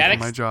different. Fire topic. me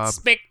from my job.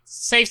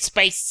 Safe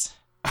space.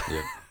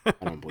 Yeah. I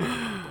don't believe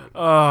it. But...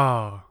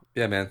 Oh,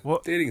 Yeah, man.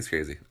 What- Dating's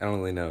crazy. I don't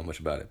really know much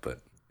about it, but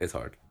it's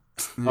hard.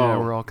 yeah, Oh.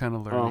 we're all kind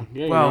of learning.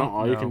 yeah, well,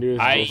 all you can do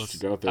is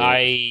just go through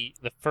it.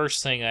 The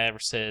first thing I ever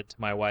said to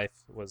my wife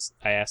was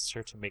I asked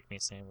her to make me a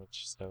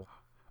sandwich. So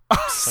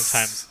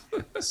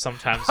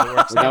sometimes it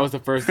works. That out. was the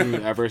first thing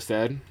you ever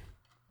said.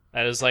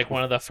 That is like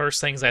one of the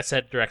first things I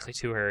said directly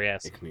to her.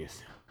 Yes. Make me a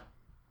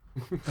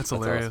That's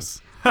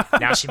hilarious.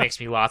 Now she makes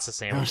me lots of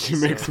sandwiches. she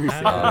makes me I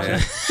Oh, don't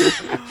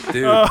know. man.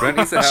 Dude, Brent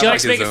needs to have She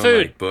likes his making own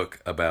food. like, book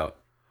about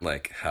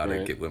like how to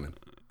Right. get women.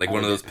 Like How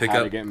one to of those get-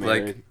 how to pickup get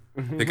like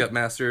married. pickup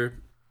master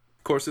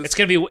courses. It's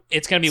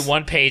gonna be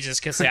one page. It's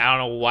gonna say I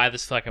don't know why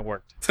this fucking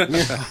worked. I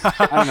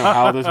don't know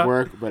how this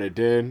worked, but it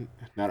did.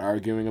 Not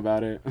arguing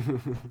about it.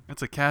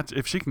 That's a catch.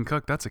 If she can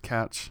cook, that's a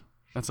catch.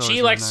 That's always She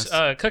really likes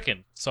nice.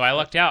 cooking, so I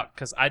lucked out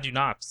because I do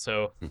not.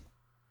 So,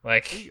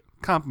 like,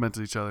 Compliments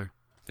each other.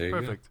 There you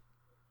Perfect.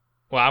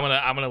 well,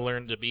 I'm gonna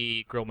learn to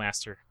be grill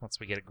master once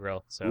we get a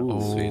grill. So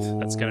Ooh. Sweet.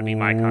 that's gonna be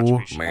my go.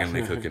 contribution.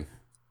 Manly cooking.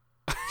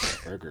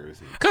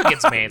 Burgers.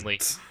 Cooking's manly.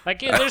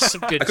 Like, yeah, there's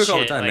some good I cook shit. all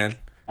the time, like, man.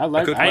 I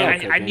like. cook I, my-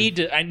 like I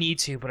need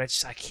to, but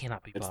I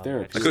cannot be It's bothered.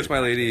 therapy. I cooked my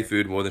lady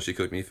food more than she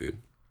cooked me food.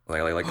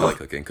 Like I like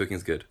cooking.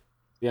 Cooking's good.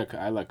 Yeah,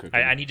 I like cooking.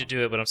 I need to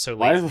do it, but I'm so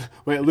Why lazy.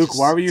 wait, Luke?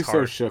 Why were you It's so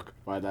hard. shook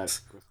by that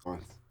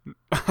response? I'm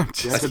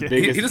That's just the kidding.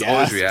 biggest He just gas.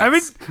 always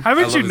reacts. Haven't I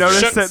you love his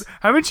noticed reactions. that?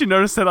 Haven't you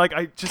noticed that? Like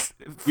I just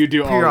You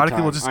do all the periodically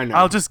time. will just I know.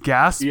 I'll just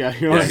gasp. Yeah,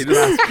 you'll, Yeah, he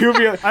does. you'll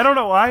be. I don't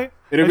know why.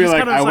 It'll I be just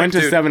like kinda I was went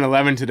to dude.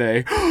 7-Eleven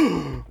today.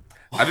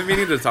 I've been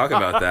meaning to talk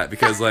about that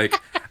because like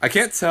I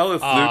can't tell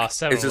if Aw, Luke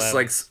is just 7-Eleven.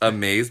 like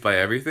amazed by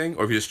everything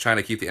or if he's just trying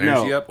to keep the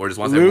energy No, up or just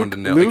wants everyone Luke. to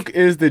know. Luke Like,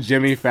 is the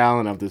Jimmy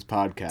Fallon of this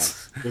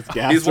podcast. Just he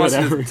gas just wants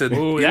whatever. to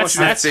Ooh, he wants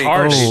you to that's think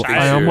harsh. that he Oh, thinks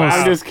I you're- almost.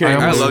 I'm just kidding. I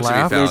I almost love Jimmy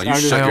laughed. Fallon. You I'm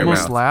shut just I your kidding.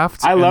 almost mouth.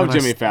 laughed. I and love then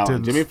Jimmy Fallon.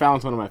 didn't. Jimmy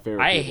Fallon's one of my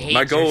favorite. I people. hate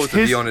My goal is to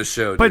His- be on his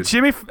show, dude. But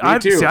Jimmy, Me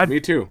too. see, Me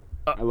too.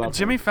 I love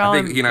Jimmy him.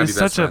 Fallon he and I would is be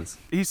best such a. friends.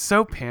 He's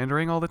so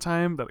pandering all the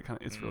time that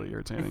it's really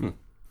irritating.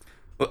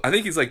 Well, I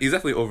think he's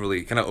definitely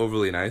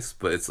overly nice,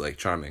 but it's like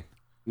charming.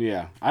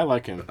 Yeah, I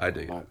like him. I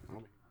dig it. But,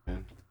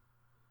 man.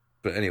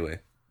 But anyway,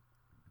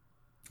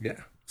 yeah.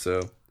 So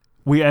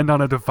We end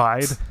on a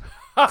divide.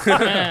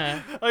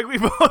 Like we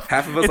both.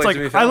 half of us It's like like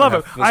Jimmy I Fallon. love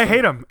half it. of us I don't.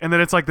 hate him, and then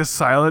it's like this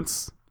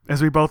silence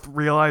as we both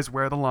realize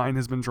where the line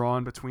has been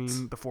drawn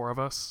between the four of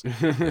us.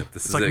 This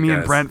It's is like it, me and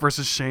guys. Brent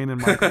versus Shayne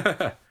and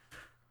Michael.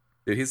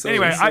 Dude, he's so,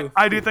 Anyway, he's so-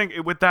 I do think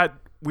with that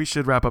we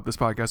should wrap up this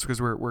podcast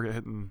because we're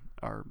hitting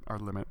our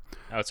limit.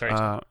 Oh, it's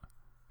already.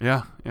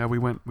 Yeah, we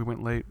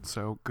went late,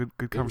 so good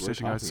We're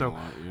conversation, guys. talking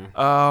So,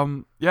 a lot,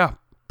 yeah. yeah,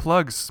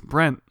 plugs,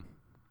 Brent,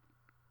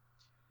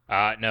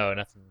 No,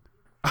 nothing.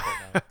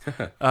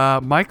 Right now.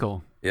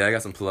 Michael, yeah, I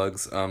got some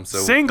plugs. So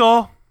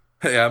single.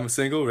 yeah, I'm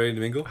single, ready to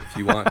mingle. If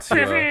you want to,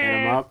 Hit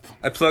him up.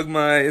 I plug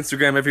my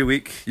Instagram every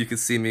week. You can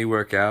see me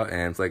work out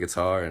and play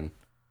guitar and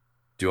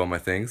do all my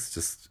things.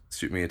 Just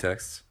shoot me a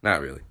text.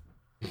 Not really,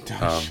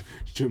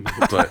 Shoot me.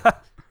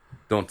 but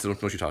don't you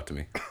talk to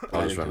me.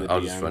 I'll just into run. the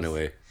I'll just DMs. run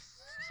away.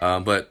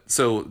 But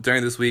so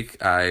during this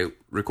week, I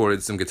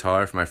recorded some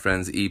guitar for my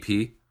friend's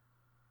EP.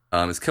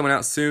 It's coming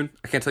out soon.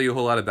 I can't tell you a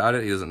whole lot about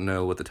it. He doesn't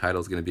know what the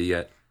title is going to be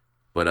yet.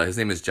 But his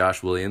name is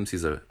Josh Williams.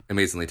 He's an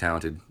amazingly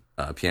talented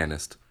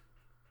pianist,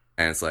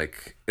 and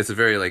it's a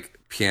very like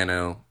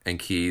piano and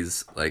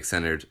keys like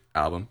centered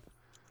album.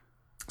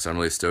 So I'm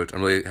really stoked.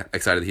 I'm really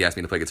excited. He asked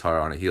me to play guitar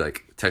on it. He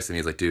like texted me.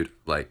 He's like, "Dude,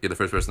 like you're the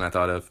first person I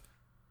thought of.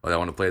 I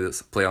want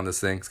to play on this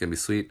thing. It's gonna be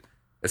sweet.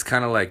 It's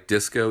kind of like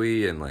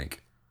disco-y and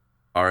like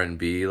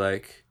R&B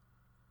like.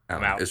 I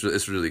don't know. out.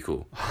 It's really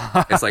cool.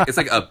 It's like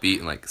upbeat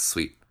and like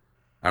sweet.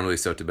 I'm really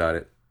stoked about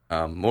it.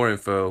 More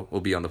info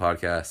will be on the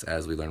podcast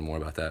as we learn more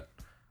about that.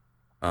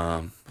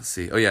 Let's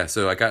see. Oh yeah,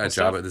 so I got a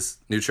job at this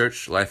new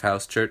church,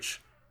 Lifehouse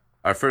Church.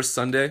 Our first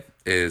Sunday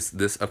is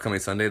this upcoming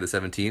Sunday, the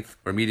 17th.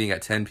 We're meeting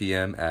at 10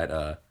 p.m.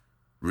 at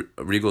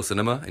Regal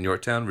Cinema in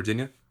Yorktown,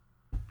 Virginia.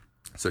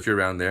 So if you're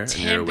around there and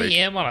you're 10 awake,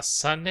 p.m. on a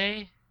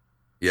Sunday.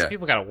 yeah,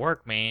 People gotta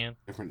work, man.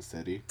 Different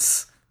city.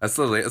 that's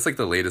like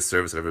the latest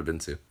service I've ever been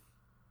to.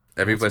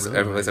 Every That's place, really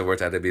every place I late.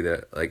 worked had to be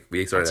there. Like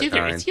we started It's at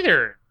either 9. it's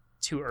either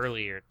too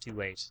early or too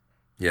late.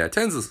 Yeah,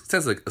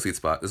 10's like a sweet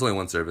spot. There's only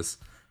one service.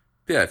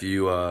 But yeah, if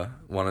you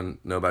want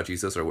to know about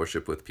Jesus or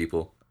worship with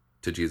people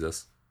to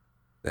Jesus,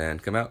 then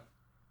come out.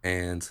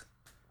 And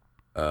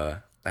I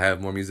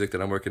have more music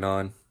that I'm working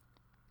on.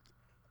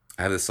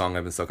 I have this song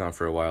I've been stuck on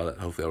for a while that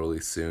hopefully I'll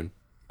release soon.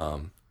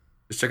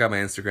 Just check out my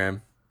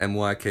Instagram,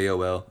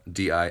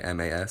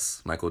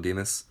 MyKolDimas, Michael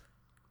Demas,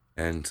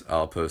 and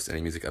I'll post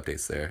any music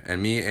updates there.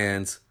 And me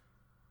and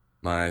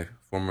my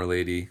former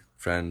lady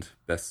friend,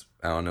 best,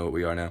 I don't know what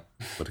we are now,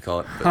 what to call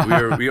it,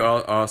 but we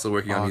are also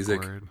working on music,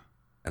 Awkward.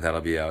 and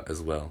that'll be out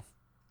as well.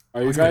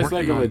 Are you What's guys working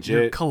like a on?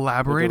 legit You're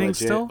collaborating like a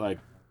legit, still? like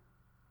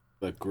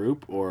the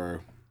group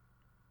or?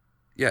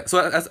 Yeah,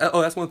 so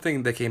that's one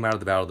thing that came out of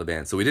the Battle of the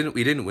Bands. So we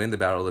didn't win the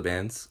Battle of the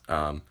Bands.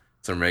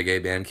 Some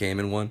reggae band came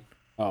and won,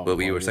 Oh, but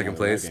we well, were you second know,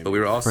 place. reggae But we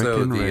were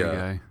also Frickin' the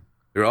reggae.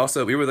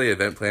 we were the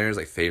event planner's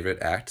like favorite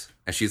act,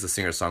 and she's the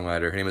singer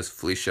songwriter. Her name is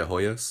Felicia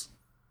Hoyos.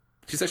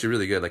 She's actually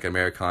really good, like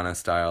Americana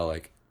style,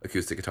 like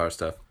acoustic guitar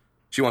stuff.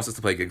 She wants us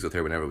to play gigs with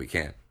her whenever we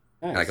can.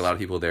 And like a lot of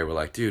people there were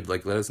like, dude,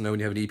 like let us know when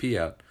you have an EP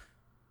out.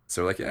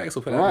 So we're like, yeah, I guess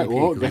we'll put All out right, an EP.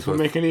 well, 'cause guess we'll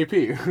make an EP.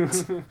 we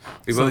So both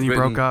then you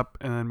written- broke up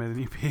and then made an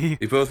EP.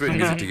 We both written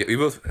music together. We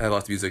both have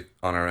lots of music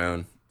on our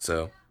own,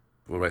 so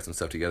we'll write some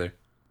stuff together.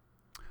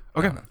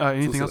 Okay. don't know.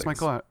 Anything So else,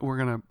 like-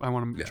 Michael? I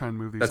want to Yeah, try and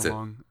move these that's it.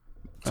 along.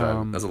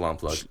 Sorry, that's a long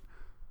plug.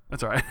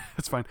 That's all right.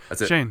 It's fine.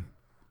 That's it. Shayne.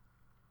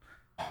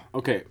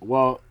 Okay,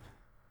 well,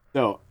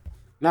 so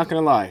not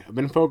gonna lie, I've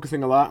been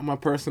focusing a lot on my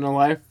personal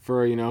life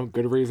for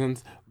good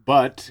reasons,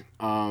 but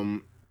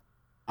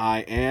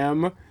I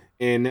am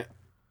in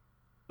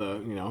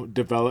the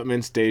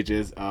development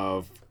stages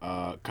of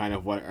kind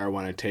of what I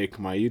want to take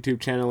my YouTube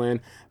channel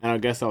in, and I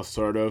guess I'll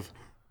sort of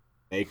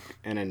make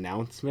an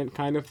announcement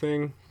kind of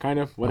thing, kind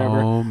of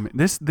whatever.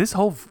 This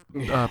whole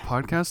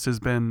podcast has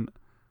been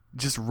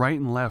just right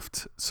and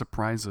left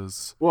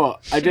surprises. Well,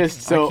 I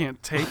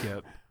can't take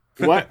it.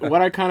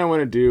 what I kind of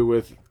want to do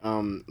with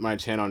my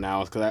channel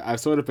now is because I've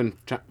sort of been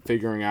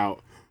figuring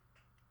out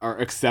or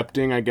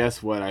accepting, I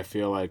guess, what I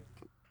feel like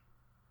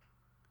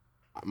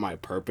my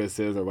purpose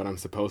is or what I'm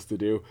supposed to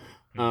do,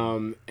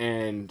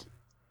 and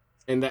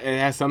that it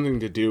has something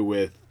to do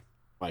with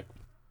like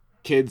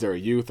kids or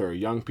youth or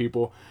young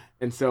people.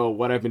 And so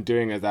what I've been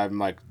doing is I'm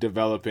like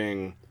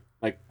developing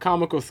like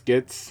comical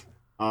skits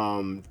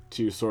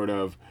to sort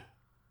of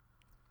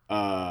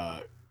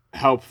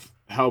help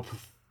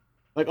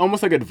like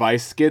almost like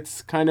advice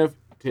skits kind of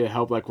to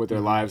help like with their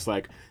lives,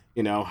 like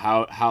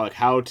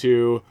how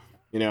to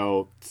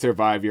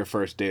survive your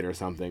first date or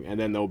something. And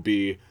then there'll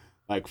be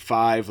like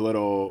 5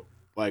 little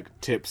like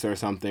tips or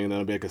something, and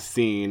there'll be like a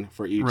scene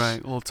for each,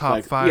 Right, little top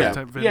like, 5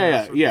 type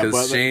videos. yeah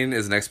Because but Shayne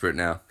is an expert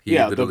now. He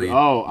Yeah, literally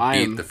I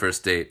beat am the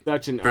first date.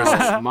 such an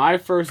First- my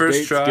first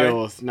date try.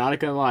 skills, not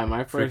gonna lie,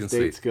 my Freaking first date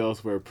sweet.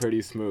 skills were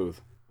pretty smooth,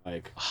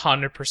 like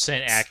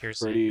 100%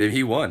 accuracy. pretty.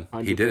 He won.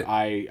 He did it.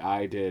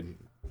 I did.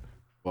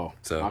 Well,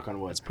 So- knock on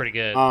wood. That's pretty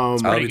good. I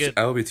pretty good.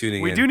 will be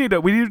tuning We in. do need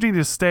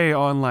to stay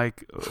on,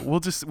 like,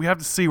 we have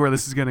to see where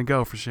this is gonna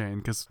go for Shayne,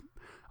 because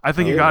I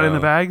think you got it in the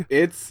bag.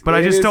 But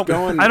I just don't.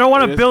 I don't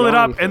want to build it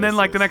up, and then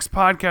like the next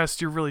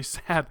podcast, you're really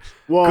sad.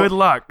 Well, Good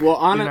luck.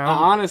 Well, you know?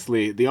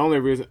 honestly, the only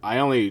reason I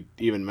only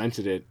even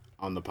mentioned it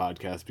on the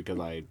podcast because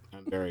I'm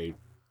very,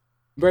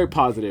 very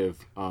positive.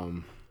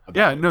 About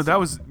Yeah, it, no, so. that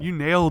was, you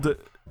nailed it.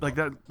 Like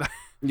that.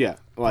 Yeah,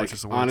 like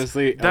Choices of words.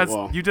 honestly, That's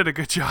well, you did a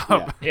good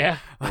job. Yeah,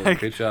 Like,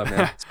 Good job,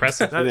 man. it's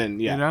impressive. and then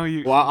yeah. You know,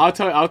 you. Well, I'll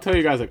tell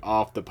you guys like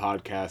off the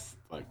podcast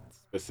like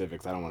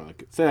specifics. I don't want to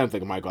like say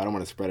anything, Michael. I don't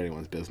want to spread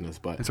anyone's business,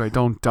 but That's right.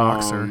 Don't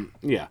dox her.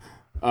 yeah.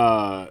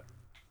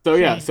 So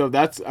yeah, so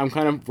I'm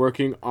kind of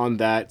working on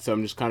that. So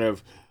I'm just kind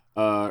of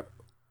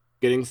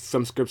getting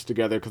some scripts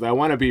together because I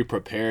want to be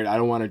prepared. I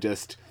don't want to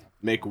just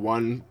make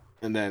one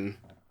and then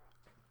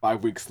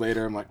 5 weeks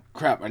later I'm like,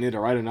 crap, I need to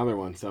write another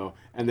one. So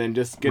and then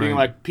just getting Right.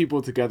 like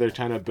people together,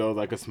 trying to build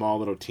like a small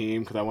little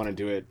team because I want to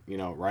do it,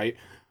 right.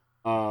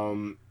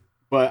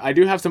 But I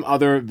do have some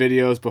other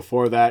videos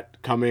before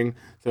that coming.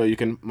 So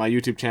my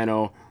YouTube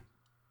channel,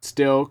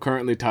 still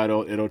currently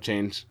titled, it'll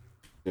change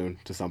soon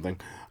to something.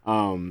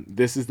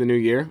 This is the new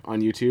year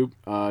on YouTube.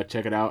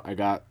 Check it out. I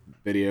got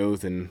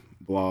videos and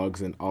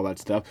vlogs and all that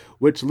stuff,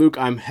 which Luke,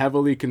 I'm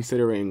heavily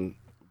considering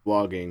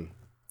vlogging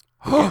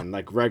again,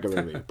 like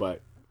regularly,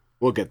 but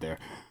we'll get there.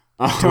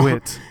 Do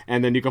it.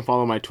 And then you can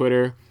follow my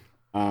Twitter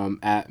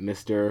at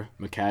Mr.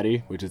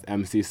 McCatty, which is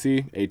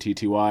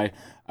MCCATTY.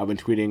 I've been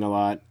tweeting a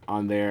lot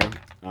on there,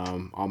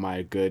 all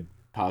my good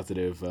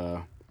positive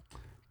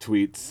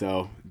tweets.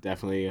 So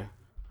definitely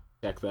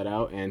check that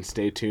out and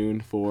stay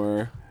tuned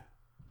for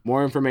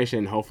more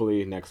information,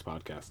 hopefully next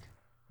podcast.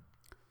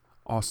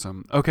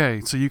 Awesome. Okay,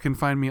 so you can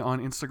find me on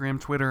Instagram,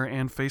 Twitter,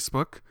 and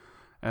Facebook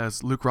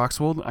as Luke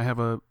Roxwold. I have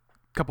a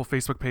couple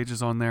Facebook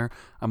pages on there.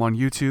 I'm on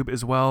YouTube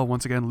as well.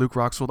 Once again, Luke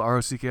Roxwold,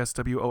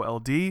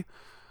 ROCKSWOLD.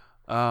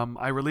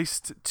 I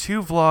released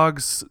 2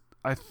 vlogs,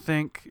 I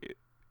think.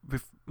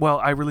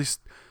 I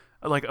released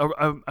like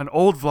an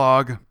old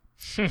vlog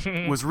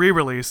was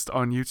re-released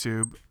on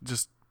YouTube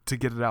just to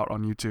get it out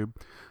on YouTube,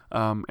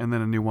 and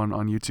then a new one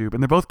on YouTube,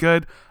 and they're both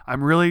good.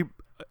 I'm really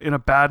in a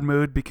bad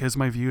mood because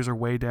my views are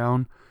way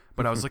down,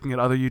 but I was looking at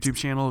other YouTube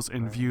channels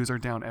and views are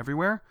down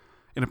everywhere,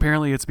 and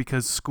apparently it's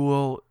because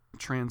school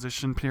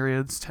transition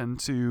periods tend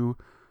to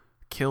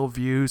kill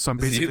views, so I'm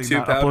basically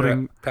YouTube not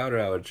uploading. Power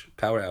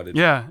outage.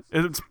 Yeah,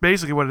 it's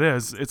basically what it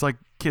is. It's like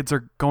kids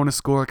are going to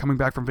school or coming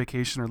back from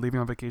vacation or leaving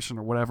on vacation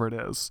or whatever it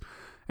is.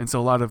 And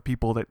so a lot of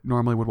people that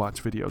normally would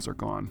watch videos are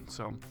gone.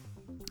 So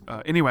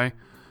anyway,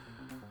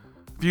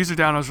 views are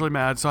down. I was really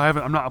mad. So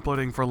I'm not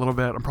uploading for a little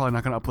bit. I'm probably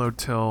not going to upload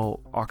till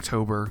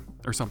October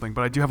or something.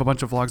 But I do have a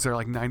bunch of vlogs that are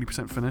like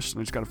 90% finished,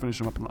 and I just got to finish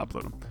them up and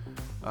upload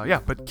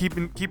them. But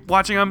keep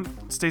watching them.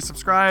 Stay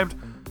subscribed.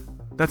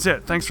 That's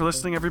it. Thanks for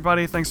listening,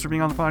 everybody. Thanks for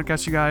being on the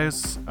podcast, you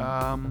guys.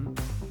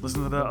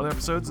 Listen to the other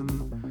episodes,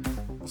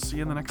 and we'll see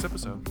you in the next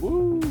episode.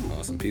 Woo!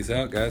 Awesome. Peace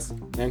out, guys.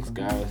 Thanks,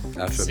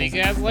 guys. See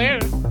you guys later.